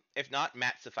 If not,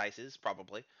 Matt suffices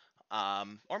probably,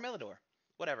 or Melodor,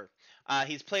 whatever.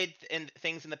 He's played in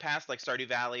things in the past like Stardew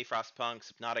Valley,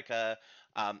 Frostpunk, Subnautica.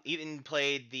 Even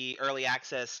played the early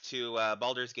access to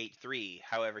Baldur's Gate 3.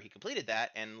 However, he completed that,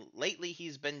 and lately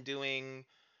he's been doing.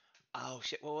 Oh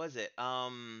shit, what was it?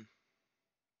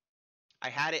 I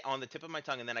had it on the tip of my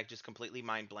tongue, and then I just completely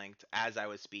mind blanked as I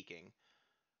was speaking.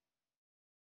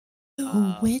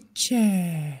 The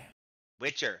Witcher.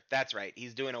 Witcher, that's right.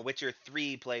 He's doing a Witcher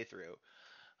 3 playthrough.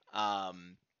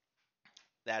 Um,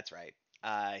 that's right.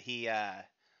 And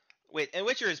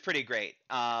Witcher is pretty great.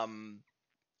 I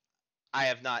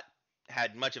have not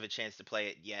had much of a chance to play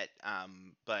it yet,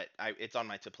 but it's on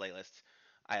my to play list.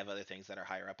 I have other things that are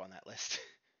higher up on that list,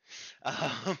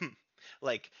 um,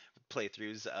 like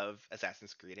playthroughs of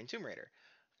Assassin's Creed and Tomb Raider.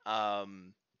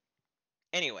 Um,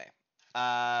 anyway,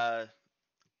 I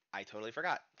totally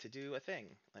forgot to do a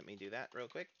thing. Let me do that real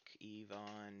quick.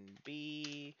 Yvonne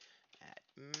B at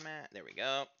Matt. There we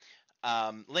go.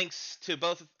 Links to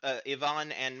both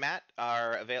Yvonne and Matt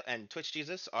are and Twitch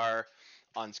Jesus are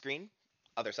on screen.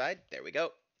 Other side. There we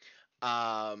go.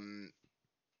 And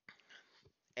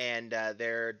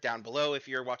they're down below if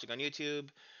you're watching on YouTube.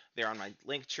 They're on my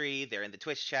link tree. They're in the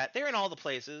Twitch chat. They're in all the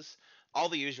places, all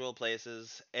the usual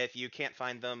places. If you can't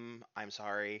find them, I'm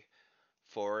sorry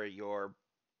for your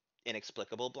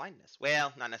inexplicable blindness.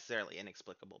 Well, not necessarily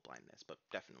inexplicable blindness, but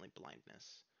definitely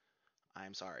blindness.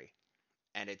 I'm sorry.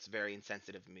 And it's very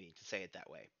insensitive of me to say it that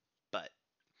way. But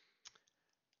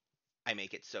I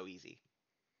make it so easy.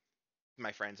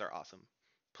 My friends are awesome.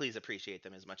 Please appreciate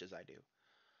them as much as I do.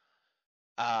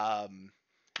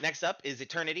 Next up is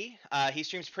Eternity. He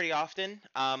streams pretty often.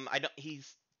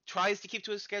 He's tries to keep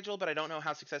to his schedule, but I don't know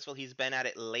how successful he's been at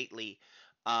it lately.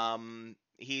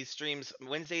 He streams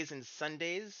Wednesdays and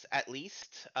Sundays at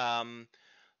least,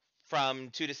 from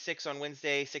 2 to 6 on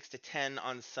Wednesday, 6 to 10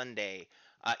 on Sunday,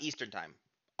 Eastern time.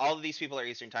 All of these people are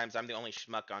Eastern times. I'm the only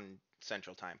schmuck on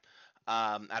Central time,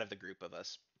 out of the group of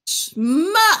us.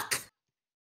 Schmuck!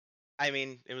 I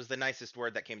mean, it was the nicest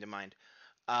word that came to mind.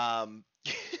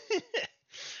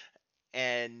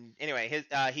 And anyway,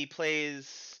 he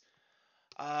plays.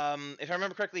 If I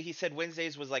remember correctly, he said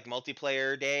Wednesdays was like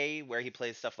multiplayer day, where he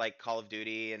plays stuff like Call of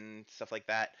Duty and stuff like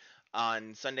that.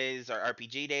 On Sundays are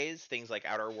RPG days, things like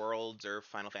Outer Worlds or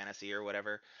Final Fantasy or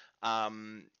whatever.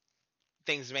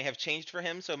 Things may have changed for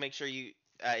him, so make sure you.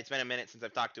 It's been a minute since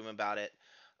I've talked to him about it.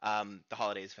 The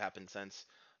holidays have happened since.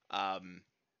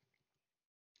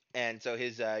 And so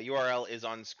his URL is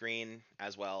on screen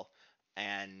as well,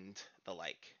 and the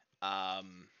like.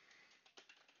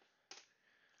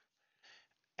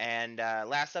 And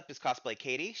last up is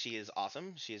CosplayKatie. She is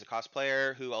awesome. She is a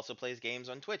cosplayer who also plays games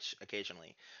on Twitch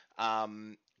occasionally.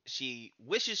 She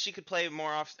wishes she could play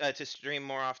more to stream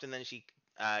more often than she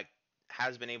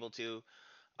has been able to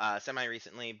semi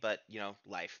recently, but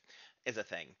life is a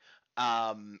thing.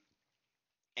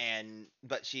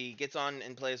 But she gets on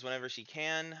and plays whenever she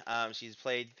can. She's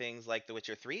played things like The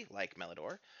Witcher 3, like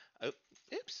Melodor. Oh,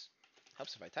 oops.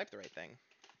 Helps if I type the right thing.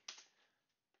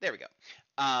 There we go.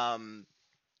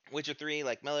 Witcher 3,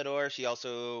 like Melodor. She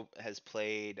also has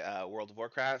played World of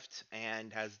Warcraft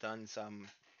and has done some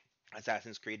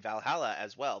Assassin's Creed Valhalla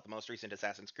as well, the most recent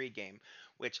Assassin's Creed game,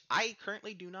 which I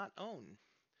currently do not own.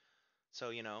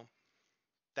 So,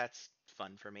 that's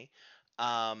fun for me.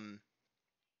 I'm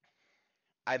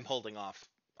holding off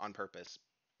on purpose.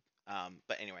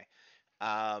 But anyway,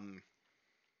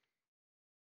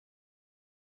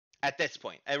 at this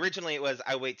point, originally it was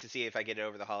I wait to see if I get it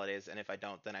over the holidays, and if I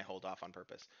don't, then I hold off on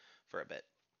purpose for a bit.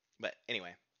 But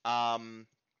anyway,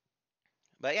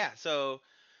 but yeah, so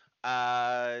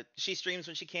she streams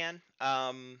when she can,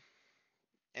 and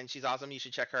she's awesome. You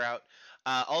should check her out.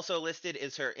 Also listed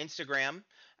is her Instagram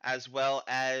as well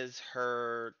as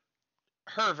her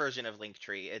version of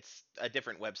Linktree. It's a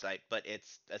different website, but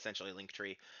it's essentially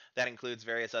Linktree. That includes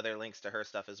various other links to her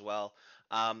stuff as well.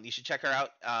 You should check her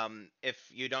out. If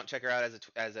you don't check her out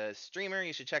as a streamer,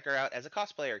 you should check her out as a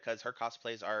cosplayer, because her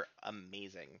cosplays are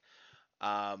amazing.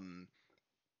 And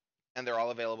they're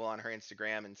all available on her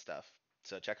Instagram and stuff.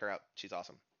 So check her out. She's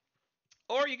awesome.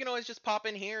 Or you can always just pop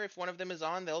in here. If one of them is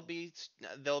on, they'll be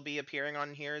appearing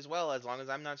on here as well, as long as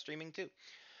I'm not streaming too.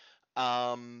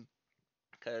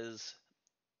 Because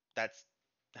that's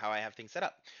how I have things set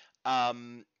up.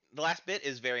 The last bit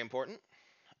is very important.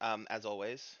 as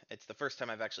always. It's the first time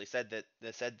I've actually said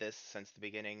this since the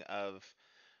beginning of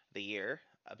the year,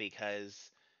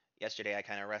 because yesterday I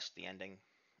kind of rushed the ending.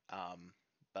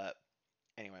 But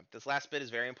anyway, this last bit is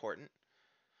very important.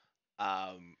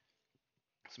 Um,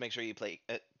 so make sure you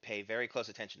pay very close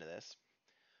attention to this.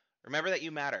 Remember that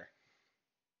you matter.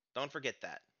 Don't forget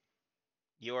that.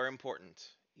 You are important.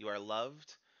 You are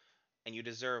loved, and you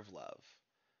deserve love.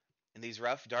 In these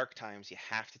rough, dark times, you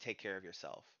have to take care of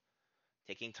yourself.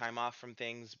 Taking time off from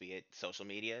things, be it social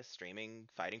media, streaming,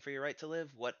 fighting for your right to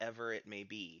live, whatever it may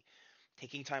be,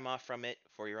 taking time off from it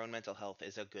for your own mental health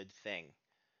is a good thing.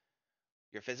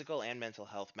 Your physical and mental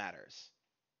health matters.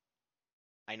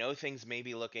 I know things may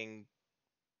be looking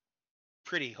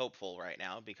pretty hopeful right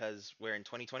now because we're in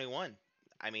 2021.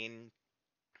 I mean,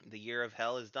 the year of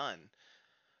hell is done,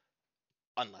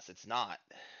 unless it's not.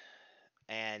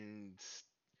 And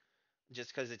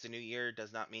just because it's a new year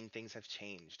does not mean things have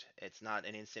changed. It's not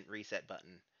an instant reset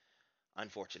button,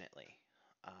 unfortunately.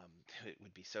 It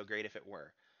would be so great if it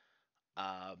were.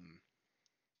 Um,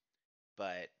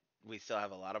 but we still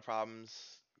have a lot of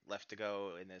problems left to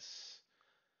go in this.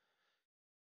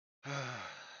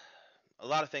 A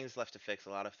lot of things left to fix, a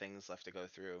lot of things left to go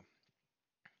through.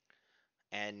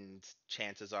 And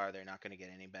chances are they're not going to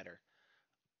get any better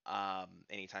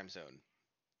anytime soon.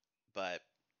 But,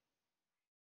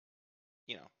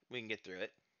 we can get through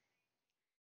it.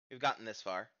 We've gotten this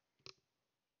far.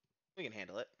 We can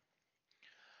handle it.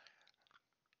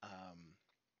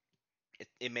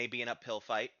 It may be an uphill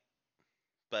fight,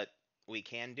 but we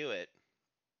can do it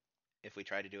if we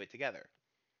try to do it together.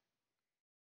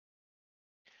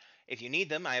 If you need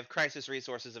them, I have crisis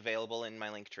resources available in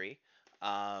my link tree.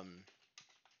 And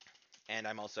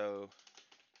I'm also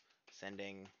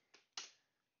sending...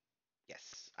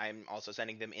 Yes, I'm also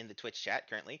sending them in the Twitch chat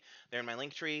currently. They're in my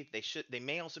link tree. They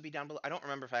may also be down below. I don't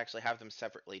remember if I actually have them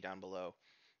separately down below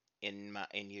in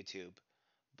YouTube,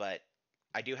 but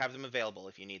I do have them available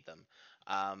if you need them.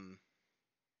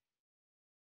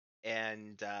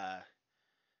 And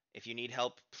if you need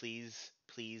help, please,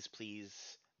 please,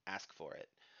 please ask for it.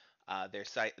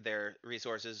 Their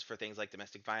resources for things like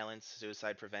domestic violence,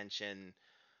 suicide prevention,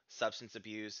 substance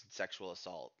abuse, and sexual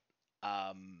assault.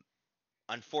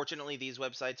 Unfortunately, these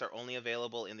websites are only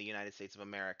available in the United States of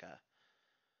America.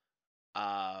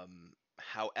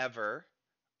 However,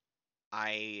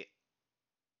 I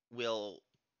will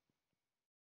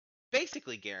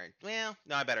basically guarantee. Well,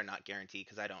 no, I better not guarantee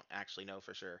because I don't actually know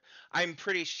for sure. I'm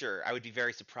pretty sure. I would be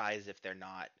very surprised if they're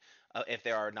not, if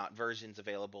there are not versions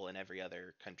available in every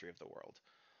other country of the world.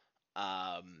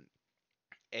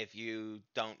 If you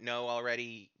don't know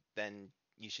already, then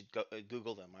you should go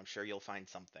Google them. I'm sure you'll find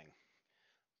something.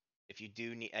 If you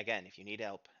need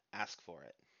help, ask for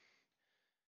it.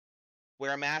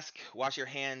 Wear a mask, wash your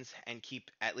hands, and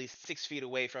keep at least 6 feet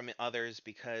away from others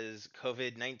because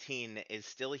COVID-19 is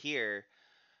still here,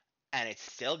 and it's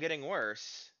still getting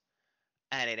worse,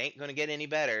 and it ain't going to get any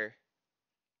better,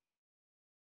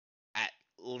 at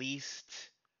least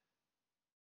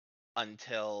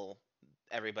until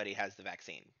everybody has the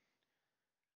vaccine.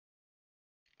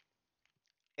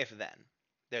 If then.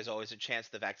 There's always a chance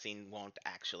the vaccine won't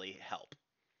actually help.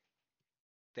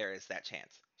 There is that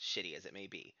chance, shitty as it may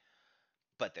be.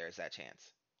 But there is that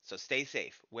chance. So stay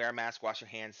safe. Wear a mask, wash your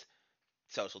hands,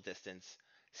 social distance.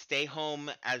 Stay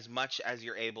home as much as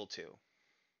you're able to.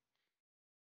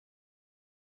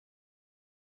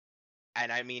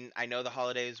 And I mean, I know the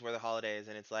holidays were the holidays,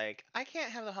 and it's like, I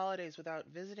can't have the holidays without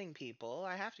visiting people.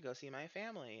 I have to go see my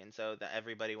family. And so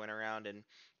everybody went around and,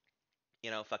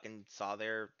 fucking saw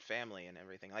their family and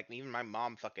everything. Like, even my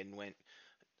mom fucking went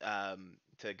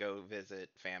to go visit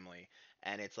family.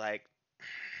 And it's like,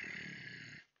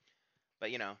 but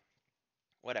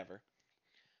whatever.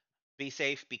 Be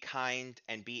safe, be kind,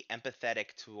 and be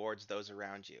empathetic towards those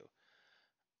around you.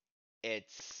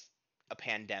 It's a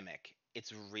pandemic.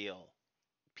 It's real.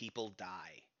 People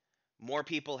die. More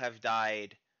people have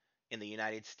died in the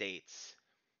United States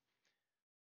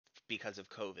because of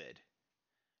COVID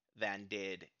than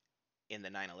did in the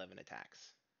 9/11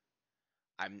 attacks.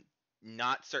 I'm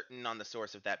not certain on the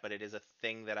source of that, but it is a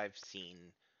thing that I've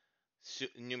seen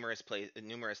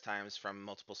numerous times from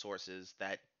multiple sources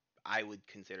that I would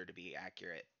consider to be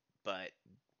accurate, but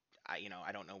I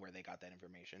don't know where they got that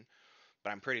information, but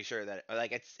I'm pretty sure that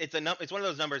it's one of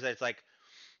those numbers that it's like,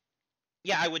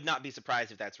 yeah, I would not be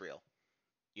surprised if that's real,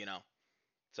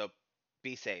 So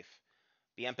be safe,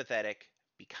 be empathetic,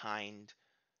 be kind.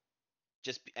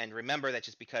 And remember that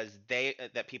just because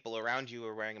that people around you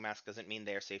are wearing a mask doesn't mean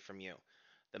they're safe from you.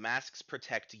 The masks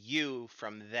protect you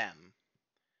from them,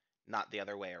 not the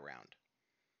other way around.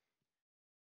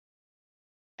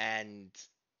 And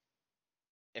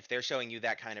if they're showing you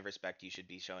that kind of respect, you should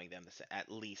be showing them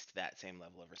at least that same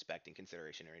level of respect and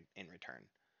consideration in return.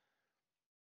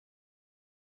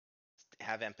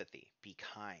 Have empathy. Be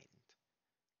kind.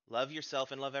 Love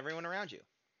yourself and love everyone around you.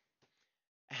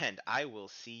 And I will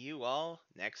see you all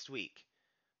next week.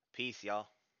 Peace, y'all.